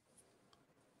whale.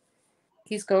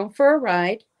 He's going for a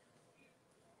ride.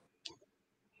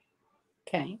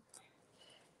 Okay.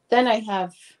 Then I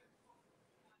have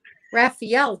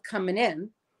Raphael coming in.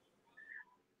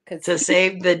 To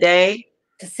save the day?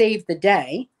 To save the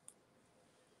day.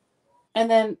 And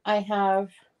then I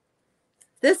have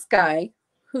this guy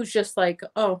who's just like,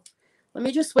 oh, let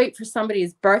me just wait for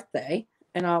somebody's birthday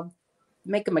and I'll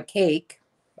make him a cake.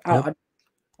 I'll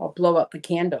blow up the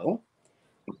candle.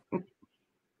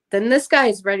 Then this guy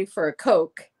is ready for a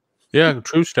Coke. Yeah,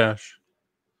 True Stash.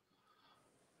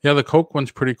 Yeah, the Coke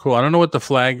one's pretty cool. I don't know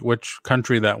which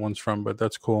country that one's from, but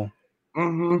that's cool.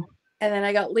 Mm-hmm. And then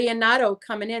I got Leonardo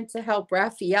coming in to help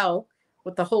Raphael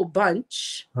with the whole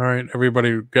bunch. All right,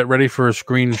 everybody get ready for a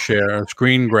screen share, a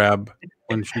screen grab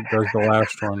when she does the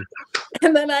last one.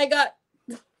 And then I got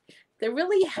the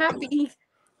really happy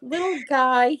little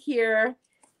guy here.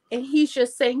 And he's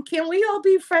just saying, can we all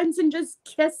be friends and just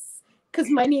kiss? Because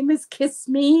my name is Kiss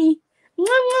Me. Mwah,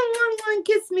 mwah, mwah, mwah.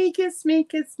 Kiss me, kiss me,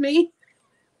 kiss me.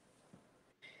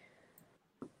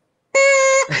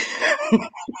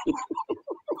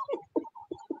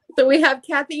 So we have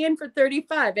Kathy in for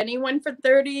 35. Anyone for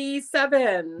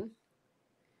 37?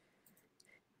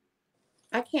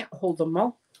 I can't hold them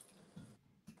all.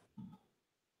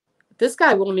 This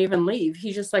guy won't even leave.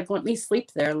 He's just like, let me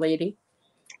sleep there, lady.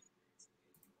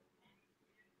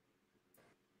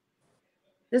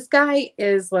 This guy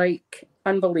is like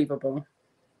unbelievable.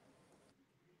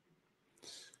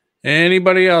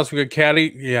 Anybody else? We got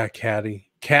Caddy. Yeah, Caddy.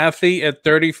 Kathy at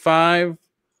 35.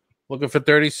 Looking for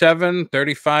 37.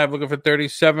 35. Looking for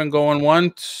 37. Going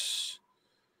once.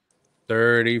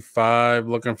 35.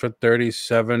 Looking for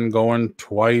 37. Going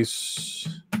twice.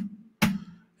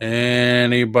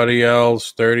 Anybody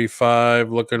else?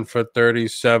 35. Looking for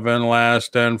 37.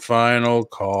 Last and final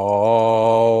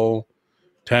call.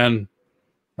 10,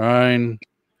 9,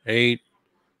 8,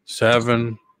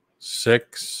 7,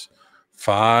 6,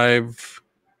 5,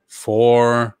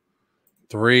 4,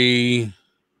 3,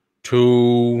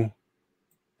 2.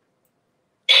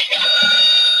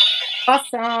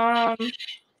 Awesome.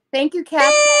 Thank you,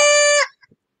 Kathy.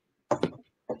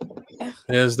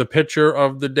 There's the picture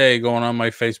of the day going on my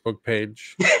Facebook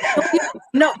page.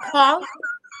 No, Paul.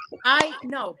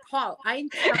 Paul. I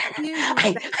tell you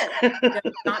you're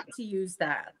not to use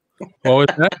that. What was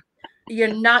that?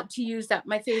 You're not to use that.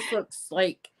 My face looks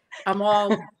like I'm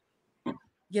all,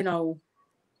 No,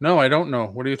 I don't know.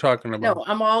 What are you talking about?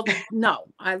 No,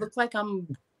 I look like I'm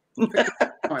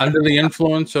under the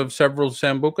influence of several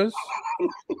sambucas.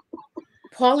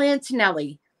 Paul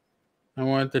Antonelli. I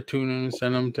want the tuna and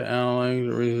send them to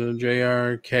Alex,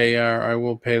 JR, KR. I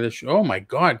will pay the Oh my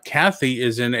God, Kathy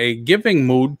is in a giving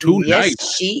mood tonight.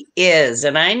 Yes, she is.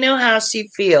 And I know how she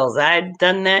feels. I've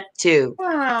done that too.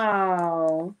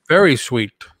 Wow. Very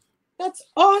sweet. That's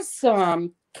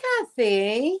awesome.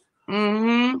 Kathy.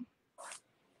 Mm-hmm.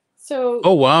 So.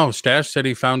 Oh, wow. Stash said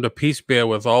he found a peace bear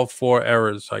with all 4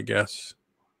 errors, I guess.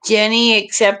 Jenny,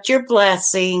 accept your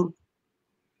blessing.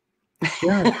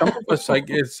 Yeah, some of us, like,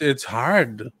 it's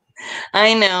hard.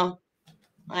 I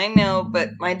know, but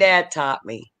my dad taught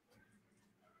me.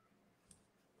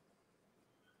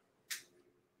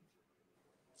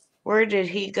 Where did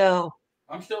he go?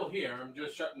 I'm still here. I'm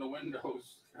just shutting the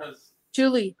windows.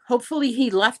 Julie, hopefully he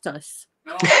left us.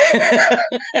 No,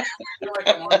 I feel like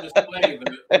I'm on display.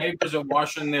 The neighbors are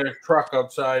washing their truck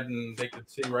outside, and they could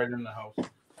see right in the house.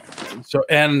 So,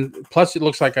 and plus, it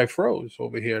looks like I froze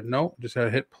over here. No, just gotta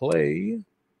hit play.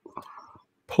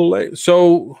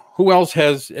 So who else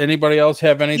anybody else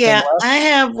have anything left? I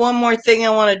have one more thing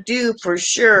I want to do for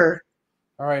sure.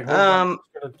 All right. Hold on.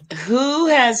 Who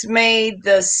has made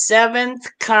the 7th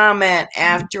comment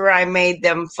after I made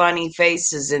them funny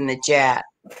faces in the chat?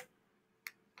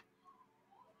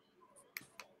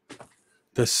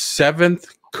 The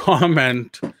 7th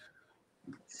comment. Come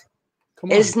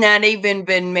on. It's not even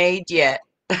been made yet.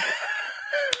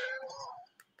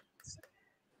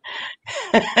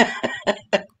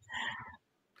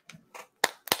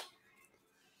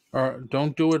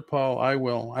 Don't do it, Paul. I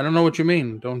will. I don't know what you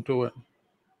mean. Don't do it.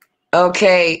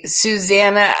 Okay,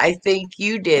 Susanna, I think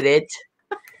you did it.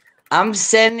 I'm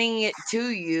sending it to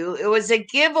you. It was a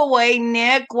giveaway,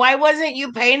 Nick. Why wasn't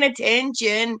you paying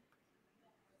attention?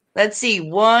 Let's see.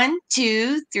 1,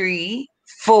 2, 3,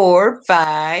 4,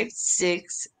 5,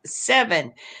 6,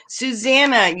 7.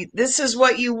 Susanna, this is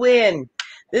what you win.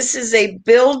 This is a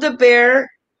Build-A-Bear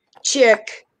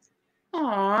chick.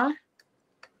 Aww.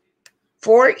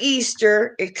 For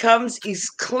Easter. It comes as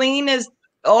clean as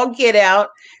all get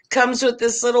out. Comes with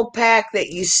this little pack that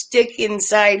you stick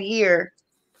inside here.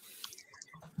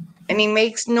 And he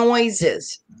makes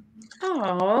noises.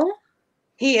 Oh.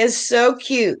 He is so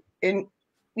cute. And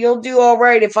you'll do all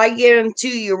right. If I get him to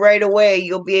you right away,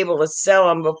 you'll be able to sell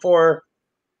him before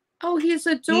he's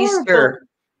adorable. Easter.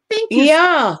 Thank you.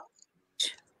 Yeah.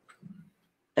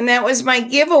 And that was my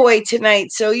giveaway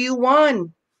tonight. So you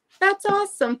won. That's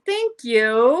awesome. Thank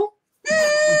you.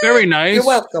 Very nice. You're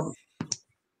welcome.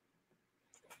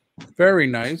 Very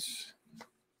nice.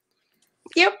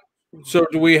 Yep. So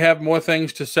do we have more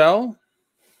things to sell?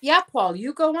 Yeah, Paul,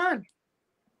 you go on.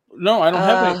 No, I don't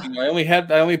have anything.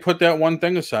 I only put that one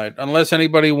thing aside. Unless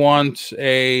anybody wants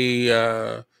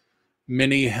a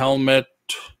mini helmet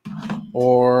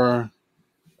or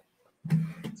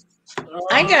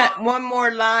I got one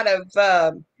more lot of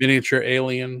miniature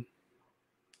alien.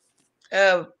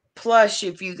 Plush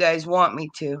if you guys want me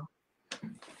to.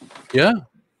 Yeah.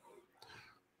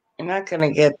 I'm not going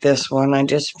to get this one. I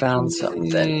just found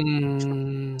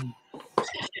something.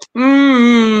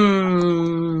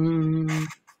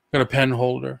 Got a pen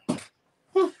holder.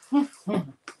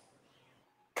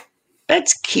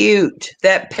 That's cute.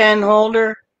 That pen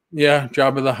holder. Yeah,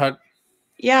 Jabba the Hutt.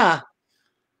 Yeah.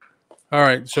 All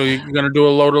right, so you're gonna do a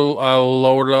load of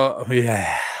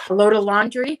A load of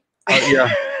laundry.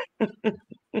 Yeah.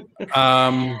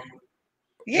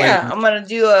 Yeah, I'm gonna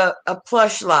do a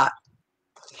plush lot,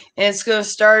 and it's gonna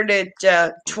start at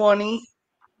 20.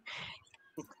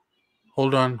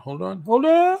 Hold on.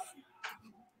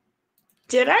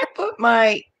 Did I put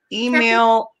my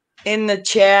email in the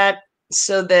chat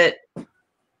so that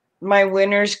my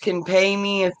winners can pay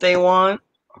me if they want?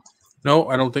 No,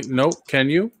 I don't think. No, can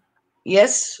you?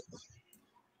 Yes.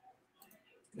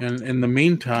 And in the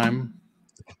meantime,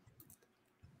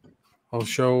 I'll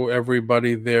show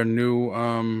everybody their new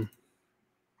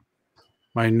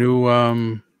my new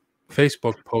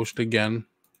Facebook post again.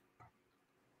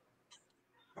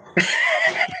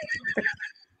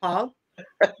 Paul,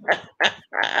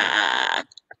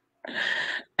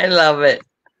 I love it.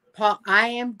 Paul, I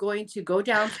am going to go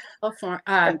down to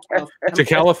To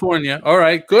California. All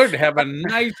right, good. Have a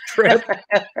nice trip.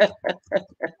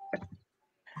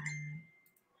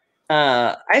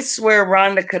 I swear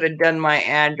Rhonda could have done my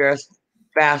address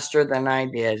faster than I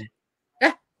did.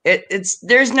 It's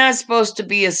there's not supposed to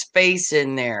be a space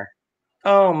in there.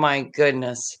 Oh my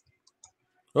goodness.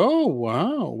 Oh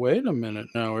wow! Wait a minute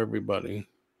now, everybody.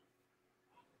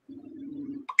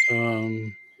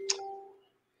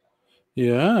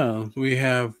 Yeah, we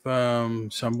have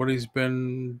somebody's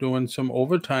been doing some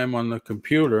overtime on the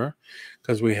computer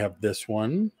because we have this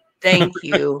one. Thank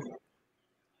you.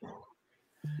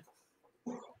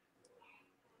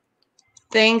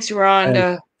 Thanks,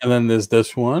 Rhonda. And then there's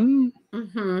this one.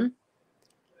 Mm-hmm.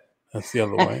 That's the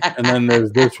other way. And then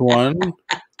there's this one.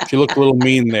 She looked a little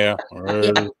mean there.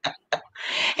 Yeah.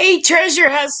 Hey, Treasure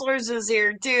Hustlers is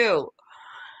here too.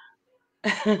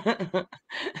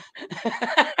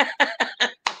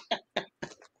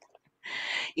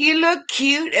 You look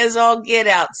cute as all get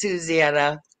out,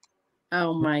 Susanna.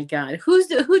 Oh my God. Who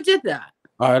did that?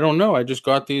 I don't know. I just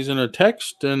got these in a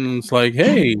text and it's like,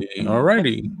 hey,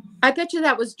 alrighty. I bet you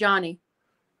that was Johnny.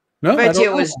 No, I bet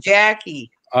you it was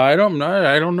Jackie. I don't know.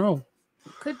 I don't know.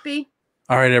 Could be.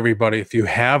 All right, everybody. If you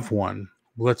have one,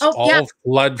 let's all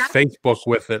flood Facebook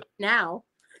with it. Now.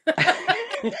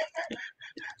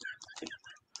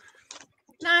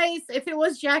 Nice. If it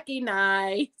was Jackie,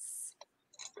 nice.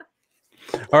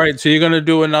 All right, so you're going to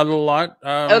do another lot?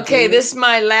 Okay, this is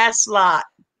my last lot.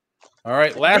 All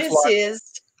right, last lot. This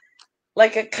is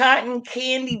like a cotton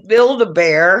candy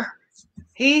Build-A-Bear.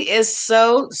 He is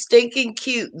so stinking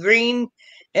cute. Green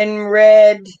and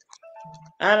red.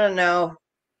 I don't know.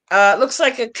 Looks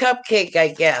like a cupcake, I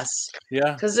guess.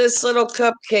 Yeah. Because this little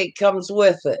cupcake comes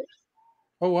with it.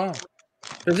 Oh, wow.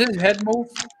 Does his head move?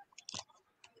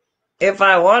 If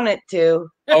I want it to.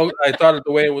 Oh, I thought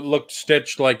the way it would look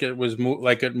stitched like it was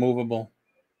movable.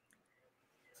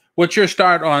 What's your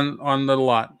start on the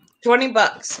lot?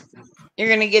 $20. You're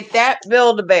going to get that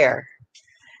Build-A-Bear.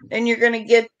 Then you're going to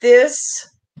get this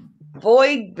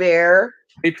Void Bear.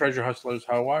 Hey, Treasure Hustlers,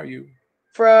 how are you?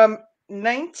 From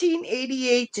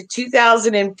 1988 to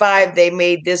 2005, they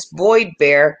made this Void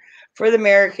Bear for the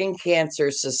American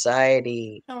Cancer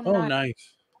Society. Oh, nice.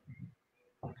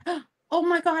 Oh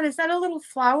my God, is that a little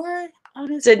flower on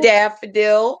his It's a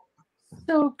daffodil.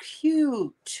 So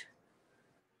cute.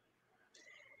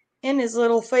 And his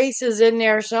little face is in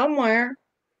there somewhere.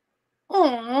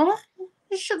 Aww.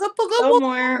 Sugar booger.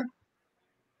 Somewhere.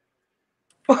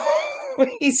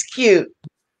 He's cute.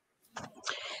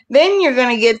 Then you're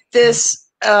going to get this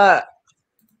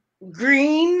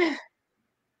green.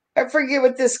 I forget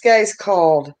what this guy's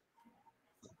called.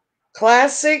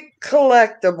 Classic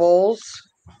Collectibles.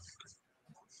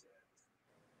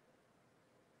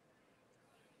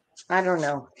 I don't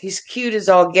know. He's cute as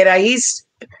all get out. He's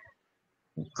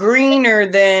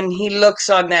greener than he looks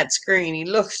on that screen. He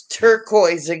looks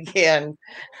turquoise again.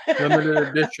 Limited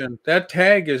edition. That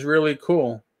tag is really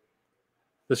cool.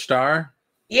 The star?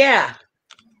 Yeah.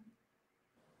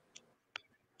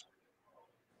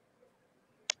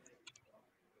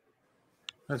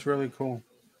 That's really cool.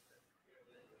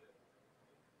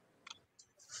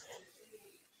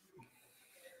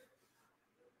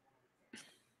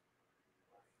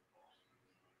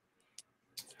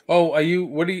 Oh, are you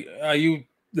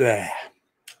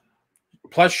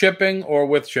plus shipping or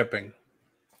with shipping?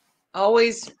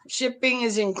 Always shipping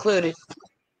is included.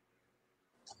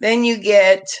 Then you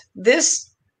get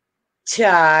this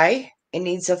tie. It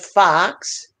needs a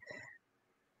fox.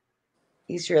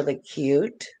 He's really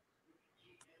cute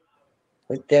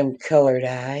with them colored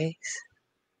eyes.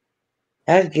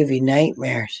 That'll give you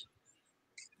nightmares.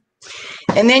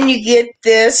 And then you get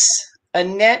this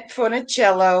Annette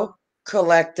Funicello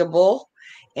collectible.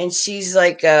 And she's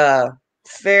like a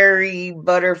fairy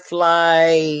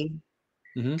butterfly,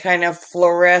 kind of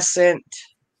fluorescent.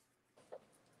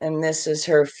 And this is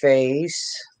her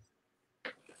face.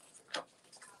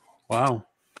 Wow.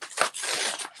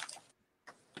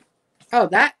 Oh,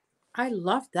 I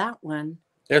love that one.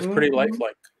 That's pretty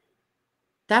lifelike.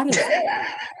 That is.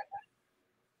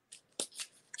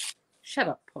 Shut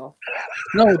up, Paul.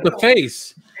 No, the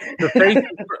face. The face.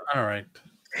 All right.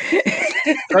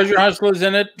 Treasure Hustlers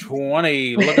in it.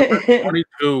 20. Looking for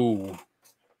 22.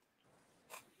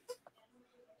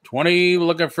 20.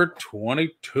 Looking for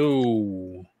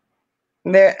 22.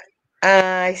 There,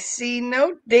 I see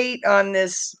no date on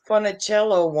this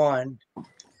Funicello one.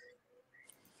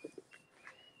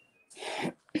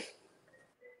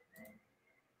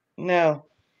 No.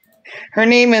 Her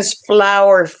name is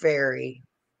Flower Fairy.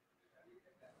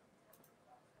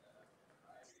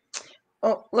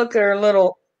 Oh, look at her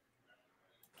little.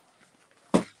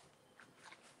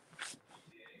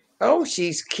 Oh,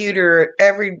 she's cuter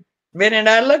every minute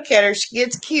I look at her. She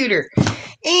gets cuter.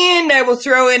 And I will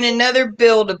throw in another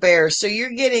Build-A-Bear. So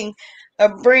you're getting a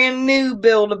brand new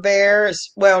Build-A-Bear.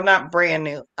 Well, not brand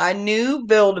new. A new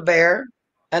Build-A-Bear.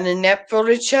 An Annette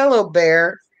Funicello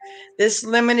bear. This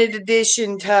limited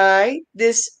edition tie.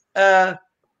 This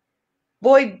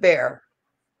Boyd Bear.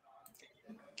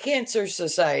 Cancer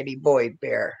Society Boyd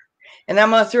Bear. And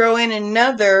I'm going to throw in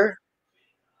another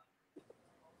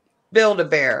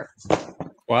Build-A-Bear.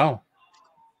 Wow.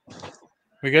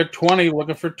 We got 20.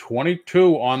 Looking for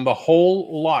 22 on the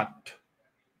whole lot.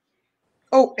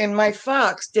 Oh, and my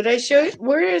fox. Did I show you?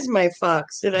 Where is my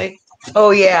fox? Did I?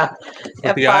 Oh, yeah.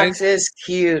 That fox is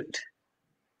cute.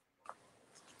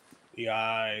 The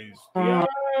eyes. The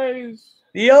eyes.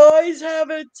 The eyes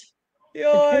have it. The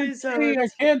eyes have it. I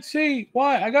can't see.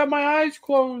 Why? I got my eyes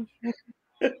closed.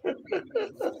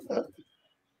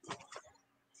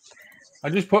 I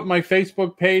just put my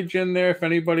Facebook page in there if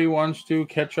anybody wants to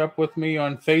catch up with me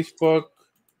on Facebook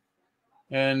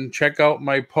and check out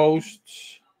my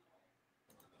posts.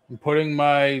 I'm putting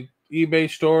my eBay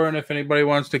store in if anybody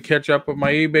wants to catch up with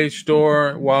my eBay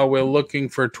store. While we're looking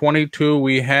for 22,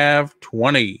 we have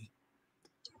 20.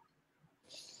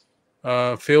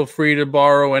 Feel free to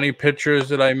borrow any pictures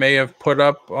that I may have put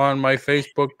up on my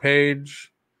Facebook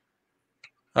page.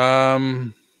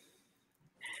 The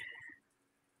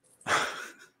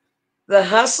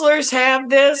Hustlers have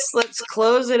this. Let's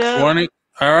close it up. 20.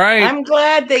 All right. I'm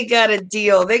glad they got a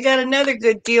deal. They got another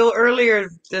good deal earlier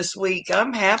this week.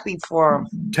 I'm happy for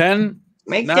them. 10.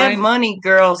 Make 9, that money,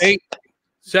 girls. 8,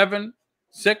 7,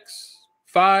 6,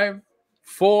 5,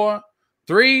 4,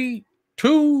 3,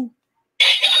 2.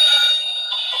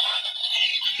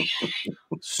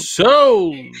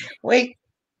 So. Wait.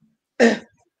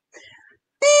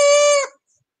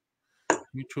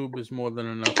 YouTube is more than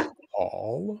enough.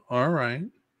 All right.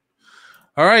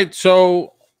 All right.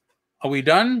 So are we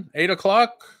done? 8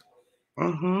 o'clock?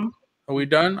 Mm-hmm. Are we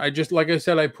done? Like I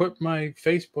said, I put my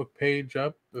Facebook page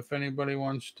up. If anybody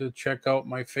wants to check out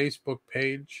my Facebook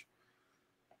page,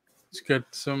 let's get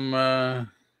some,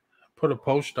 put a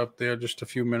post up there just a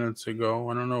few minutes ago.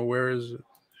 I don't know. Where is it?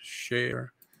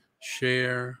 Share.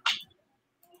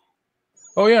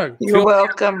 Oh, yeah. You're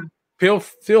welcome. Feel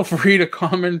free to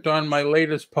comment on my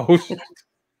latest post.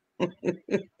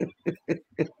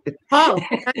 Oh,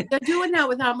 you're doing that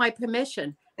without my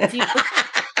permission. It's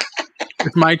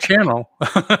my channel.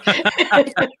 But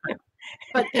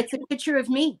it's a picture of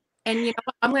me, and you know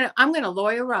I'm gonna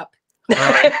lawyer up.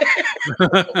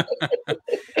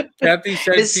 Kathy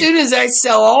said as soon as I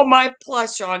sell all my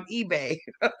plush on eBay.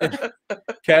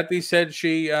 Kathy said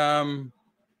she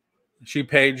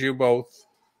paid you both.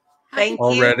 Thank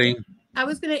already. you. I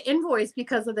was gonna invoice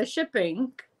because of the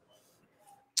shipping.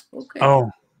 Okay. Oh,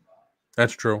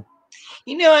 that's true.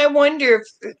 You know, I wonder if,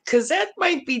 because that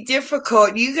might be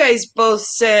difficult. You guys both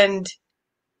send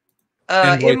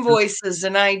invoices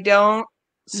and I don't.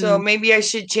 So maybe I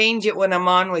should change it when I'm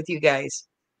on with you guys.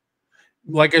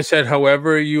 Like I said,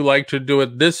 however you like to do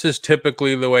it, this is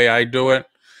typically the way I do it.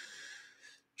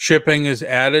 Shipping is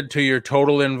added to your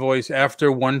total invoice after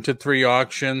 1 to 3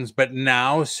 auctions. But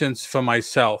now, since for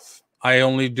myself, I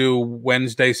only do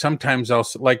Wednesday. Sometimes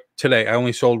like today, I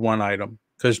only sold 1 item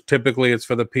because typically it's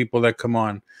for the people that come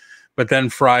on. But then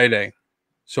Friday.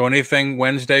 So anything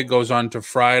Wednesday goes on to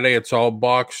Friday. It's all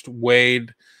boxed,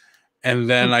 weighed, and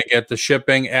then I get the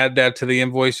shipping, add that to the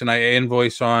invoice, and I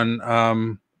invoice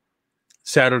on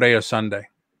Saturday or Sunday.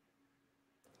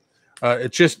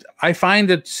 It's just, I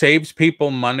find it saves people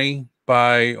money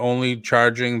by only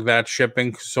charging that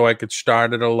shipping so I could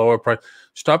start at a lower price.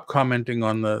 Stop commenting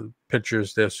on the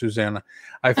pictures there, Susanna.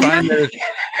 I find that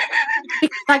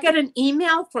I got an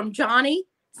email from Johnny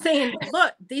saying,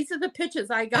 look, these are the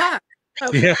pictures I got.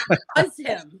 So yeah. it was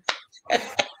him.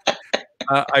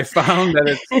 I found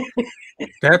that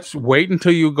that's wait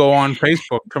until you go on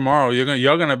Facebook tomorrow.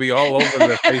 You're gonna be all over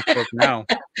the Facebook now.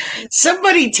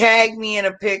 Somebody tag me in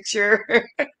a picture.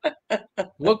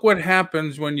 Look what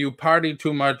happens when you party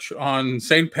too much on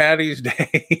St. Patty's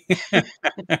Day.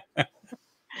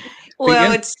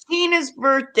 Well, it's Tina's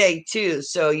birthday too,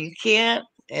 so you can't,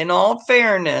 in all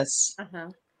fairness.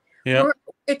 Yeah.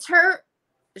 It's her.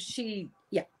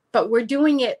 But we're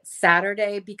doing it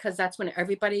Saturday because that's when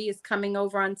everybody is coming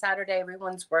over on Saturday.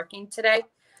 Everyone's working today.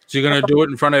 So you're going to do it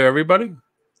in front of everybody?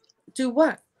 Do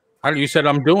what? You said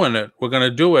I'm doing it. We're going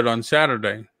to do it on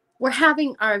Saturday. We're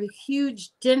having our huge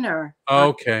dinner.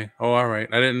 Okay. Oh, all right.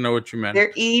 I didn't know what you meant.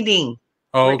 They're eating.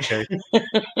 Oh, okay.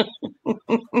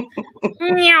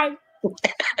 Meow. All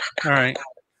right.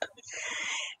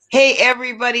 Hey,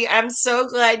 everybody. I'm so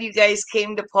glad you guys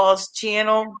came to Paul's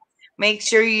channel. Make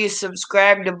sure you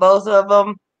subscribe to both of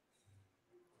them.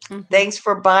 Thanks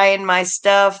for buying my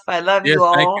stuff. I love you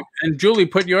all. Thank you. And Julie,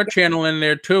 put your channel in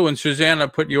there too. And Susanna,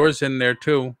 put yours in there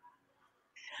too.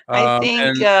 I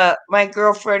think my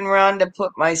girlfriend Rhonda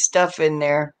put my stuff in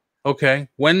there. Okay.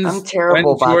 I'm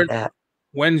terrible about that.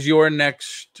 When's your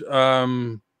next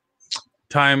time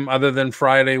other than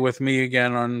Friday with me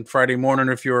again on Friday morning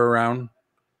if you're around?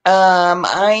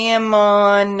 I am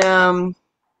on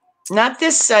not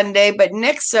this Sunday, but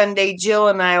next Sunday, Jill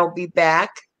and I will be back.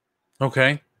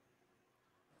 Okay.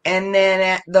 And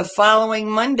then the following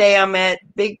Monday, I'm at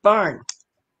Big Barn.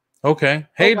 Okay.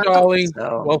 Hey, Dolly.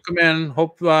 Welcome in.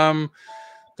 Hope the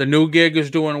new gig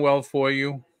is doing well for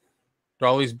you.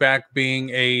 Dolly's back being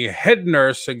a head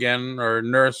nurse again, or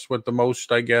nurse with the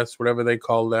most, I guess, whatever they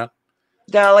call that.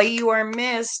 Dolly, you are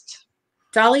missed.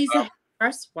 Dolly's a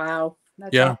nurse. Wow.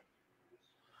 That's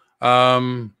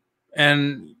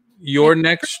and your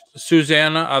next,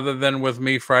 Susanna, other than with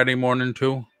me Friday morning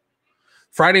too?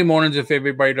 Friday mornings, if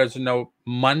everybody doesn't know,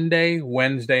 Monday,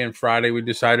 Wednesday, and Friday, we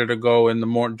decided to go in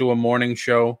the do a morning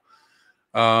show.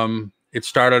 It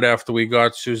started after we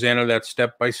got Susanna that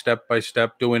step by step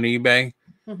doing eBay.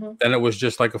 Then it was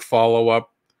just like a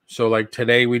follow-up. So like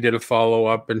today we did a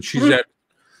follow-up, and she's at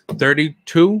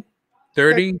 32,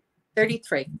 30?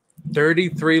 33.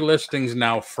 33 listings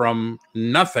now from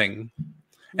nothing.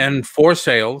 And 4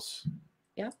 sales.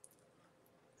 Yeah.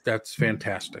 That's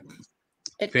fantastic.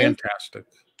 Fantastic.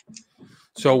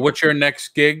 So what's your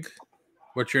next gig?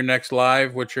 What's your next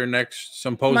live? What's your next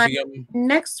symposium? My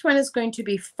next one is going to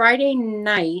be Friday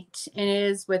night, and it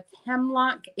is with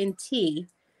Hemlock and Tea.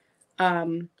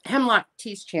 Hemlock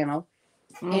Tea's channel.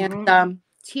 And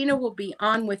Tina will be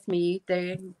on with me.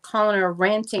 They're calling her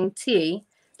Ranting Tea.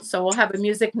 So we'll have a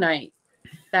music night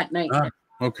that night.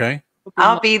 Okay.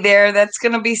 I'll be there. That's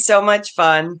going to be so much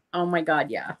fun. Oh my God,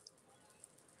 yeah.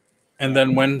 And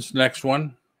then when's the next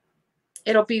one?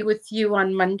 It'll be with you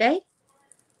on Monday.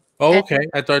 Oh, okay.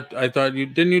 I thought you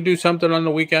didn't you do something on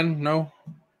the weekend? No?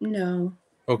 No.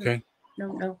 Okay.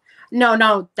 No,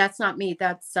 that's not me.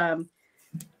 That's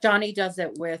Johnny does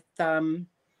it with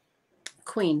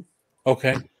Queen.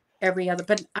 Okay. Every other,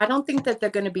 but I don't think that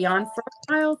they're going to be on for a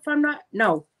while if I'm not.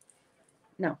 No.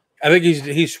 I think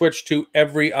he switched to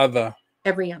every other.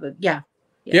 Every other, yeah.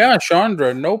 Yeah,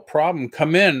 Chandra, no problem.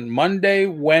 Come in Monday,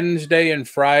 Wednesday, and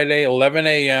Friday, 11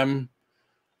 a.m.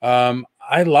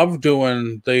 I love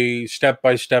doing the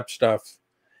step-by-step stuff.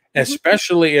 It's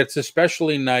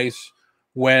especially nice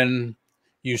when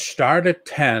you start at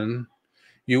 10,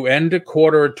 you end at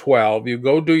 11:45, you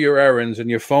go do your errands, and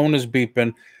your phone is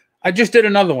beeping. I just did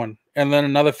another one. And then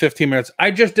another 15 minutes. I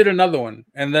just did another one.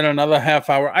 And then another half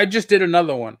hour. I just did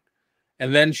another one.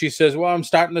 And then she says, well, I'm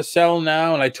starting to sell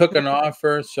now. And I took an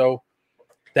offer. So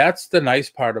that's the nice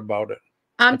part about it.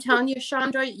 I'm telling you,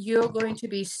 Chandra, you're going to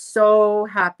be so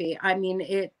happy. I mean,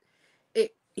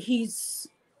 he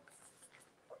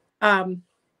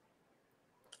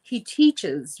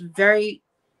teaches very,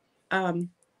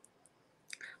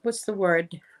 what's the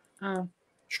word?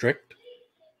 Strict?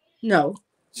 No.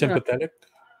 Sympathetic? No.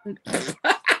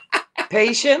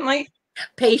 Patiently,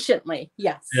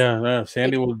 yes. Yeah,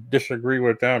 Sandy will disagree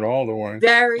with that all the way.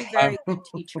 Very, very good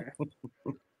teacher.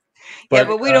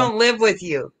 But we don't live with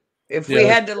you. If we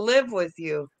had to live with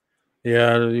you.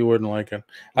 Yeah, you wouldn't like it.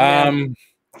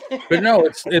 But no,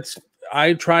 it's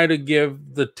I try to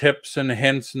give the tips and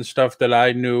hints and stuff that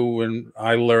I knew and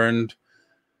I learned,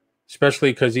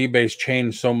 especially because eBay's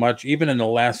changed so much. Even in the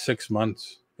last 6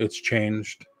 months, it's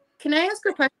changed. Can I ask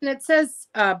a question? It says,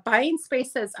 Buying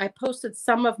Space says, I posted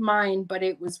some of mine, but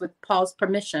it was with Paul's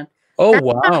permission. Oh,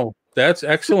 wow. That's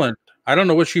excellent. I don't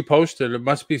know what she posted. It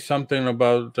must be something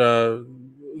about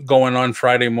going on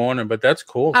Friday morning, but that's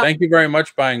cool. Thank you very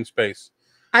much, Buying Space.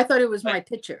 I thought it was my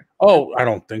picture. Oh, I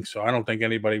don't think so. I don't think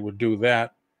anybody would do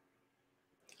that.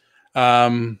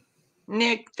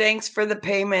 Nick, thanks for the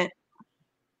payment.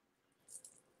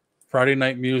 Friday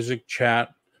Night Music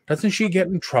chat. Doesn't she get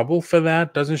in trouble for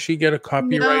that? Doesn't she get a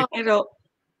copyright? No,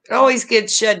 it always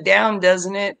gets shut down,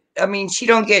 doesn't it? I mean, she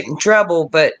don't get in trouble,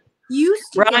 but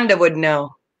Rhonda would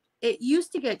know. It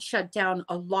used to get shut down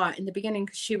a lot in the beginning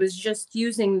because she was just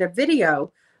using the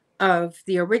video of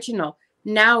the original.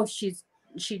 Now she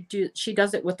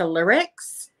does it with the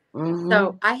lyrics. Mm-hmm.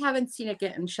 So I haven't seen it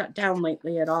getting shut down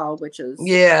lately at all, which is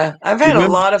I've had a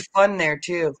lot of fun there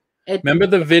too. Remember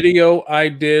the video I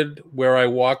did where I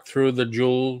walked through the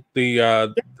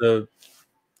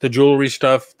jewelry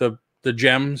stuff, the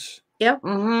gems? Yep.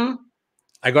 Mm-hmm.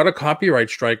 I got a copyright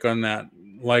strike on that,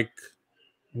 like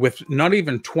with not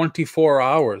even 24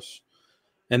 hours.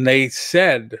 And they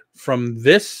said from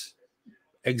this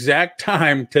exact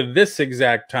time to this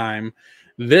exact time,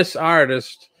 this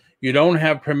artist, you don't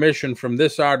have permission from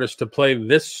this artist to play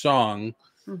this song.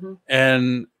 Mm-hmm.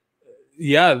 And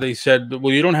yeah, they said,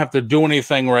 well, you don't have to do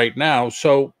anything right now.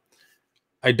 So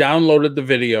I downloaded the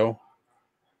video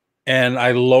and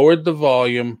I lowered the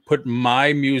volume, put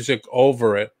my music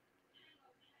over it,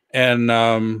 and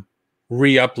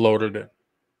re-uploaded it.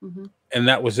 Mm-hmm. And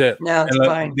that was it. No, it's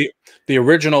fine. The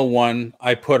original one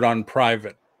I put on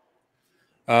private.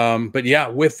 But yeah,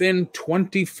 within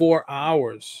 24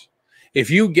 hours, if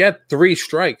you get 3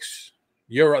 strikes,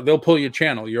 they'll pull your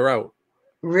channel. You're out.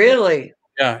 Really?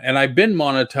 Yeah. And I've been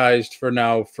monetized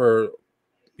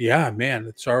man,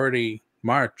 it's already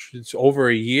March. It's over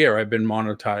a year I've been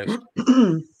monetized.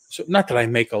 So not that I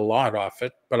make a lot off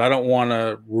it, but I don't want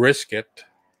to risk it,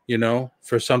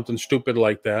 for something stupid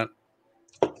like that.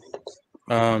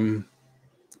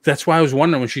 That's why I was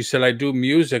wondering when she said I do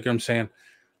music. I'm saying,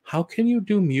 how can you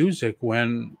do music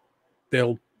when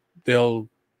they'll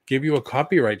give you a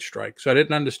copyright strike? So I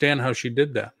didn't understand how she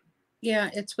did that. Yeah,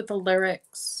 it's with the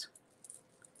lyrics,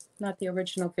 not the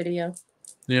original video.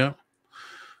 Yeah.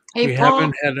 Hey, we Paul,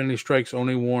 haven't had any strikes,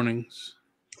 only warnings.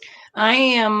 I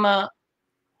am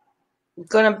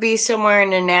going to be somewhere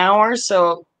in an hour,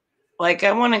 so I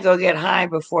want to go get high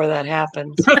before that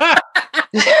happens.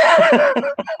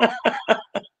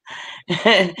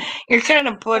 You're kind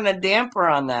of putting a damper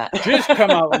on that. Just come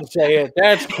out and say it.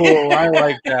 That's cool. I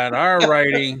like that. All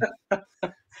righty.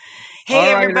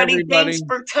 Hey, everybody, thanks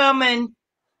for coming.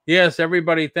 Yes,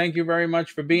 everybody, thank you very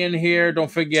much for being here.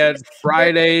 Don't forget,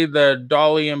 Friday, the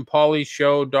Dolly and Polly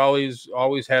show. Dolly's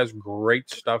always has great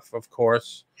stuff, of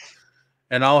course.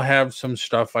 And I'll have some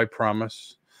stuff, I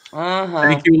promise.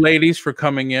 Thank you, ladies, for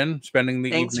coming in, spending the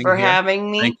evening here. Thanks for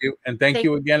having me. Thank you. And thank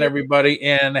you again, everybody.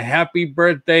 And happy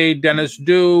birthday, Dennis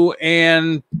Dew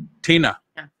and Tina.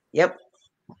 Yep.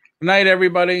 Good night,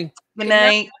 everybody. Good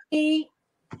night.